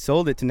because I already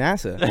sold it to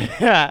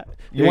NASA.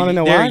 You wanna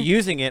know they're why?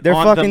 using it They're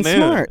on fucking the moon.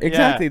 smart. Yeah.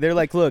 Exactly. They're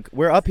like, look,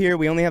 we're up here.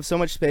 We only have so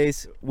much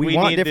space. We We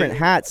want need different to-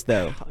 hats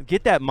though.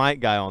 Get that Mike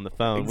guy on the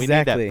phone. We need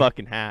Exactly. that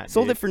fucking hat.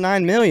 Sold dude. it for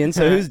 $9 million.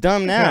 So who's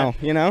dumb now?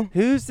 You know?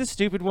 Who's the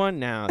stupid one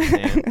now,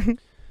 Sam?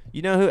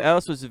 You know who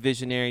else was a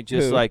visionary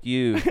just Who? like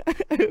you?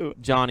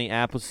 Johnny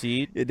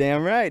Appleseed. You're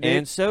damn right, dude.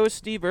 And so is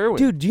Steve Irwin.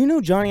 Dude, do you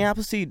know Johnny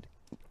Appleseed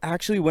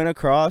actually went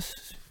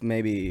across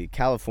maybe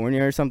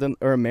California or something,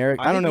 or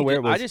America? I don't think know he where did-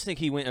 it was. I just think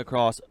he went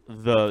across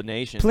the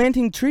nation.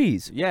 Planting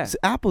trees. Yeah.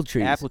 Apple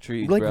trees. Apple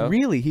trees, Like, bro.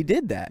 really, he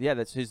did that. Yeah,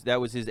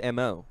 that was his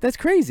MO. That's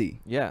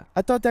crazy. Yeah.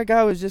 I thought that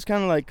guy was just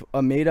kind of like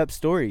a made-up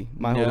story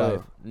my whole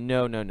life.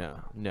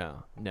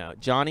 No.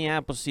 Johnny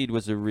Appleseed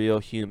was a real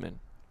human.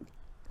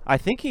 I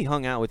think he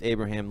hung out with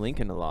Abraham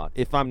Lincoln a lot,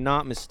 if I'm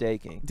not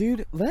mistaken.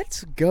 Dude,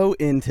 let's go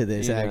into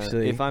this, You know,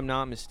 actually. if I'm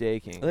not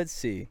mistaken. Let's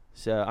see.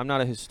 So I'm not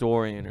a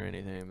historian or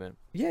anything, but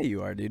Yeah,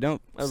 you are, dude.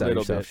 Don't a sell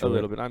little yourself bit. A short.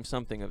 little bit. I'm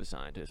something of a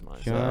scientist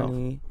myself.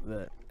 Johnny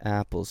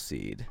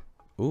Appleseed.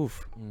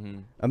 Oof. hmm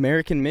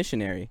American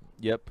missionary.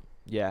 Yep.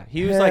 Yeah.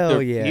 He was like Hell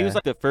he yeah. was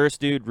like the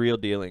first dude real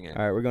dealing it.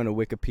 All right, we're going to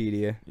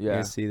Wikipedia. Yeah.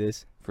 Let's see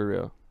this. For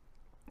real.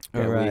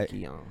 All right.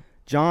 Wiki on.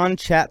 John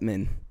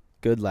Chapman.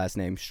 Good last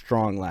name.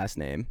 Strong last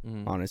name,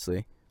 Mhm.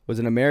 honestly. Was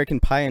an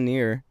American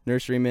pioneer,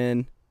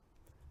 nurseryman.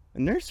 A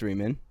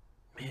nurseryman?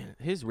 Man,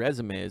 his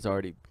resume is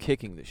already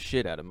kicking the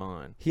shit out of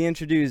mine. He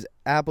introduced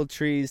apple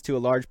trees to a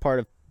large part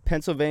of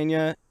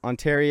Pennsylvania,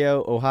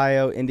 Ontario,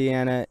 Ohio,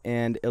 Indiana,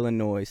 and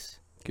Illinois.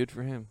 Good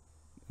for him.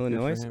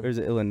 Illinois? him. Or is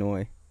it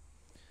Illinois?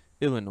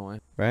 Illinois.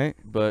 Right?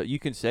 But you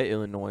can say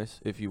Illinois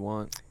if you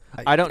want.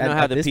 I don't know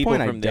how at the this people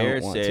point, I from don't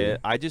there want say to.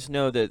 it. I just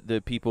know that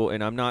the people,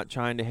 and I'm not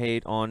trying to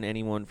hate on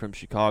anyone from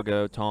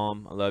Chicago.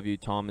 Tom, I love you.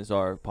 Tom is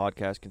our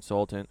podcast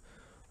consultant.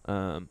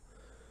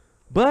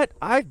 But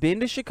I've been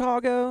to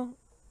Chicago,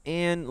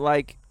 and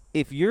like,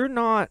 if you're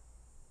not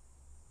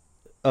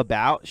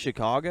about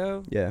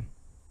Chicago, Yeah.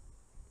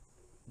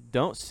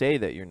 don't say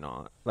that you're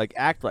not. Like,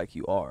 act like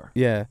you are.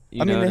 Yeah.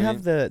 You I know mean, what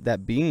they I have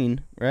that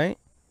bean, right?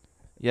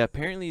 Yeah,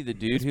 apparently the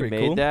dude That's who pretty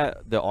made cool.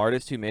 that, the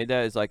artist who made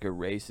that, is like a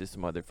racist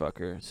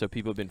motherfucker. So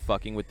people have been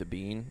fucking with the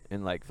bean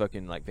and like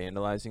fucking like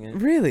vandalizing it.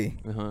 Really?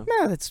 Uh-huh.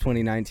 No, that's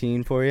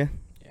 2019 for you.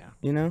 Yeah.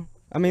 You know?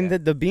 I mean, Yeah.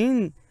 the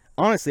bean,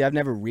 honestly, I've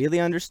never really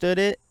understood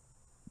it,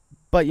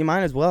 but you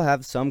might as well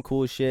have some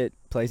cool shit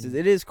places.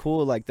 It is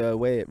cool, like, the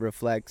way it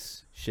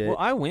reflects shit. Well,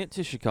 I went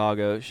to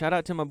Chicago. Shout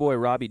out to my boy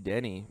Robbie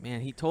Denny. Man,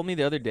 he told me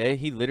the other day,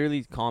 he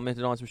literally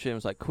commented on some shit and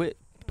was like, quit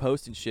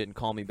posting shit and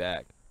call me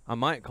back. I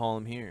might call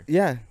him here.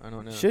 Yeah. I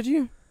don't know. Should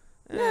you?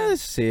 Eh, Yeah,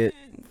 let's see it.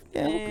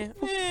 Yeah,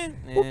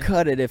 we'll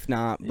cut it if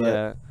not, but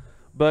Yeah.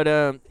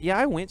 But yeah,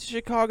 I went to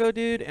Chicago,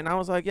 dude, and I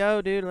was like,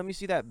 yo, dude, let me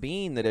see that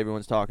bean that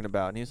everyone's talking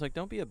about. And he was like,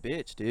 don't be a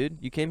bitch, dude.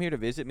 You came here to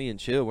visit me and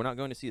chill. We're not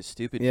going to see a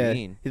stupid yeah.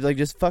 bean. He's like,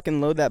 just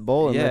fucking load that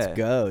bowl and Yeah. let's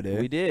go, dude.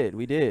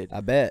 We did.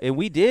 I bet. And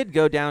we did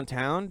go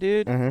downtown,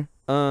 dude.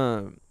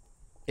 Uh-huh.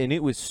 And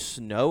it was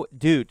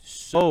dude,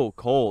 so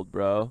cold,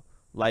 bro.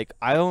 Like,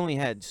 I only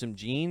had some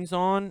jeans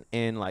on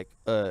and like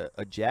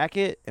a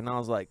jacket, and I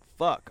was like,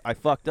 fuck, I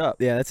fucked up.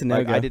 Yeah, that's a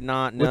Like, no-go. I did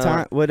not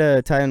know.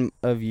 What time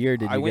of year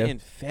did you I go? went in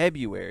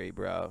February,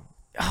 bro.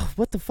 Oh,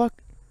 what the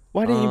fuck?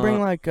 Why didn't you bring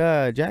like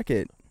a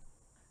jacket?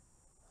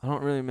 I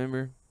don't really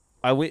remember.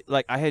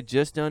 I had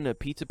just done a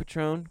Pizza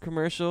Patron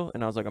commercial,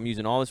 and I was like, I'm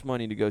using all this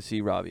money to go see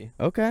Robbie.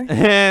 Okay.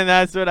 And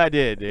that's what I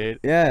did, dude.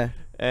 Yeah.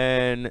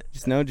 And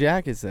Just no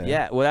jackets then.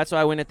 yeah, well, that's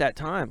why I went at that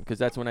time, because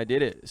that's when I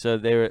did it. So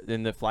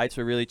the flights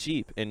were really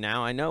cheap, and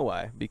now I know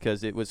why,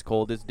 because it was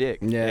cold as dick.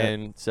 Yeah.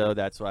 And so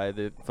that's why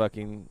the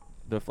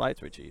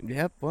flights were cheap.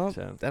 Yep. Well,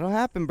 So- that'll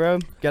happen, bro.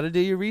 Got to do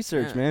your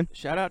research, Yeah. man.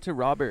 Shout out to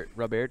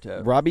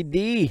Roberto. Robbie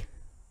D.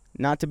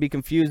 Not to be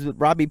confused with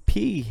Robbie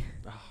P.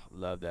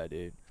 Love that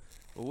dude.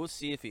 Well, we'll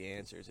see if he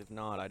answers. If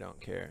not, I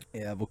don't care.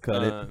 Yeah, we'll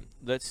cut it.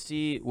 Let's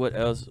see what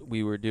else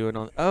we were doing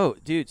on. Oh,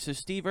 dude. So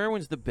Steve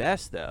Irwin's the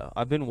best, though.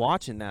 I've been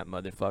watching that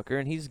motherfucker,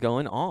 and he's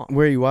going on.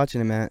 Where are you watching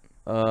him at?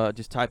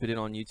 Just type it in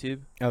on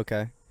YouTube,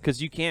 Okay.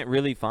 because you can't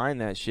really find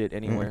that shit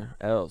anywhere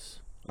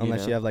else.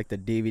 Unless you know? have like the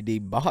DVD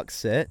box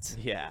sets,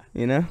 Yeah.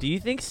 you know? Do you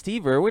think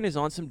Steve Irwin is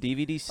on some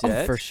DVD sets?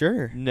 Oh, for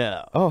sure.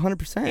 No. Oh,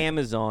 100%.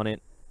 Amazon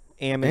it.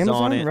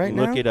 Amazon it. right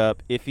Look now? it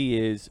up. If he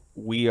is,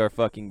 we are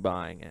fucking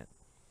buying it.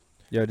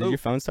 Yo, did Oh. your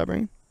phone stop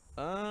ringing?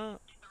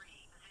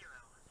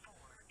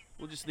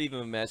 We'll just leave him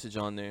a message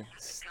on there.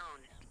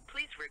 Tone.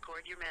 Please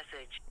record your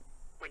message.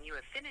 When you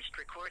have finished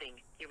recording,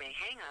 you may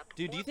hang up.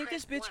 Dude, do you or think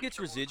press this bitch 1 gets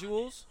for more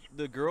residuals?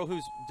 The girl who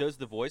does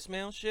the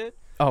voicemail shit?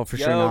 Oh, for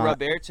Yo, sure not.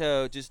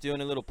 Roberto, just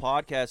doing a little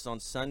podcast on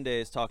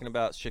Sundays talking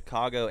about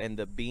Chicago and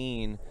the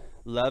bean.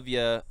 Love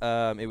ya.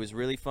 It was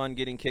really fun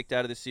getting kicked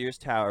out of the Sears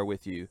Tower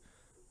with you.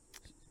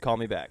 Call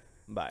me back.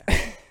 Bye.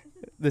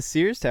 The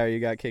Sears Tower, you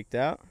got kicked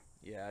out?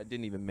 Yeah, I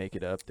didn't even make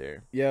it up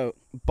there. Yo,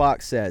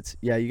 box sets.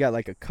 Yeah, you got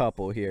like a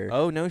couple here.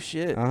 Oh, no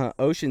shit.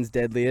 Ocean's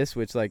Deadliest,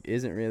 which like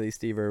isn't really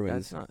Steve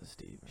Irwin's That's not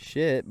Steve.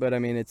 shit, but I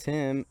mean it's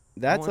him. I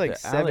That's want like the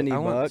 70 I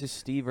want bucks. just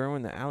Steve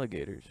Irwin, the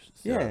alligators.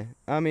 stuff. Yeah,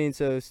 I mean,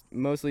 so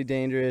mostly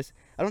dangerous.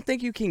 I don't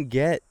think you can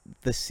get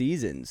the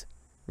seasons,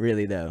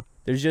 really though.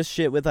 There's just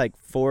shit with like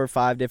 4 or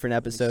 5 different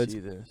Let me episodes. see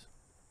this.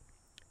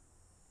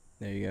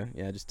 There you go.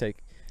 Yeah, just take.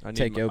 I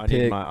Take need, your I need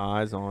pick. my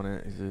eyes on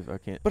it. As if I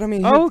can't. But I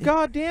mean, Oh,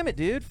 god damn it,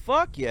 dude.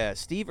 Fuck yeah.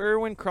 Steve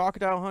Irwin,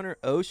 Crocodile Hunter,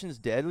 Ocean's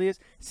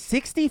Deadliest.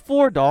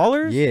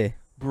 $64? Yeah,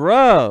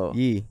 Bro,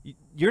 Yee.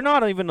 you're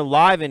not even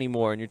alive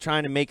anymore, and you're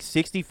trying to make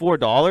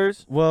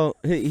 $64. Well,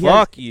 he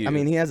Fuck has, you. I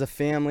mean, he has a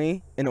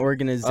family, an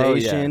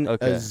organization,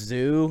 okay. a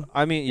zoo.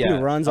 I mean, yeah.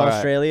 He runs all right.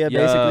 Australia, Yo,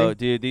 basically.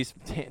 dude, these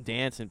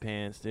dancing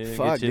pants, dude.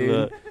 Fuck, get you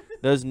dude.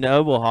 Those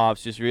noble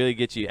hops just really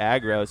get you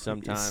aggro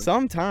sometimes.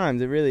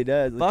 Sometimes it really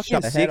does. Let's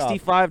Fucking shut the head off.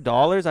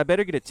 $65. I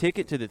better get a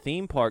ticket to the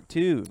theme park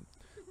too.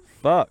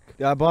 Fuck.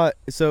 I bought.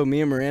 So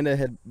me and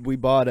Miranda we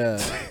bought a.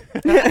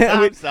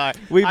 I'm sorry.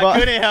 we bought- I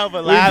couldn't help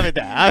but laugh at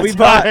that. I'm we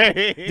bought,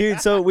 sorry.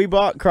 dude. So we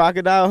bought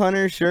Crocodile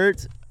Hunter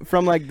shirts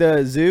from like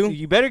the zoo.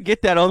 You better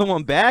get that other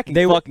one back and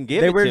They fucking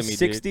give they it were to me,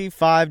 dude.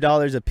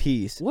 $65 a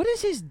piece. What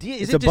is his deal?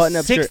 Is It's it a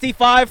button-up just shirt.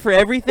 65 for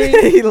everything?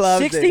 He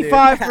loves it, dude.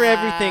 65 for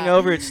everything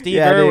over at Steve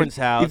Yeah, dude, Irwin's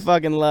He house.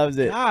 fucking loves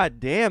it. God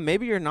damn,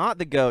 maybe you're not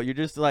the GOAT. You're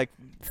just like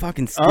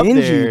Fucking up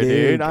stingy, there,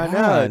 dude. I know,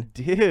 God.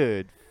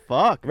 dude.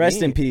 Fuck.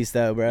 Rest me. in peace,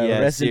 though, bro. Yeah,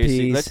 Rest seriously.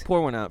 in peace. Let's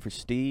pour one out for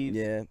Steve.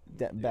 Yeah,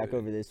 back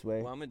over this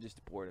way. Well, I'm gonna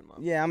just pour it in my.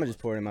 Yeah, I'm gonna just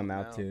pour it in my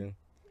mouth mouth. too.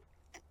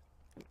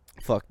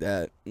 Fuck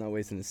that. Not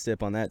wasting a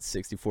sip on that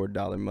 $64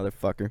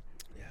 motherfucker.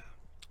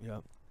 Yeah.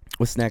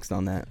 What's next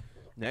on that?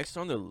 Next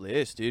on the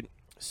list, dude.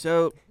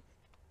 So,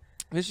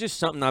 this is just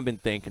something I've been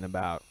thinking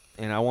about,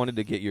 and I wanted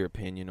to get your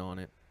opinion on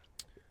it.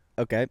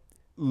 Okay.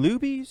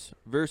 Luby's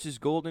versus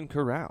Golden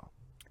Corral.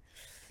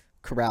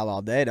 Corral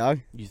all day, dog.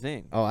 You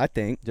think? Oh, I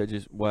think.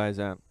 Why is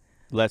that?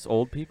 Less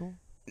old people?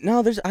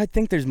 No, I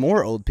think there's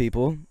more old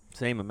people.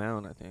 Same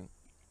amount, I think.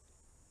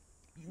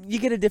 You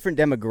get a different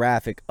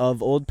demographic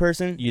of old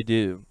person. You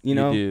do. You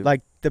know, do.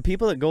 like the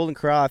people at Golden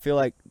Corral, I feel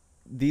like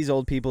these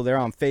old people, they're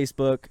on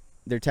Facebook.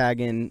 They're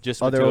tagging just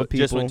went other to old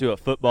people. Just went to a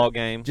football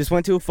game. Just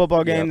went to a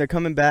football game. Yep. They're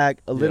coming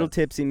back a little Yep.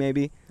 tipsy,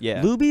 maybe.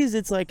 Yeah. Luby's,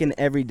 it's like an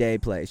everyday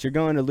place. You're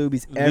going to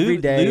Luby's every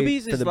day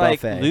Luby's for is the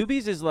like buffet.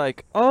 Luby's is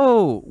like,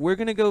 oh, we're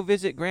gonna go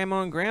visit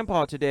Grandma and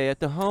Grandpa today at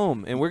the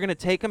home, and we're gonna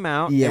take them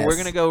out, and we're Yes.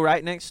 gonna go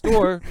right next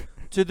door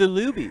to the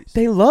Luby's.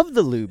 They love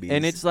the Luby's.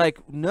 And it's like,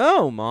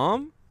 no,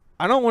 Mom,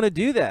 I don't want to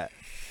do that.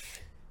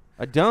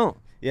 I don't.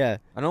 yeah.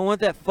 I don't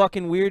want that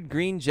fucking weird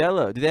green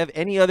Jello. Do they have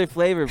any other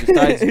flavor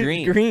besides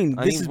green? Green.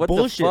 I This mean, is what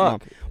bullshit, the Mom.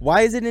 fuck?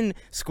 Why is it in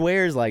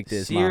squares like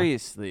this, Mom?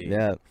 Seriously.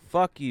 Yeah.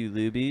 Fuck you,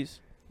 Luby's.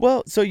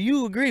 Well, so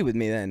you agree with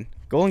me then?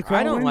 Golden Corral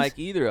I don't wins? like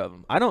either of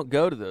them. I don't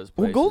go to those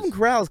Well, places. Golden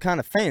Corral is kind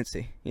of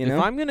fancy, you know?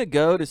 If I'm gonna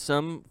go to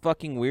some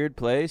fucking weird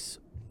place,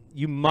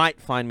 you might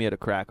find me at a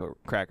Cracker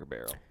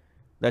Barrel.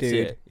 That's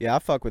Dude, it. yeah, I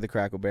fuck with the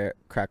Crackle Bar.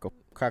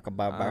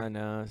 I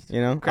know.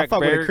 You know? I Cracker fuck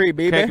with Barrel- a Creed,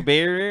 baby. Cracker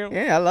Barrel.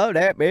 Yeah, I love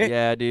that, bitch.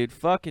 Yeah, dude.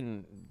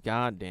 Fucking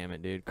god damn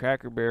it, dude.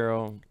 Cracker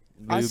Barrel.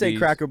 I say Luby's.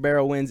 Cracker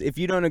Barrel wins. If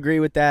you don't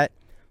agree with that,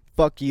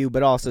 fuck you,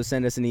 but also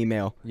send us an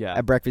email Yeah.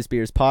 at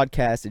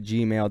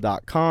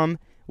breakfastbeerspodcast@gmail.com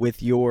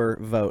with your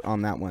vote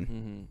on that one.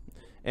 Mm-hmm.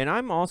 And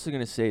I'm also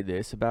gonna say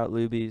this about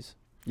Luby's.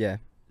 Yeah.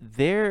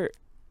 Their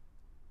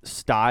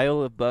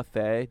style of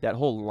buffet, that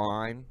whole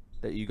line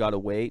that you gotta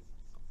wait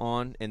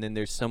on, and then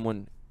there's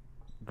someone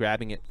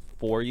grabbing it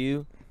for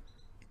you.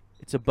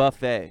 It's a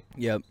buffet.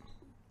 Yep.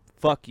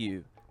 Fuck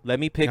you. Let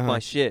me pick Uh-huh. my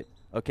shit.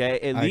 Okay.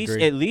 I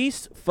agree. At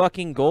least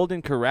fucking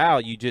Golden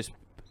Corral, you just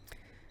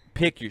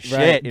pick your shit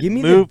Right. and Give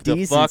me move the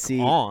the fuck decency.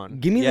 on.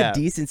 Give me Yeah.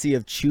 the decency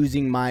of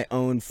choosing my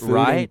own food.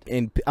 Right.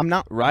 And I'm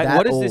not Right. that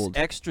What is old.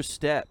 this extra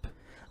step?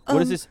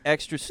 What is this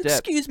extra step?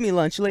 Excuse me,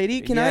 lunch lady.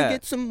 Can I Yeah.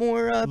 get some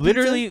more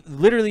pizza?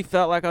 Literally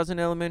felt like I was in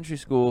elementary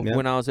school Yep.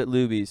 when I was at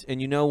Luby's.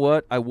 And you know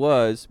what? I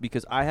was,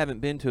 because I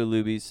haven't been to a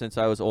Luby's since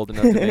I was old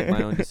enough to make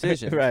my own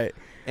decisions. Right.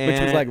 Which was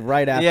And- like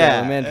right after yeah.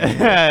 elementary.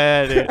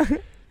 Yeah,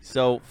 dude.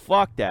 So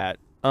fuck that.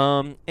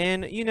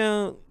 And you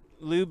know,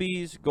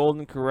 Luby's,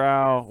 Golden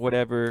Corral,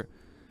 whatever.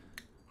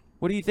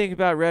 What do you think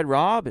about Red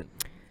Robin?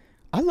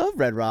 I love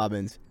Red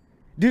Robins.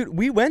 Dude,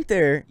 we went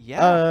there a Yeah,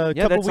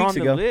 couple that's weeks on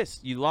the ago.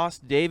 list. You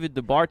lost David,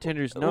 the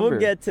bartender's We'll number.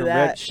 get to from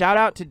Red. that. Shout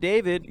out to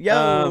David.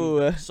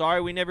 Yo.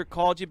 Sorry we never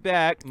called you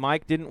back.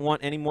 Mike didn't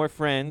want any more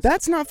friends.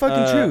 That's not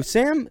fucking true.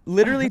 Sam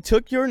literally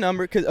took your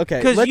number because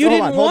Because let's you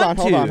hold didn't on, want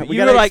hold on. to. We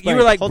You gotta were like,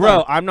 explain. Hold bro,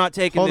 on. I'm not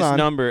taking Hold this on.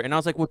 number. And I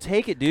was like, well,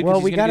 take it, dude. Well,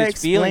 'cause we he's gonna gotta get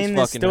his feelings explain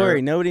this fucking story.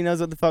 hurt. Nobody knows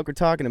what the fuck we're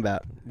talking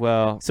about.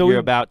 Well, So you're we-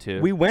 about to.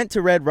 We went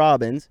to Red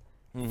Robins.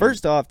 Mhm.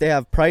 First off, they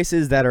have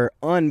prices that are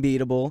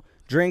unbeatable,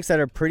 drinks that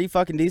are pretty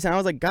fucking decent. I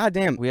was like, God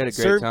damn, We had a great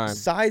serve time.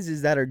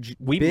 sizes that are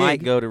we big.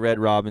 might go to Red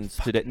Robin's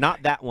today.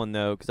 Not that one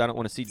though, because I don't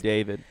want to see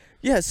David.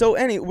 Yeah, so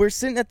we're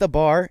sitting at the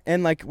bar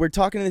and like we're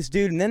talking to this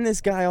dude, and then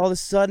this guy all of a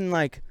sudden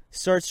like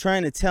starts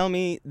trying to tell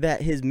me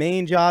that his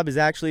main job is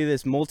actually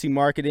this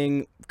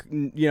multi-marketing,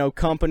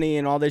 company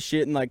and all this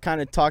shit, and like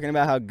kind of talking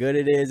about how good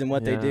it is and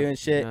what they Yeah, do and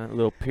shit. yeah,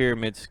 little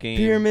pyramid scheme.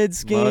 Pyramid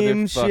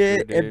scheme Motherfucker,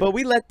 shit. dude. But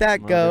we let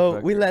that go.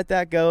 We Motherfucker. let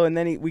that go, and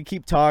then we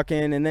keep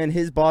talking, and then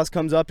his boss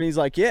comes up and he's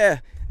like, "Yeah,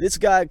 this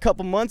guy a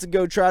couple months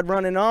ago tried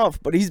running off,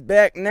 but he's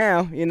back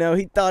now.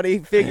 He thought he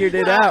figured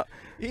it out."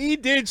 He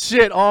did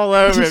shit all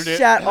over He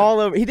shot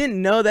all over. He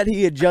didn't know that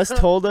he had just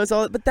told us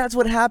all. But that's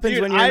what happens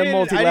when you're in a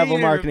multi-level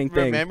marketing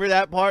thing. Remember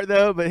that part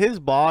though, but his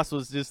boss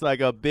was just like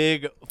a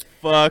big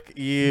fuck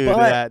you to But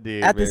that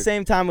dude. at the man.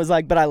 same time, was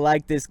like, "But I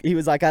like this." He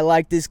was like, "I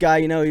like this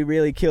guy. He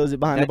really kills it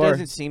behind that the bar."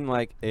 doesn't seem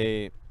like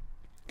a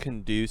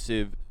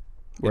conducive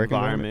Work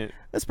environment.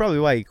 That's probably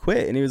why he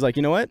quit. And he was like,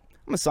 you know what?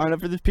 I'm gonna sign up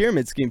for this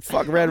pyramid scheme.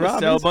 Fuck Red I'm gonna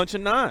Robin. sell a bunch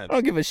of knives. I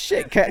don't give a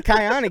shit.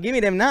 Kayana, give me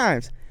them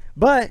knives.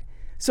 But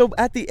so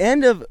at the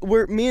end of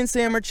me and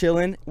Sam are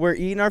chilling. We're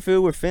eating our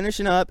food. We're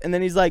finishing up, and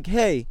then he's like,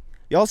 "Hey,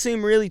 y'all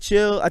seem really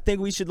chill. I think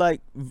we should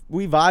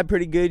we vibe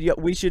pretty good.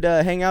 We should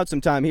hang out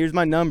sometime. Here's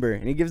my number."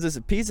 And he gives us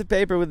a piece of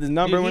paper with his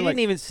number. Dude, and he we're didn't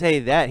even say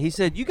that. He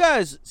said, "You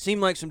guys seem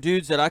like some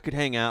dudes that I could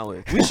hang out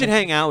with. We should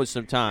hang out with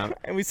sometime."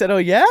 and we said, "Oh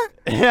yeah."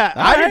 Yeah,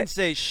 All I right. didn't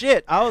say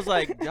shit. I was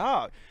like,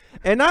 "Dog."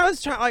 And I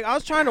was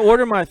trying to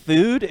order my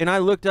food, and I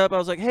looked up. I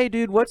was like, "Hey,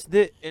 dude, what's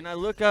this?" And I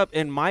look up,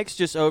 and Mike's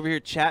just over here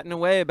chatting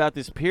away about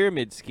this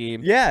pyramid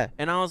scheme. Yeah.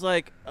 And I was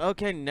like,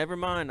 "Okay, never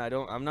mind.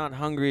 I'm not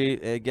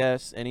hungry, I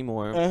guess,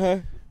 anymore." Uh-huh.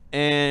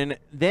 And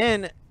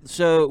then,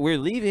 so we're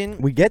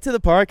leaving. We get to the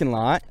parking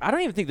lot. I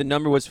don't even think the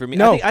number was for me.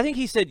 No. I think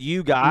he said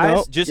you guys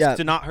No, just yeah.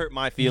 to not hurt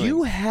my feelings.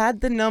 You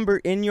had the number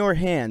in your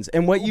hands,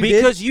 and what you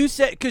because did. you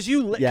said because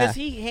Yeah.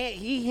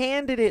 he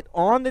handed it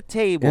on the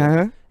table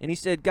Uh-huh. and he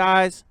said,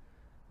 "Guys,"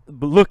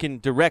 looking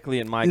directly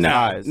in Mike's No,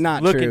 eyes,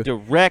 not looking true.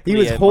 directly. He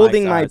was in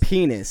holding Mike's my eyes.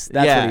 penis.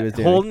 That's yeah, what he was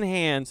doing. holding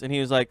hands, and he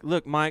was like,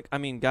 "Look, Mike. I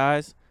mean,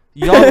 guys,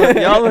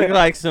 y'all look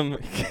like some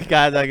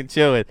guys I can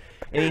chill with."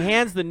 And he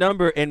hands the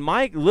number, and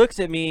Mike looks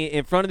at me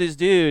in front of this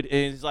dude,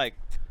 and he's like.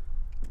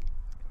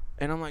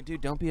 And I'm like, dude,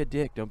 don't be a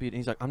dick. Don't be. And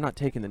he's like, I'm not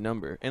taking the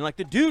number. And like,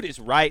 the dude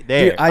is right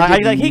there. Dude, I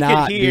did like, he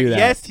not could hear. do that.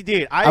 Yes, he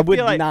did. I would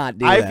feel like, not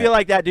do I that. feel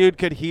like that dude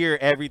could hear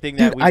everything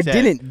Dude, that we I said.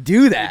 didn't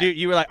do that. Dude,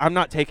 you were like, I'm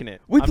not taking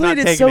it. We I'm played not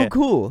it taking so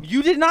cool.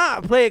 You did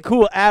not play it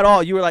cool at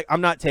all. You were like,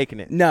 I'm not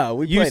taking it. No,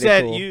 we You played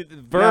said it cool. you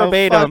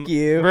verbatim. No, fuck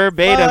you.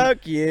 Verbatim.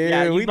 Fuck you.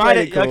 Yeah, you we might played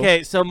have. it cool.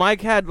 Okay, so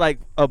Mike had like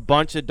a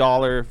bunch of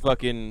dollar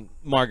fucking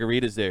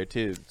margaritas there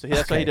too. So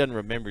that's why he Okay. doesn't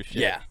remember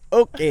shit. Yeah.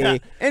 Okay.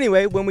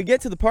 Anyway, when we get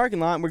to the parking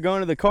lot and we're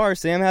going to the car,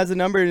 Sam has the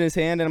number in his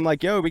hand, and I'm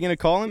like, "Yo, are we gonna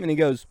call him?" And he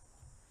goes,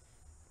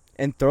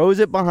 and throws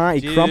it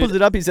behind. He Dude, crumples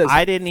it up. He says,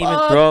 I didn't even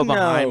 "Fuck throw it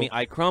behind no." me.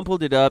 I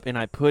crumpled it up and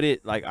I put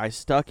it I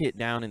stuck it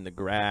down in the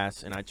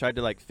grass and I tried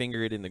to like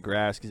finger it in the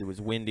grass because it was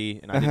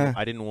windy and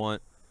I didn't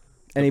want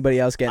Anybody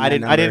else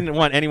getting? I didn't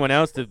want anyone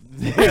else to.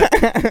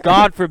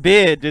 God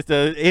forbid, just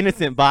an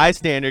innocent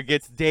bystander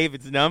gets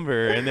David's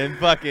number and then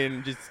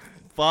fucking just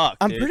fuck.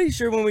 I'm dude. pretty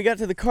sure when we got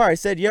to the car, I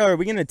said, "Yo, are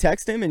we gonna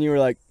text him?" And you were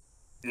like,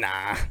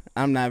 "Nah,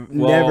 I'm not.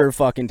 Well, never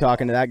fucking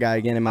talking to that guy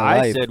again in my I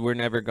life." said we're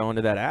never going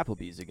to that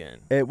Applebee's again.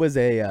 It was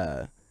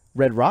a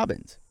Red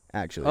Robin's,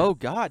 actually. Oh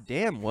god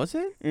damn, was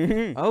it?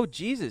 Mhm. Oh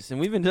Jesus, and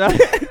we've been done.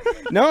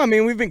 No, I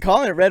mean we've been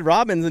calling it Red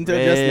Robin's until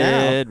just now.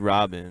 Red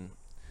Robin.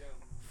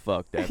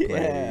 Fuck that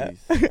Yeah.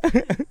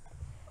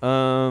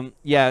 place.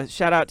 Yeah,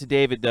 shout out to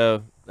David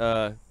though.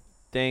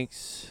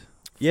 Thanks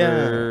Yeah.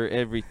 for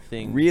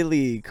everything.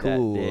 Really that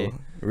cool. day.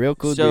 Real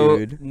cool so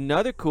dude.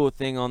 another cool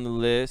thing on the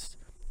list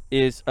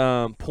is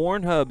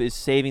Pornhub is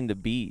saving the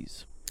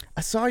bees.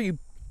 I saw you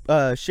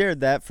shared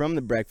that from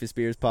the Breakfast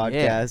Beers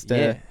podcast.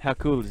 Yeah. How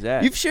cool is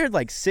that? You've shared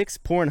like 6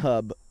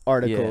 Pornhub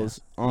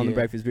articles on the Yeah.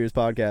 Breakfast Beers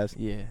podcast.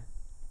 Yeah.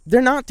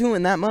 They're not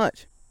doing that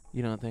much.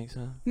 You don't think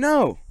so?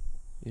 No.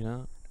 You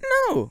know?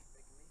 No.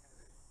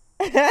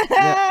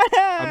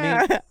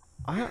 I mean,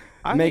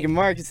 I Making think,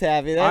 Marcus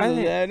happy. I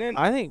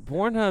think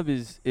Pornhub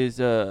is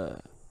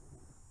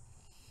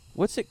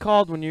what's it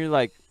called when you're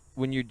like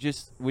when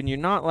you're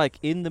not like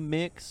in the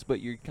mix but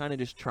you're kind of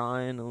just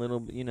trying a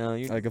little, you know,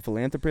 you're like a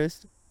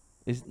philanthropist.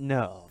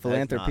 no that's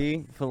Philanthropy?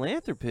 not.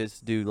 Philanthropists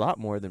do a lot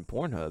more than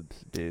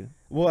Pornhubs do.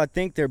 Well, I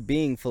think they're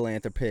being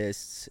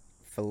philanthropists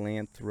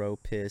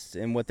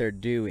in what they're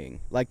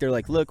doing. Like they're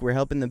like, look, we're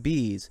helping the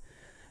bees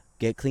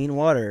get clean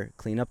water,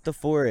 clean up the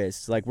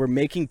forests. Like we're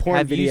making porn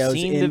Have videos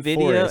you seen in the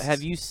video? forests.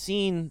 Have you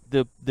seen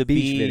the Beach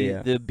bee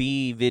video. the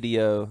bee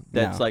video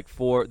that's No. like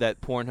that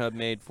Pornhub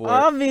made for?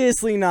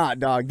 Obviously not,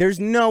 dog. There's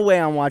no way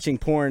I'm watching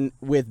porn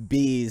with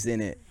bees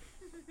in it.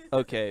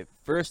 Okay,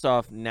 first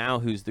off, now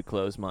who's the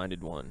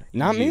closed-minded one?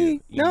 Not You. me.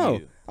 You.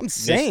 No. I'm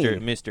saying.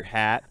 Mr.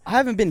 Hat. I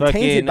haven't been Fucking-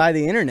 tainted by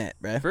the internet,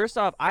 bruh. First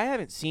off, I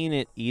haven't seen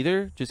it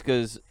either, just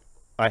because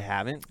I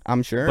haven't.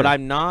 I'm sure. But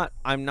I'm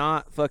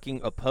not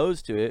fucking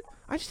opposed to it.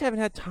 I just haven't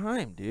had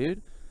time,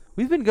 dude.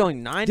 We've been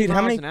going 90 Dude,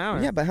 miles an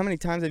hour. Yeah, but how many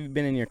times have you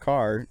been in your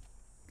car,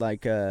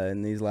 like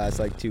in these last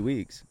like 2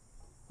 weeks?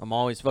 I'm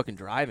always fucking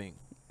driving.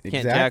 Can't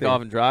Exactly. jack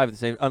off and drive at the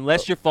same.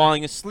 Unless you're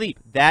falling asleep.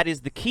 That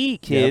is the key,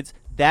 kids.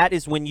 That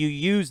is when you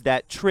use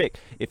that trick.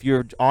 If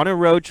you're on a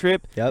road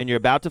trip Yep. and you're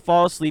about to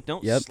fall asleep,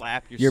 don't Yep.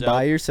 slap yourself. You're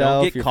by yourself,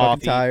 Don't get you're fucking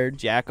coffee. tired.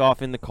 Jack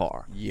off in the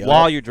car Yep.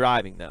 while you're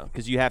driving, though,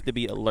 because you have to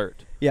be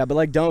alert. Yeah, but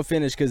like don't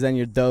finish because then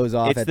you doze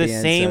off It's at the the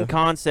end. same so-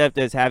 concept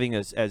as having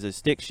as a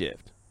stick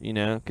shift, you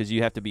know, because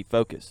you have to be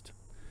focused.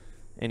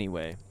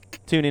 Anyway,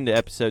 tune into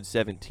episode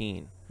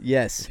 17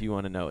 Yes. if you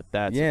want to know what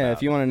that's Yeah, about.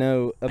 if you want to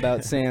know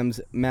about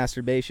Sam's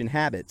masturbation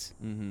habits,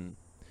 Mm-hmm.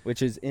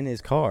 which is in his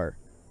car.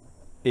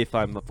 If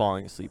I'm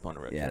falling asleep on a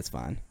road Yeah, trip. it's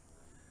fine.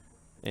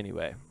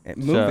 Anyway,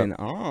 Moving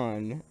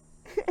on.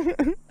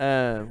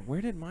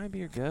 where did my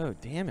beer go?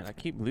 Damn it, I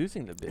keep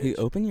losing the bitch. Hey,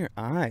 open your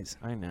eyes.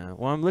 I know.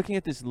 Well, I'm looking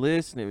at this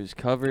list and it was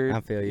covered.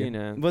 I feel you. You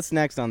know. What's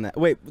next on that?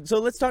 Wait, so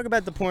let's talk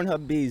about the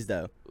Pornhub bees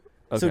though.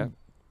 Okay. So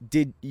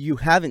did you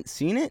haven't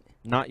seen it?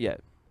 Not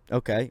yet.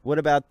 Okay. What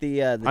about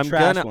the I'm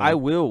trash gonna. one? I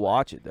will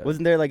watch it though.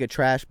 Wasn't there like a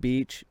trash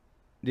beach?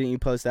 Didn't you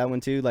post that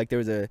one too? Like there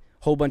was a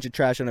whole bunch of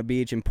trash on a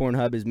beach, and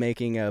Pornhub is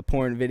making a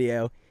porn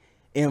video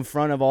in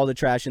front of all the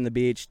trash in the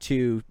beach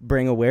to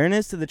bring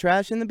awareness to the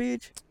trash in the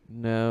beach.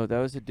 No, that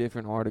was a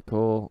different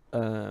article.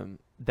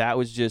 That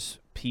was just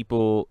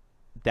people.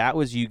 That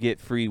was you get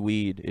free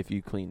weed if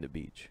you clean the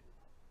beach.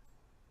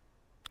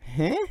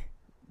 Huh?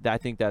 I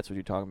think that's what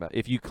you're talking about.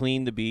 If you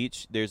clean the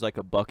beach, there's like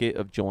a bucket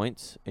of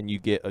joints, and you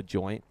get a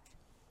joint.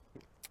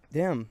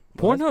 Damn.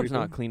 Well, that's Pornhub's pretty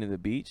not cool. cleaning the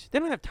beach. They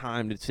don't have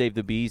time to save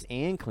the bees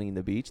and clean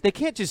the beach. They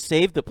can't just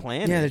save the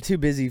planet. Yeah, they're too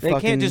busy. They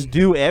fucking, can't just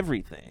do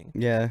everything.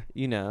 Yeah.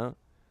 You know.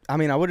 I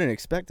mean, I wouldn't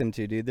expect them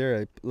to, dude.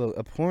 They're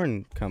a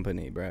porn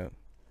company, bro.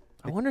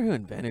 I wonder who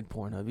invented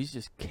Pornhub. He's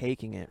just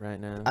caking it right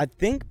now. I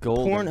think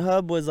Golden.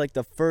 Pornhub was like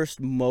the first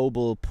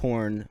mobile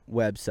porn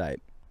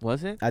website.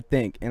 Was it? I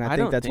think, and I I think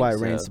don't that's think why it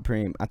reigns so.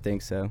 supreme. I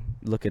think so.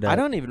 Look it up. I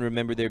don't even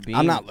remember there being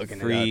I'm not looking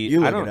it up. free.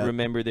 You I look don't it up.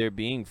 remember there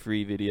being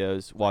free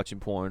videos watching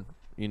porn.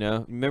 You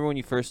know? Remember when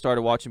you first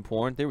started watching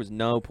porn? There was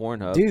no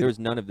Pornhub. Dude, there was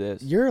none of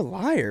this. You're a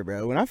liar,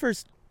 bro. When I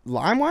first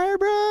LimeWire,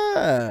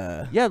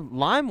 bro. Yeah,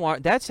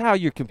 LimeWire. That's how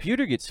your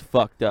computer gets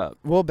fucked up.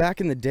 Well,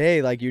 back in the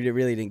day, like you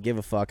really didn't give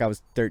a fuck. I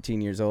was 13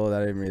 years old.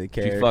 I didn't really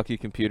care. Did you fuck your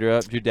computer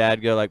up? Did your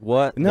dad go like,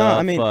 what? No, the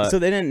I mean, fuck? so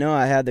they didn't know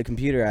I had the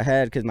computer I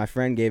had because my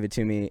friend gave it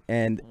to me,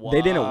 and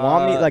they didn't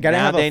want me. Like I didn't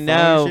now have a they phone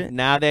know. and shit.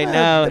 Now they Yeah,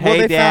 know. well,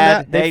 Hey, they Dad.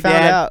 Found out, they hey, found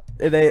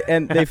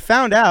Dad. out. They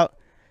found out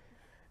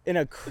in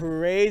a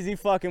crazy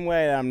fucking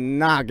way that I'm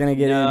not gonna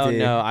get into.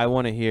 No, I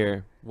want to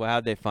hear. Well,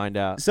 how'd they find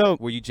out? So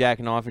were you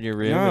jacking off in your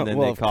room no, and then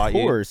well, they caught of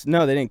you? course.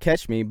 No, they didn't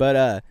catch me.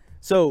 But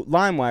so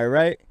LimeWire,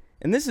 right?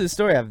 And this is a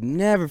story I've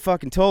never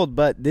fucking told,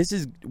 but this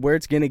is where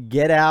it's gonna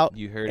get out.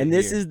 You heard and it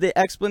this here. is the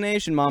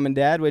explanation, Mom and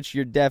Dad, which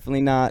you're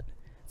definitely not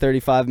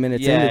 35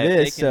 minutes yeah, into if this.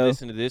 they can So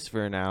listen to this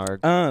for an hour.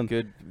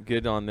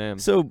 Good on them.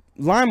 So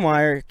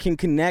LimeWire can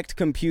connect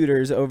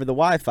computers over the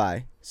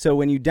Wi-Fi. So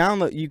when you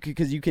download,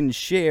 because you can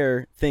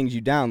share things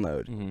you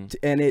download, Mhm.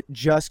 and it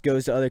just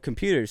goes to other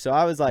computers. So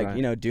I was like,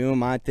 Right. doing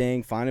my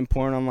thing, finding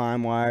porn on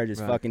LimeWire,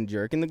 just Right. fucking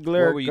jerking the What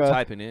glurk. were you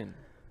typing in?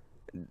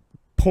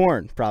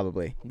 Porn,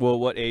 probably Well,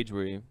 what age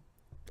were you?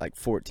 like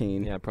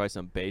 14. Yeah, probably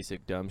some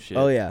basic dumb shit.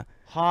 Oh yeah.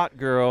 Hot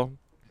girl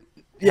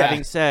Yeah.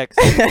 having sex.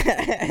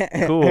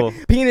 Cool.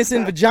 Penis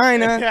and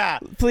vagina. Yeah.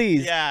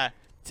 Please. Yeah.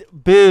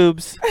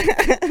 Boobs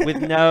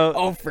with no.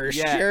 Oh, for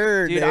Yeah.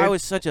 sure, dude. I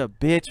was such a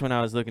bitch when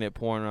I was looking at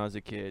porn when I was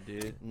a kid,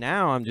 dude.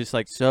 Now I'm just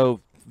like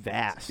so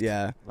vast.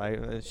 Yeah. Like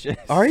shit.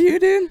 Are you,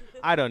 dude?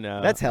 I don't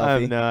know. That's I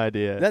healthy. have no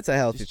idea. That's a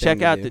healthy Just thing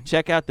check to do.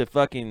 check out the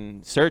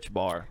fucking search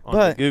bar on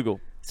But- Google.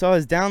 So I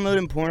was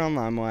downloading porn on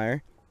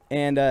LimeWire,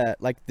 and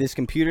like this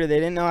computer they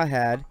didn't know I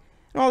had,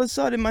 and all of a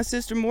sudden my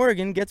sister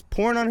Morgan gets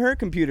porn on her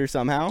computer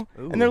somehow,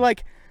 and they're Ooh.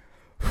 like,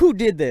 "Who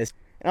did this?"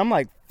 And I'm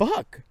like,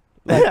 "Fuck,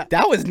 like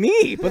that was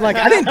me," but like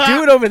I didn't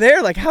do it over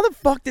there. Like how the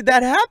fuck did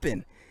that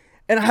happen?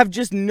 And I have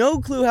just no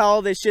clue how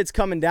all this shit's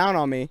coming down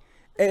on me.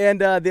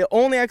 And the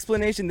only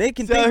explanation they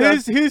can think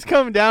of, who's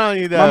coming down on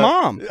you though? my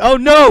mom. Oh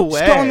no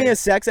way. She's calling me a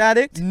sex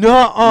addict.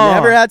 no.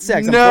 Never had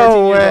sex. I'm No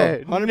 14 years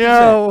way. old. 100%.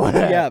 No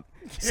way. Yep.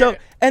 So,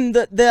 and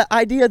the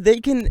idea they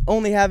can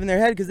only have in their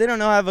head because they don't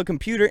know I have a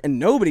computer and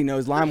nobody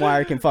knows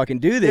LimeWire can fucking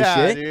do this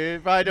shit.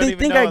 dude. Probably don't They even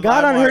think know I what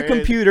got on her LimeWire is.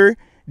 computer,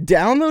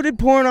 downloaded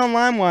porn on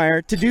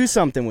LimeWire to do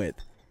something with.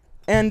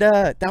 And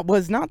that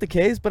was not the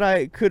case, but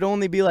I could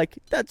only be like,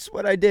 that's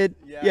what I did.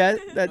 Yeah,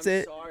 that's I'm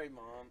it. Sorry,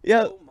 mom.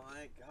 Yep. Oh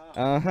my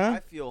god. Uh-huh. I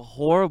feel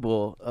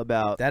horrible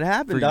about That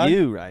happened, for dog.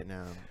 you right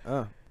now.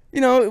 Oh.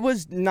 It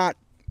was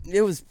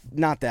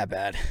not that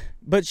bad.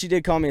 But she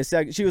did call me a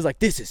sex. She was like,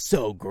 this is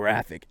so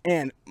graphic.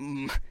 And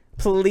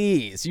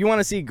please, you want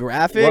to see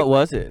graphic? What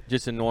was it?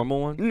 Just a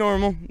normal one?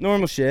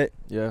 Normal shit.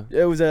 Yeah.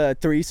 It was a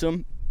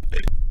threesome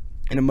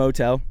in a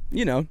motel.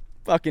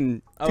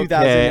 Fucking 2000.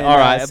 Okay, all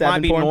right. It might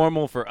be porn.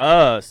 normal for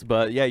us,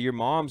 but yeah, your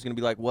mom's gonna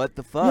be like, "What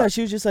the fuck?" Yeah,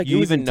 she was just like, You it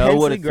was even know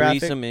what a intensely graphic.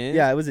 threesome is?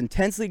 Yeah, it was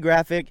intensely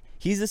graphic.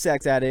 He's a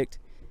sex addict.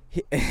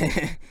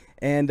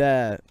 And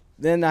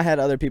then I had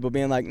other people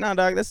being like, nah,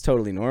 dog, that's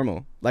totally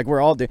normal. Like,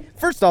 we're all doing.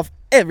 First off,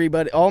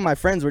 all my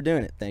friends were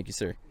doing it. Thank you,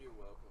 sir. You're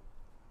welcome.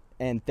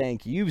 And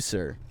thank you,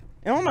 sir.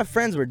 And all my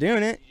friends were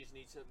doing it. You just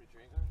need something to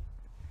drink on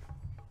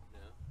you? No.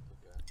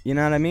 Okay. You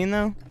know what I mean,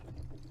 though?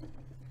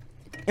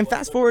 And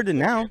fast forward to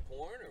now.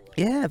 Porn or what?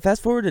 Yeah,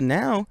 fast forward to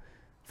now.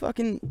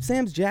 Fucking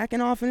Sam's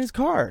jacking off in his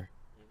car.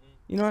 Mm-hmm.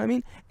 You know what I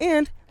mean?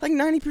 And like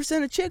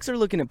 90% of chicks are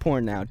looking at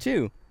porn now,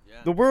 too. Yeah.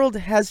 The world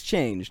has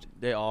changed.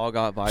 They all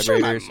got vibrators. Sure,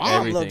 my mom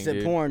everything, looks at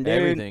dude. porn, dude.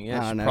 Everything. I Yeah,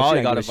 don't she know, probably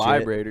she got a don't give a shit.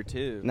 vibrator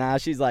too. Nah,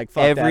 she's like,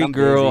 fuck that, Every I'm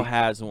girl busy.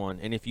 has one,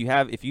 and if you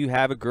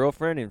have a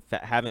girlfriend and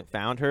haven't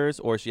found hers,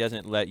 or she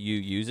hasn't let you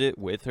use it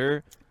with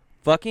her,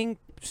 fucking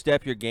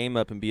step your game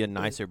up and be a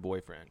nicer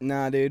boyfriend.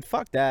 Nah, dude,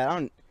 fuck that. I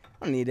don't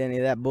need any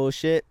of that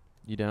bullshit.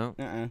 You don't?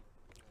 Uh-uh.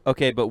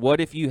 Okay, but what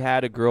if you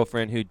had a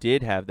girlfriend who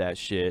did have that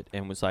shit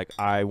and was like,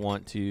 I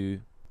want to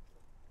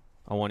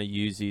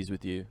use these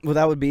with you. Well,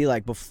 that would be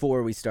like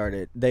before we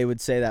started. They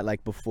would say that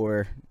like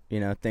before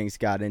things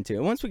got into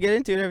it. Once we get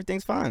into it,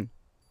 everything's fine.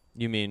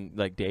 You mean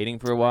like dating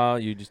for a while?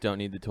 You just don't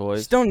need the toys?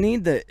 Just don't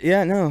need the.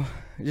 Yeah, no.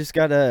 I just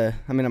gotta.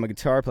 I mean, I'm a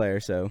guitar player,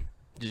 so.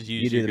 Just You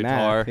use do your the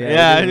guitar. math.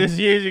 Yeah, you do. just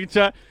use your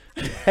guitar.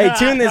 Hey,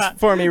 tune this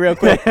for me real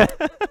quick.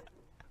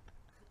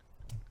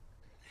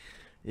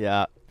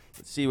 Yeah.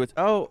 Let's see what's.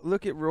 Oh,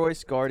 look at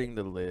Royce guarding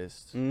the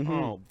list. Mhm.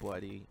 Oh,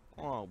 buddy.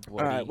 Oh, buddy.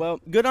 All right. Well,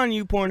 good on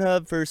you,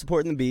 Pornhub, for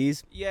supporting the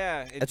bees.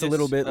 yeah. That's a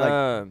little bit like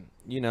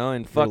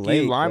and fuck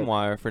late, you, but-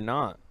 LimeWire, for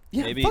not.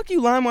 Yeah, Maybe- fuck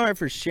you, LimeWire,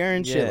 for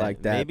sharing shit Yeah,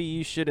 like that. Maybe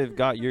you should have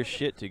got your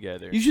shit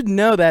together. You should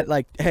know that,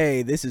 like,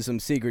 hey, this is some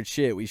secret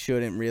shit. We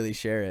shouldn't really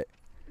share it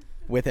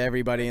with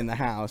everybody in the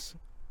house.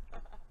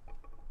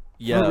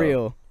 Yo, For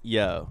real.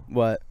 Yo,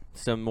 What?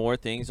 some more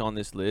things on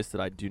this list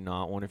that I do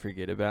not want to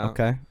forget about.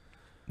 Okay.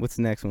 What's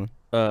the next one?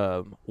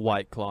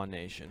 White Claw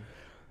Nation.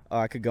 Oh,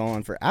 I could go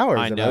on for hours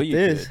I know about you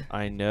this. could.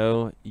 I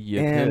know you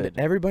And could.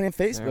 everybody on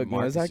There, Facebook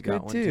Marcus knows I got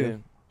could one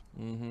too.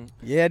 Mm-hmm.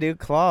 Yeah, dude,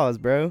 claws,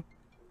 bro.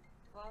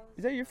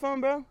 Is that your phone,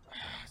 bro?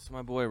 It's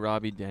my boy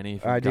Robbie Denny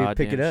from All right, dude,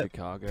 pick it goddamn up.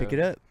 Chicago. Pick it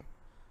up.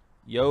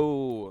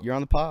 Yo. You're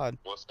on the pod.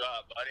 What's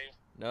up, buddy?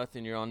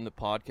 Nothing. You're on the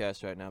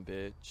podcast right now,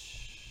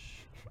 bitch.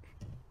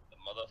 The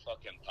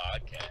motherfucking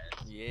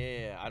podcast.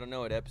 Yeah. I don't know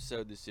what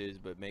episode this is,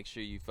 but make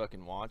sure you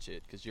fucking watch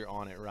it because you're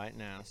on it right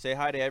now. Say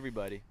hi to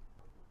everybody.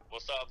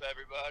 What's up,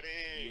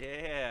 everybody?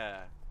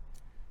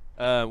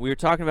 Yeah. We were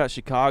talking about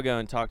Chicago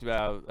and talked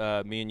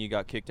about me and you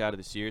got kicked out of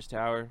the Sears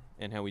Tower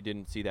and how we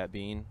didn't see that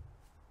bean.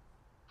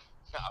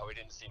 No, we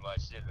didn't see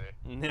much, did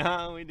we?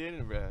 No, we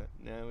didn't, bro.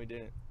 No, we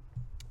didn't.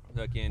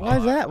 Fucking. Why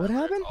is I that? What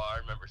remember- happened? All I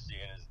remember seeing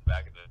is the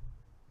back of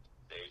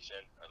the station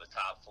or the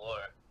top floor.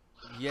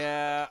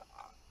 Yeah,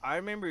 I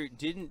remember.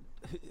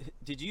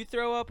 Did you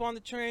throw up on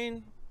the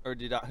train, or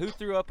did I? Who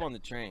threw up on the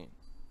train?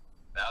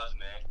 That was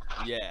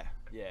me.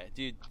 Yeah,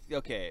 dude.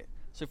 Okay,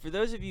 so for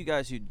those of you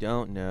guys who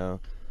don't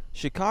know,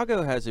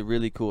 Chicago has a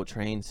really cool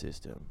train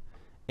system,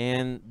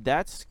 and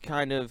that's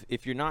kind of,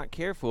 if you're not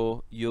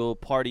careful, you'll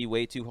party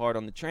way too hard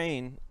on the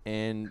train,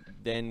 and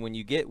then when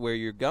you get where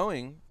you're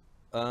going,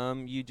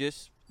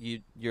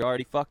 you're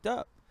already fucked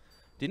up.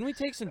 Didn't we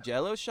take some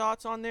Jello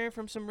shots on there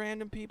from some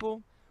random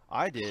people?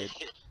 I did.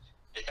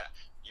 Yeah,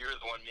 you were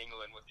the one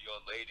mingling with the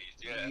old ladies.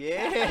 Yeah.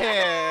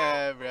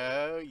 Yeah,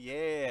 bro.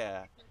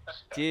 Yeah.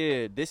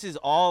 Dude, this is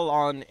all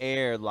on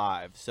air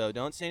live, so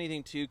don't say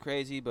anything too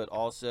crazy, but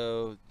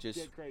also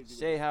just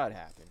say how it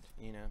happened,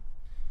 you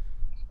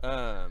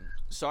know.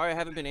 Sorry I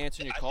haven't been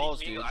answering your calls,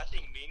 dude. I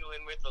think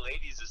mingling with the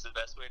ladies is the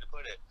best way to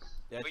put it.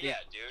 That's But it. yeah,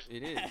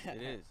 dude. It is.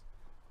 It is.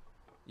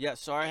 Yeah,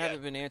 sorry I Yeah.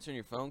 haven't been answering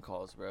your phone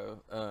calls,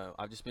 bro.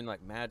 I've just been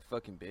like mad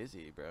fucking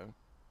busy, bro.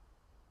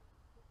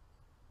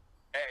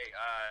 Hey,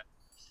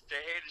 say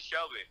hey to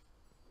Shelby.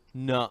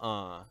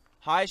 Nuh-uh.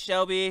 Hi,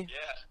 Shelby.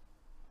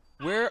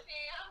 Yeah.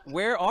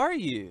 Where are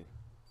you?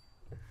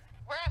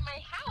 We're at my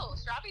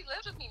house. Robbie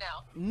lives with me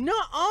now.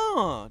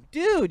 Nuh-uh.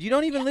 Dude, you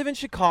don't even live in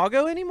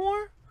Chicago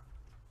anymore?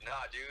 Nah,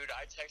 dude,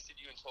 I texted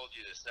you and told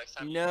you this. Next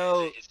time No.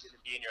 you visit, it's gonna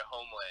be in your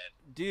homeland.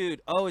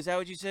 Dude, oh, is that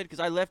what you said? Because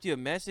I left you a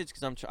message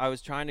because I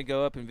was trying to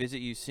go up and visit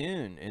you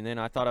soon, and then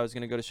I thought I was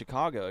going to go to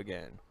Chicago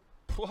again.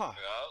 Pwah.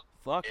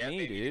 Well, Fuck yeah, me,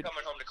 baby, you're dude.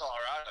 coming home to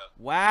Colorado.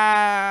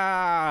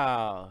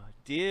 Wow.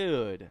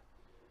 Dude.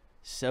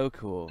 So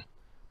cool.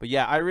 But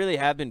yeah, I really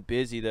have been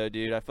busy, though,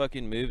 dude. I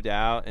fucking moved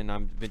out, and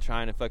I've been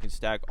trying to fucking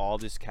stack all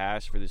this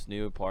cash for this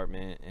new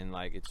apartment, and,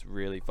 like, it's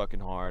really fucking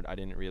hard. I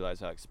didn't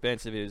realize how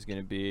expensive it was going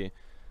to be.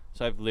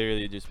 So I've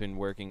literally just been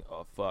working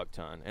a fuck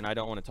ton, and I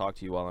don't want to talk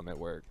to you while I'm at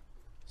work.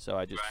 So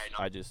I just, Right,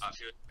 no,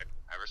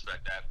 I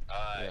respect that.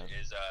 Yeah.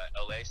 Is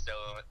LA still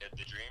the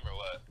dream or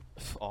what?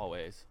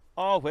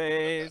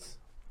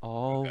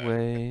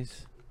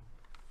 always.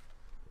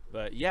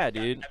 But yeah,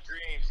 dude, Gotta have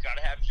dreams,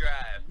 gotta have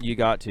drive. you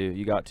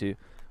got to.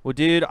 Well,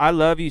 dude, I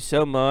love you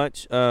so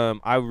much.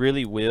 I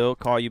really will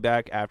call you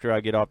back after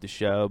I get off the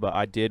show, but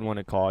I did want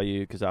to call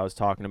you because I was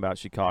talking about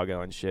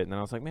Chicago and shit, and then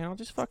I was like, man, I'll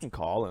just fucking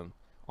call him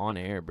on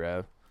air,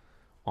 bro.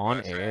 On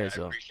That's air, right, I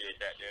so appreciate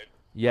that, dude.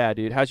 yeah,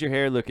 dude. How's your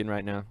hair looking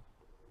right now?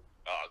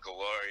 Oh,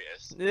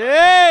 glorious.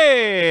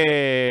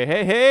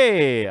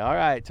 Hey! All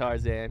right,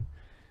 Tarzan.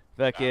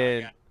 Fucking.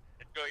 Yeah.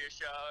 Enjoy your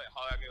show.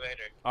 Holler at me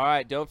later. All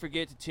right, don't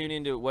forget to tune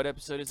into what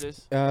episode is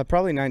this?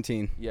 Probably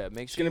 19. Yeah,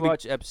 make sure gonna you be-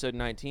 watch episode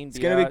 19. It's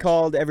gonna be biatch.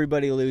 called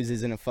 "Everybody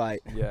Loses in a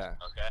Fight." Yeah,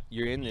 Okay.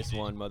 you're in this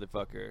one,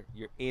 motherfucker.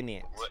 You're in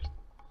it.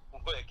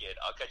 Wicked.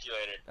 I'll catch you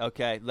later.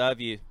 Okay, love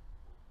you.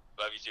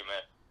 Love you too,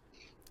 man.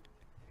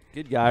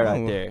 Good guy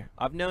right Oh. there.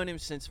 I've known him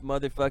since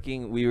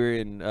motherfucking we were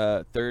in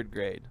 3rd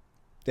grade.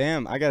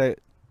 Damn, I got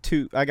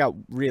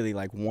really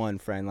like one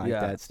friend like Yeah.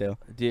 that still.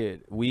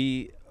 Dude,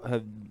 we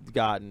have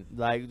gotten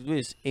like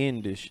just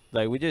into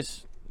like we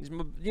just he's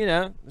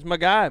my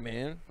guy,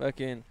 man.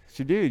 Fucking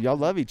So, dude, y'all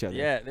love each other.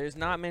 yeah. There's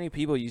not many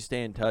people you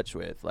stay in touch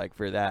with like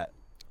for that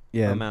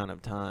Yeah. amount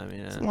of time,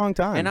 you It's a know. long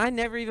time. And I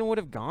never even would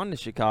have gone to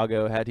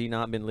Chicago had he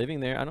not been living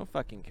there. I don't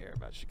fucking care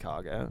about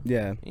Chicago.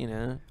 Yeah. You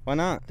know, Why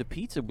not? the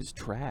pizza was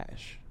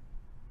trash.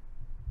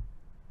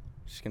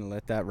 Just gonna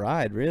let that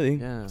ride, really.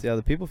 Yeah. See how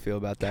the people feel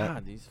about that.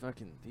 God,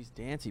 these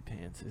dancy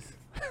pantses.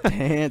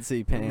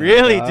 Fancy pants.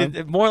 Really, dog.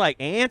 dude, more like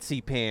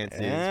antsy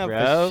pantses, Yeah, bro.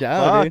 for sure,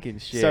 Fucking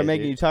dude. shit. Start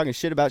making dude. you talking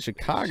shit about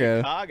Chicago.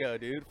 Chicago,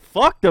 dude.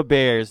 Fuck the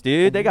Bears,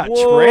 dude. They got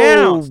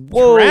Whoa,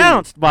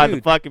 trounced by the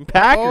dude. fucking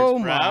Packers, Oh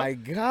bro. my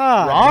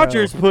god.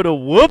 Rodgers bro. put a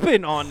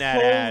whooping on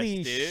that ass,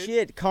 Holy dude.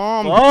 shit,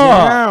 calm Fuck.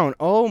 down.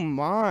 Oh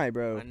my,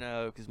 bro. I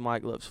know, because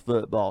Mike loves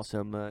football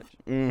so much.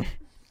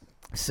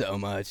 So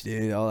much,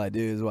 dude. All I do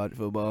is watch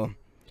football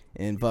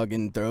and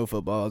fucking throw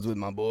footballs with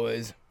my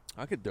boys.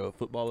 I could throw a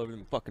football over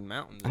them fucking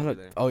mountains I over don't,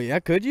 there. oh yeah,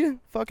 could you?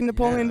 Fucking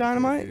Napoleon Yeah, I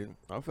could, Dynamite? dude.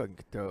 I fucking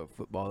could throw a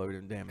football over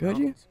them damn Could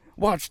you? mountains.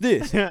 Watch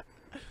this.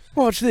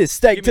 Watch this.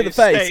 Steak Give to me the a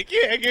face. steak.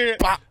 Yeah, give it.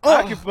 Bah,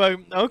 I oh. could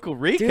fucking Uncle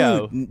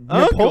Rico. Dude,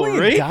 Uncle Napoleon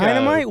Rico.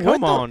 Dynamite? What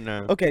Come the- on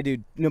now. Okay,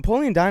 dude.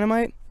 Napoleon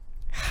Dynamite?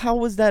 How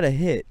was that a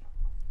hit?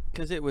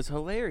 Because it was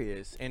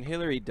hilarious. And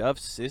Hillary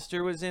Duff's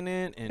sister was in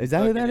it. And Is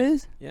that who fucking- that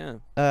is? Yeah.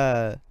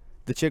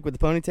 The chick with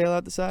the ponytail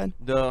out the side?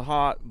 The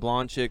hot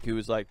blonde chick who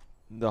was like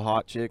the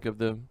hot chick of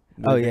the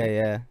movie. Oh yeah,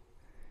 yeah.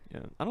 Yeah.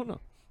 I don't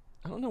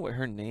know what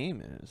her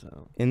name is.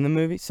 In the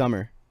movie?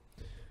 Summer.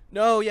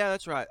 No, yeah,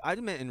 that's right. I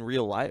meant in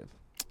real life.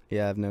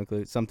 Yeah, I have no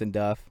clue. Something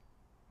Duff.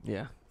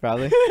 Yeah.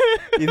 Probably.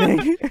 You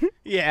think?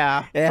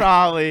 Yeah, Yeah.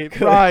 probably.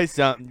 Cool. Probably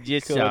something.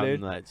 Just Cool, something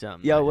dude. like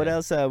something. Yo, like what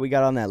that. else we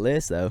got on that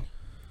list though?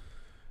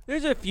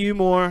 There's a few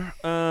more.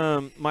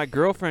 My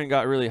girlfriend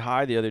got really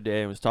high the other day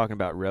and was talking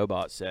about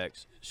robot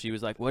sex. She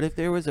was like, "What if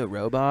there was a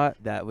robot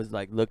that was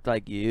like looked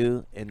like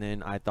you, and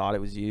then I thought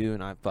it was you,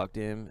 and I fucked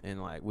him,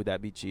 and like, would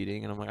that be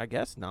cheating?" And I'm like, "I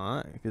guess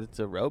not, because it's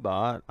a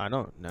robot. I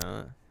don't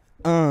know."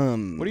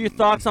 What are your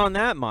thoughts on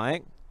that,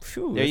 Mike?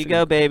 Phew, There that's you a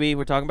go, baby.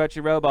 We're talking about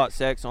your robot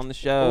sex on the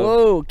show.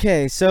 Whoa,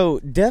 okay, so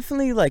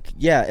definitely like,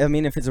 yeah, I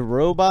mean, if it's a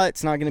robot,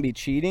 it's not going to be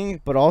cheating,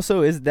 but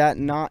also is that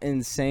not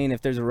insane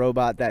if there's a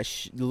robot that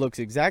looks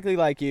exactly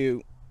like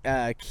you,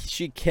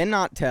 she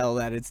cannot tell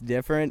that it's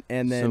different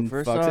and then so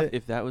first fucks off, it?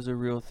 if that was a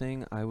real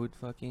thing, I would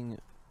fucking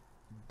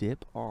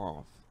dip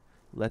off.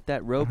 Let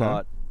that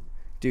robot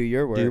Do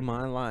your work. do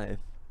my life,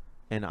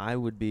 and I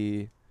would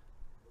be.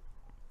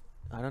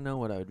 I don't know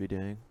what I would be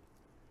doing.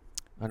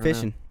 I don't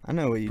Fishing. I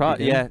know what you'd Know.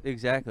 be doing. Yeah,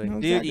 exactly.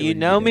 Know Dude, exactly you what you'd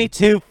know be me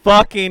too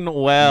fucking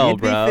well,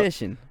 You'd bro. be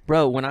fishing.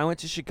 Bro, when I went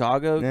to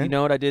Chicago, Yeah. you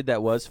know what I did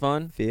that was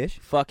fun? Fish?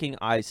 Fucking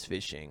ice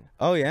fishing.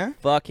 Oh, yeah?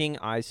 Fucking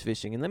ice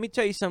fishing. And let me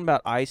tell you something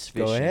about ice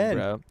fishing, Go ahead.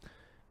 bro.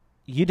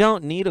 You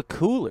don't need a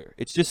cooler.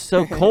 It's just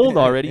so cold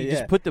already. You Yeah.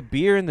 just put the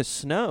beer in the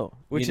snow.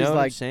 Which you know is what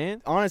I'm like,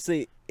 saying?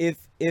 honestly,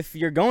 if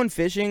you're going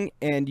fishing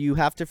and you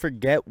have to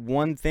forget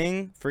one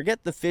thing,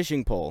 forget the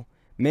fishing pole.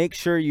 Make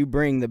sure you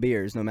bring the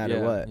beers no matter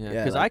what. Yeah,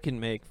 Yeah, because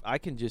like- I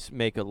can just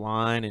make a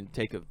line and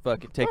take a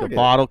Fuck a it.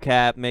 bottle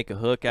cap, make a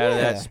hook out of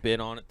Yeah. that, spit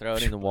on it, throw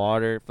it in the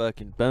water,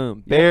 fucking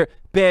boom. Yep.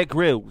 Bear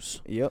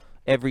Grylls Yep.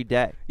 every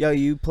day. Yo,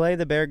 you play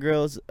the Bear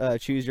Grylls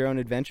Choose Your Own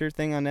Adventure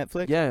thing on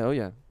Netflix? Yeah, oh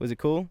yeah, Was it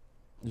cool?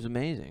 it was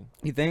amazing.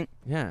 You think?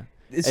 Yeah,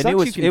 It and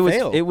sucks you can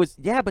fail. it was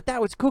yeah, but that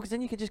was cool because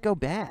then you could just go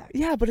back.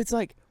 Yeah, but it's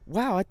like,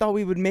 wow, I thought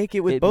we would make it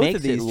with It both makes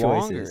of these it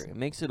longer. choices. It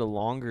makes it a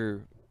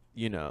longer,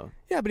 you know.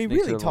 Yeah, but he makes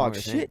really it a longer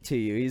talks thing. shit to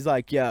you. He's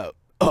like, yo,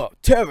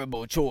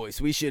 terrible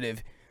choice. We should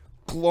have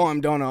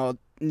climbed on our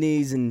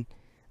knees and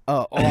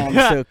arms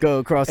to go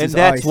across And this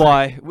that's ice.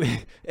 why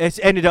it's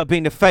ended up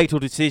being a fatal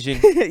decision.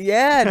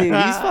 Yeah, dude,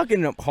 he's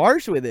fucking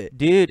harsh with it.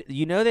 Dude,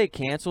 you know they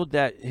canceled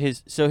that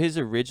his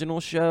original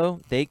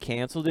show, they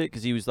canceled it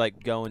because he was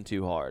like going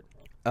too hard.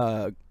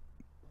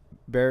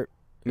 Bear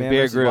Bear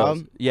vs. Grylls.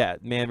 Wild? Yeah,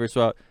 Man vs.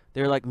 Wild.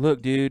 They're like,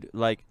 look, dude,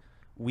 like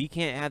we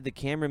can't have the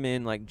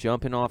cameramen like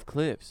jumping off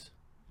cliffs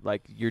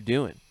like you're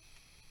doing,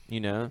 you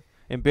know?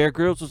 And Bear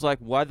Grylls was like,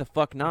 why the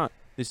fuck not?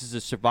 This is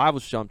a survival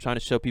show. I'm trying to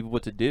show people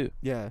what to do,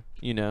 Yeah.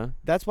 you know?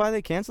 That's why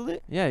they canceled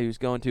it? Yeah, he was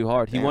going too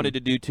hard. He Damn. wanted to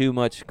do too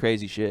much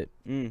crazy shit.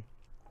 Mm.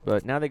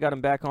 But now they got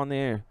him back on the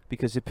air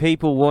because the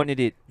people wanted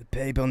it. The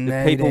people The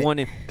need people it.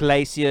 wanted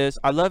glaciers.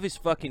 I love his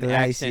fucking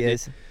accent.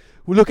 Glaciers.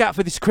 Well, look out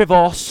for this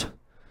crevasse.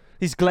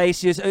 These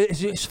glaciers.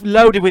 It's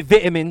loaded with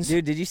vitamins.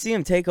 Dude, did you see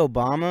him take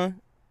Obama?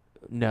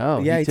 No.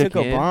 yeah, he took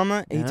him.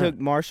 Obama. He Yeah. took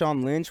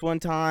Marshawn Lynch one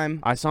time.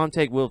 I saw him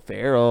take Will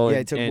Ferrell Yeah, he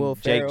and, took and Will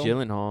Jake Ferrell.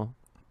 Gyllenhaal.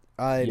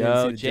 I didn't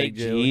Yo, see the Jake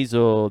Jill.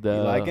 Giesel, the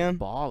like him?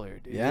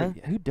 baller, dude. Yeah?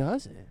 Who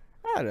does it?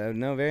 I don't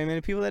know very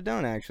many people that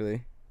don't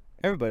actually.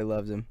 Everybody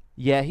loves him.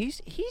 Yeah,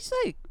 he's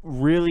like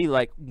really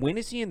like, when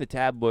is he in the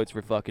tabloids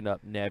for fucking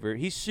up? Never.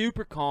 He's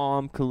super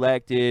calm,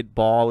 collected,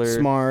 baller.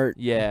 Smart.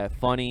 Yeah,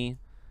 funny.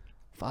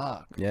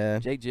 Fuck. Yeah.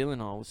 Jake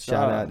Gyllenhaal, what's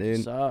Shout up? out, dude.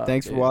 What's up,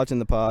 Thanks for dude? watching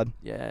the pod.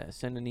 Yeah,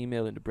 send an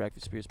email into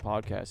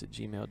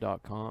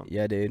breakfastbeerspodcast@gmail.com.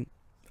 Yeah, dude.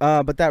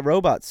 But that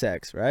robot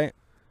sex, right?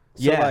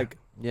 So, Yeah. like,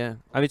 Yeah.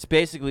 I mean, it's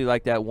basically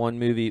like that one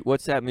movie.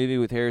 What's that movie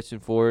with Harrison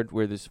Ford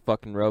where there's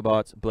fucking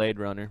robots? Blade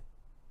Runner.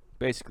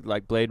 Basically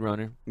like Blade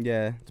Runner.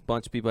 yeah. It's a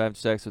bunch of people having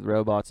sex with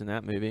robots in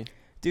that movie.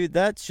 Dude,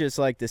 that's just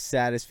like the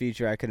saddest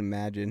feature I could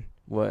imagine.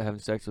 What, having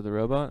sex with a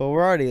robot? But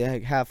we're already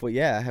like halfway.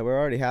 Yeah, we're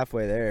already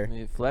halfway I there.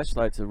 mean,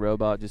 Fleshlight's a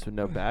robot just with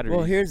no batteries.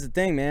 Well, here's the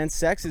thing, man.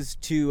 Sex is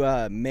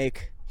to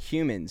make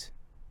humans.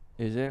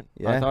 Is it?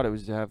 Yeah. I thought it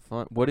was to have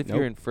fun. What if Nope.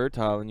 you're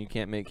infertile and you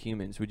can't make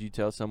humans? Would you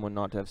tell someone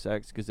not to have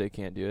sex because they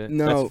can't do it?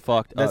 No, that's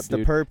fucked that's up, the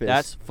dude. purpose.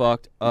 That's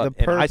fucked up.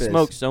 The And I purpose.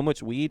 smoke so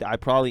much weed, I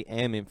probably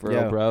am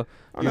infertile, Yo, bro. I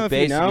don't know You're if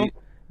you know,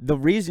 basically- the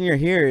reason you're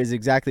here is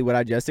exactly what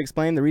I just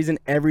explained. The reason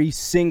every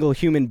single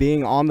human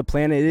being on the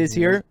planet is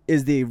here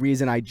is the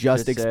reason I just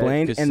Just said,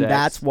 explained, 'cause and sex.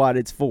 that's what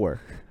it's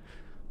for.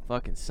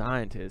 fucking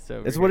scientists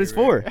over That's here. what it's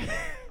for.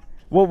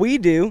 What we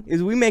do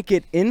is we make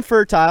it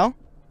infertile,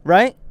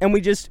 right? And we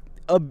just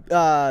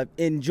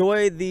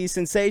enjoy the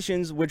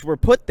sensations which were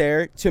put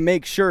there to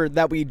make sure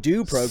that we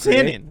do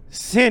procreate.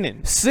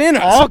 Sinning.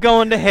 Sinners. All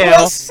going to Well,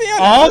 hell. sinners.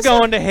 All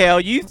going to hell.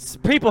 You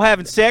people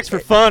having sex for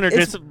fun are It's,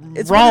 just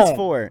it's wrong. what it's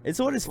for. It's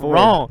what it's for.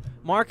 Wrong.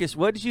 Marcus,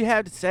 what did you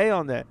have to say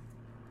on that?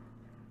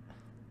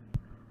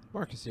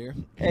 Marcus here.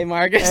 Hey,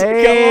 Marcus.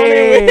 Hey. Come on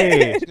in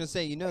with I it. was gonna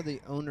say, you know,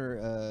 the owner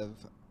of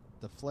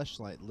the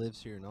Fleshlight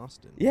lives here in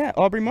Austin. Yeah,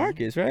 Aubrey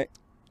Marcus, right?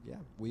 Yeah,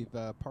 we've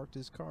parked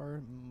his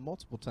car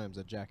multiple times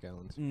at Jack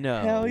Allen's.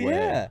 No. Hell way.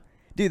 yeah.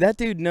 Dude, that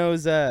dude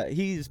knows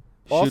he's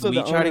also Should we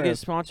the try to owner get of-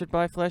 sponsored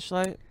by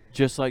Fleshlight?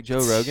 Just like Joe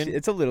Rogan?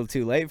 It's a little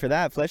too late for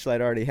that. Fleshlight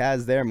already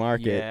has their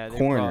market Yeah, they're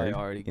cornered. probably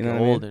already you know what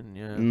I mean? golden.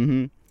 Yeah.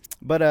 Mm-hmm.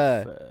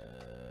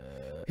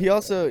 But he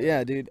also,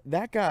 yeah, dude,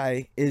 that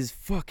guy is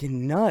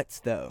fucking nuts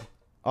though.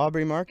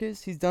 Aubrey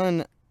Marcus, he's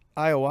done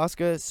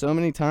ayahuasca so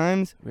many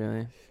times.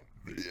 Really?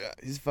 Yeah,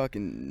 he's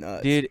fucking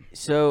nuts. Dude,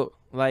 so,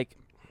 like,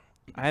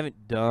 I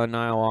haven't done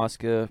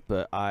ayahuasca,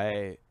 but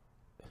I...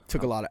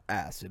 Took a lot of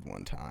acid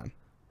one time.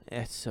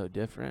 It's so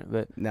different,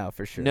 but... No,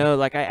 for sure. No,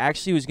 like I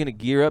actually was gonna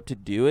gear up to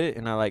do it,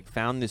 and I like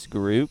found this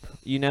group,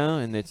 you know,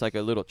 and it's like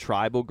a little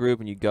tribal group,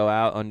 and you go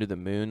out under the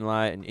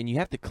moonlight, and you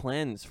have to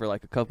cleanse for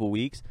like a couple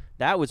weeks.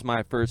 That was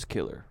my first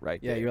killer,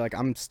 right Yeah, there. you're like,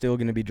 I'm still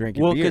gonna be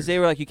drinking well, beer. because they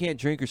were like, you can't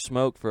drink or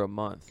smoke for a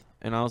month,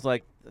 and I was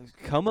like,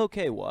 come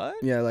okay, what?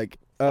 Yeah, like,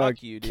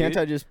 Fuck you, dude. can't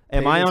I just?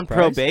 Am pay I this on price?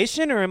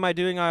 probation or am I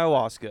doing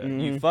ayahuasca?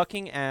 You Mhm.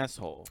 fucking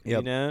asshole. You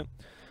Yep. know?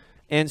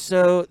 And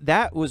so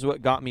that was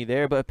what got me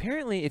there. But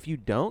apparently, if you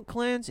don't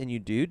cleanse and you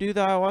do the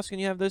ayahuasca and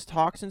you have those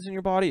toxins in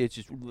your body, it's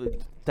just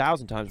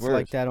 1,000 times It's worse.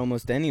 like that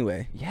almost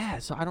anyway. Yeah,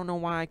 so I don't know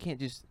why I can't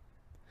just...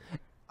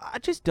 I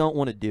just don't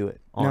want to do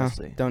it,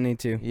 honestly. No, don't need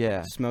to.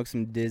 Yeah. Smoke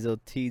some Dizzle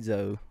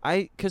Tizo.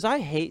 Because I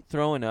hate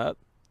throwing up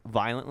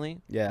violently.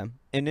 Yeah.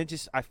 And it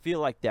just... I feel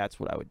like that's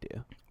what I would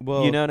do.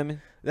 Well, You know what I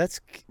mean?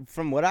 that's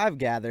from what I've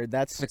gathered.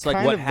 That's It's kind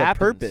like what of happens.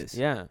 the purpose.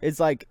 Yeah. It's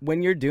like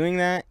when you're doing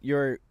that,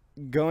 you're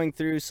going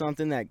through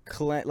something that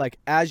like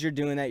as you're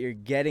doing that, you're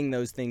getting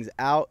those things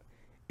out,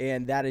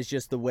 and that is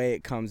just the way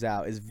it comes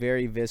out. Is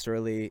very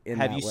viscerally in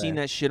Have that you way. seen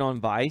that shit on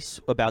Vice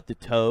about the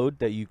toad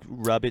that you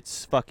rub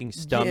its fucking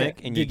stomach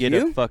and you Did get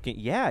you? a fucking...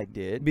 Yeah, I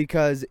did.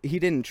 Because he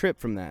didn't trip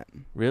from that.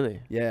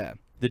 Really? Yeah.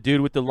 The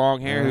dude with the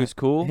long hair who's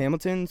cool?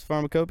 Hamilton's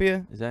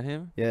Pharmacopoeia. Is that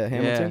him? Yeah,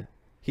 Hamilton. Yeah.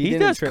 He He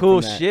didn't does trip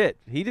cool from that. shit.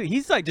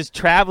 He's like just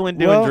traveling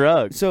doing Well,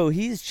 drugs. So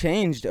he's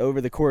changed over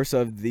the course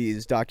of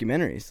these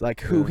documentaries. Like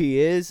who Yeah. he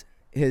is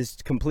has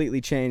completely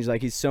changed.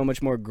 Like he's so much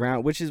more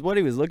ground, which is what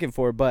he was looking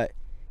for. But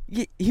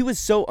he was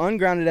so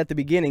ungrounded at the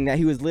beginning that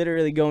he was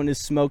literally going to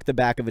smoke the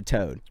back of a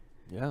toad,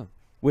 Yeah.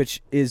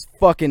 which is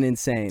fucking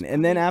insane.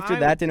 And then after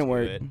that didn't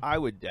work. I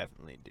would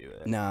definitely do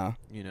it. Nah.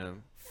 You know,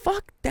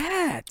 Fuck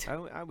that.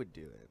 I would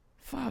do it.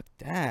 Fuck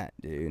that,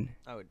 dude.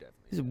 I would definitely.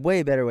 There's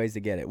way better ways to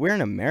get it. We're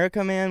in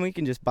America, man. We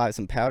can just buy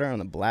some powder on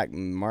the black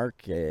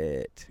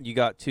market. You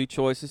got two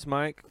choices,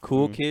 Mike.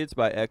 Cool Mhm. Kids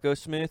by Echo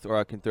Smith, or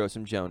I can throw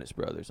some Jonas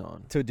Brothers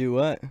on. To do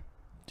what?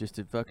 Just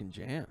to fucking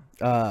jam.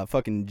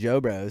 Fucking Joe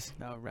Bros.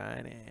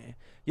 Alrighty.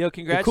 Yo, The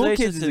congratulations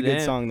Cool Kids is to a good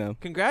them. song, though.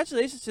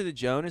 Congratulations to the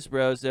Jonas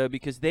Bros though,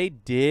 because they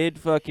did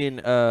fucking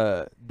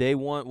they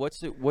won. What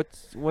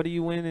do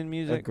you win in A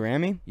music?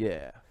 Grammy?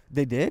 Yeah.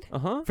 They did?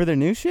 Uh-huh. For their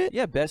new shit?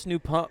 Yeah, best new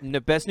pop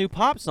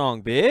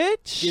song,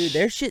 bitch. Dude,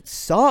 their shit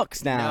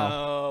sucks now.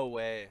 No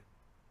way.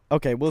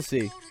 Okay, we'll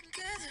see.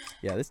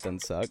 Yeah, this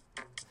doesn't suck.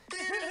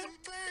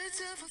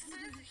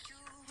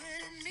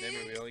 Remember,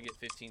 we only get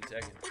 15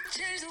 seconds.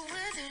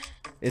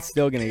 It's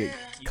still gonna get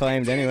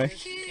claimed anyway.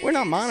 We're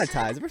not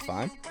monetized. We're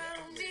fine.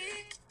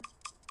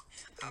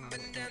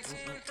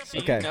 See,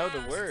 Okay. you know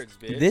the words,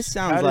 bitch. This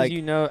sounds how like- do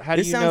you know? How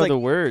do this you sounds know like- the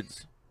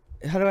words?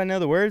 How do I know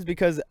the words?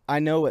 Because I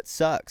know what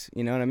sucks.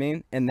 You know what I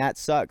mean? And that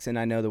sucks, and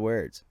I know the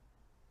words.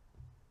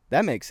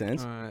 That makes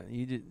sense.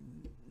 You did.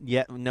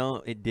 Yeah, no,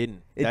 it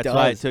didn't. It That's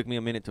why it does. took me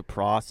a minute to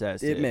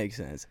process it. It makes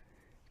sense.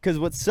 Because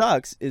what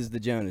sucks is the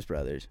Jonas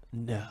Brothers.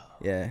 No.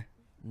 Yeah.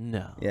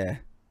 No. Yeah.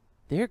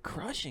 They're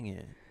crushing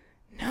it.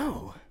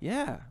 No.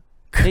 Yeah.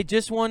 They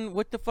just won.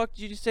 What the fuck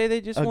did you just say? They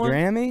just A won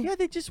Grammy? Yeah,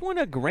 they just won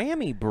a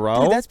Grammy,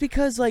 bro. Dude, that's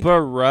because, like,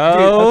 bro.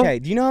 dude, okay,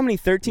 do you know how many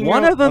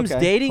 13-year-old... One of them's okay,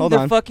 dating hold the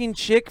on. fucking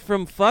chick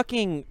from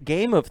fucking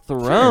Game of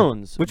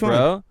Thrones. Which one?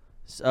 bro?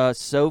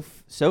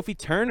 Sophie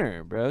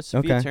Turner, bro.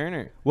 Sophia Okay.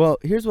 Turner. Well,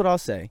 here's what I'll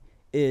say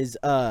is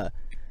the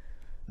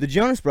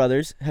Jonas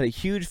Brothers had a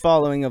huge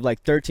following of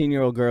like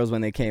 13-year-old girls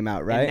when they came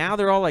out, right? And now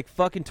they're all like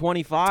fucking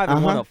 25 and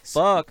Uh-huh. want to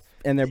fuck.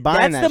 they're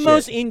buying That's that the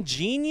most shit.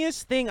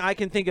 ingenious thing I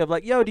can think of.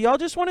 Like, yo, do y'all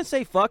just want to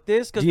say fuck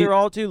this because Do you- they're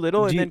all too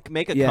little and do you- then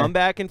make a yeah.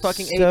 comeback in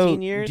fucking So,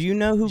 18 years? Do you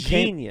know who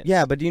Genius. came?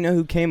 Yeah, but do you know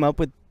who came up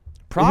with?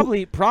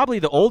 Probably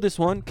the oldest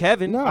one,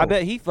 Kevin. No. I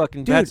bet he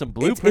fucking Dude, had some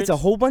blueprints. It's a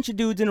whole bunch of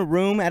dudes in a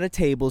room at a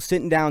table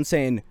sitting down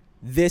saying,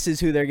 this is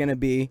who they're going to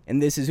be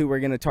and this is who we're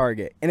going to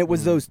target. And it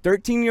was those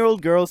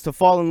 13-year-old girls to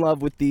fall in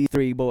love with these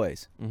 3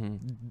 boys.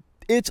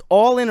 It's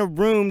all in a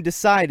room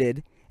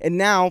decided. And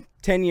now,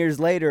 10 years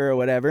later or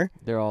whatever,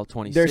 They're all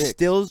 26. they're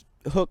still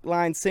hook,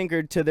 line,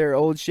 sinker to their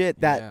old shit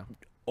that Yeah.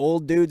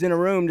 old dudes in a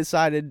room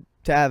decided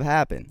to have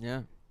happen.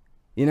 Yeah.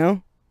 You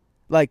know?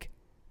 Like,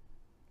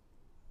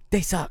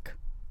 they suck.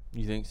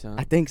 You think so?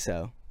 I think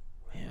so.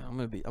 Yeah, I'm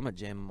gonna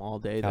jam them all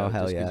day Oh, though.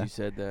 hell just 'cause yeah. you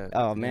said that.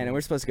 Oh, man, and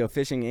we're supposed to go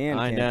fishing and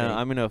I camping. know.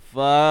 I'm gonna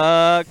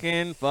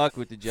fucking fuck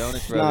with the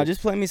Jonas Brothers. No,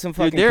 just play me some Dude,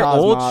 fucking their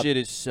old Cosmob. shit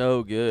is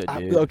so good,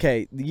 dude.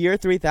 Okay, the year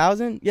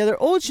 3000? Yeah,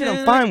 their old shit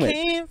I'm fine with.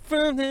 Came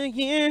from the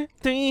year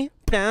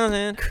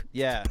 3000.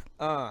 Yeah.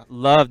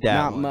 Love that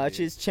Not one, much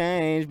dude. has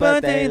changed,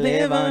 but they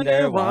live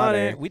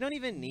underwater. We don't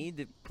even need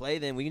to play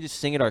them. We can just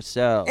sing it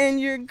ourselves. And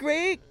your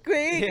great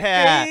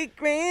Yeah.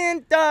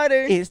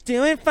 granddaughter It's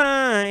doing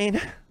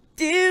fine.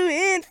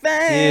 doing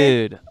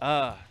fine. Dude.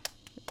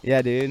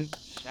 Yeah, dude.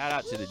 Shout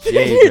out to the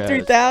J Bros.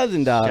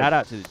 3000, dog. Shout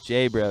out to the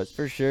J Bros.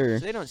 For sure.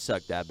 They don't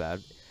suck that bad.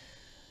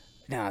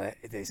 No,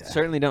 they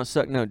Certainly don't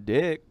suck no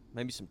dick.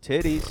 Maybe some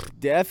titties.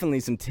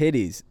 definitely some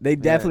titties. They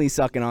definitely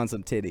sucking on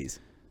some titties.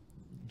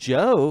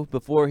 Joe,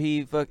 before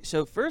he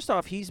so first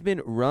off, he's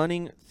been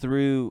running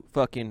through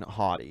fucking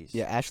hotties.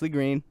 Yeah, Ashley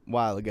Green, a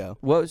while ago.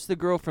 What was the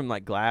girl from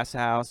like Glass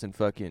House and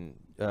fucking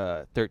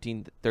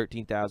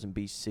 13,000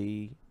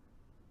 BC,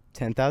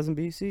 10,000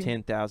 BC?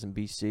 10,000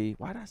 BC?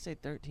 Why did I say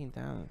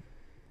 13,000?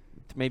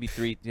 Maybe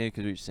 3,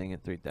 because we were singing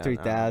 3,000.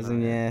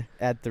 3,000, yeah.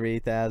 Add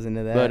 3,000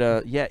 to that.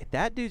 But yeah,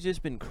 that dude's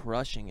just been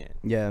crushing it.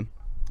 yeah.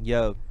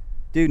 Yo,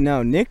 Dude,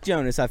 no, Nick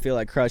Jonas, I feel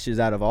like crushes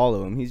out of all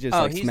of them. He's just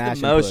like he's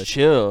smashing the most push.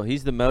 chill.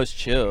 He's the most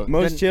chill.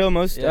 Most Doesn't- chill,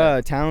 most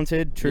yeah.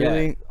 talented,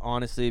 truly. Yeah,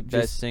 honestly, best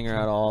Just singer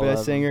out of all of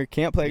Best them. singer.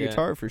 Can't play Yeah.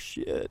 guitar for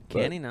shit.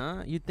 Can but he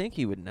not? You'd think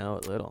he would know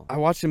a little. I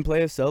watched him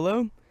play a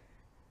solo.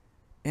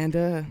 And,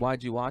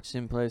 Why'd you watch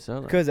him play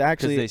solo? because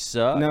actually, they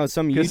suck. no,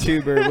 some 'Cause-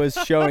 YouTuber was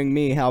showing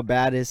me how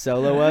bad his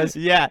solo was.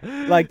 Yeah,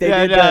 Like they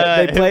Yeah, did,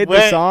 no, they played the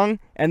when- song,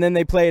 and then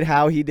they played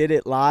how he did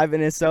it live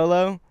in his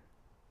solo,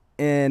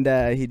 and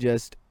he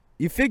just,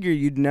 you figure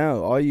you'd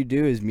know. All you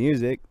do is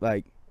music,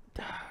 like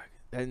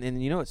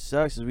And you know what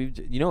sucks is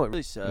you know what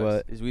really sucks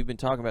What? is we've been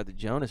talking about the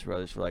Jonas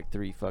Brothers for like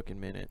 3 fucking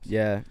minutes.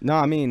 yeah. No,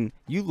 I mean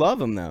you love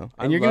them though,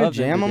 I and you're gonna love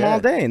them jam to them all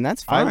death. day, and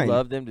that's fine. I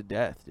love them to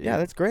death, dude. Yeah,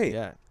 that's great.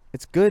 Yeah.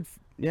 It's good.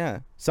 Yeah,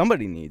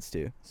 somebody needs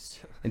to,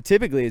 and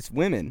typically it's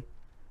women.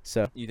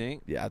 So You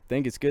think? yeah, I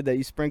think it's good that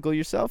you sprinkle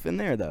yourself in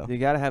there though. You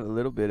got to have a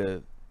little bit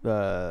of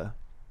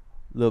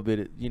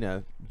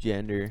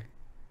gender.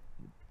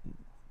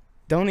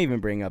 Don't even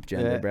bring up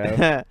gender, Yeah.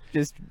 bro.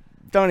 Just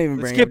don't even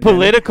Let's bring get up gender.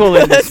 political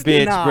in this Let's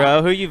bitch, not.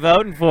 bro. Who you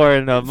voting for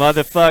in the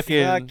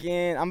motherfucking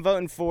Fucking, I'm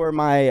voting for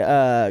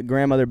my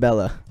grandmother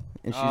Bella,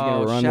 and she's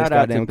gonna run this shout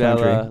out goddamn to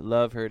Bella. country.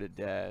 Love her to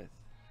death.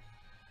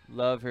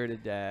 Love her to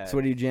death. So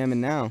what are you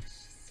jamming now?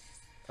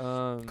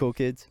 Cool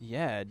Kids.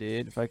 Yeah,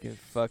 dude. If I can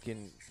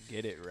fucking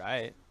get it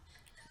right.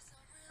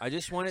 I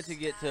just wanted to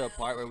get to a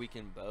part where we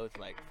can both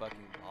like fucking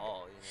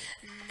ball,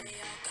 you know.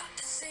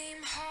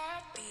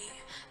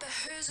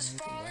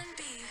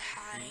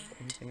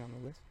 Anything on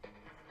the list?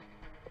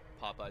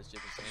 Popeye's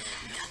chicken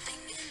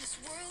sandwich.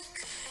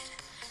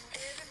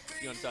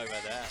 You want to talk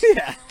about that?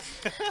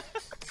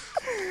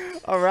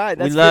 Yeah. All right.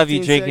 We That's love you,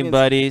 15 drinking seconds.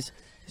 buddies.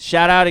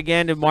 Shout out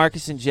again to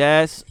Marcus and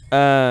Jess. Look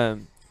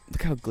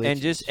how glitchy. And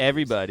just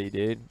everybody,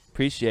 dude.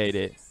 Appreciate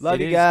it. Love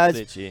It you is guys.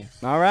 glitchy.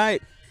 All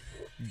right.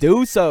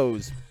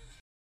 Do-sos.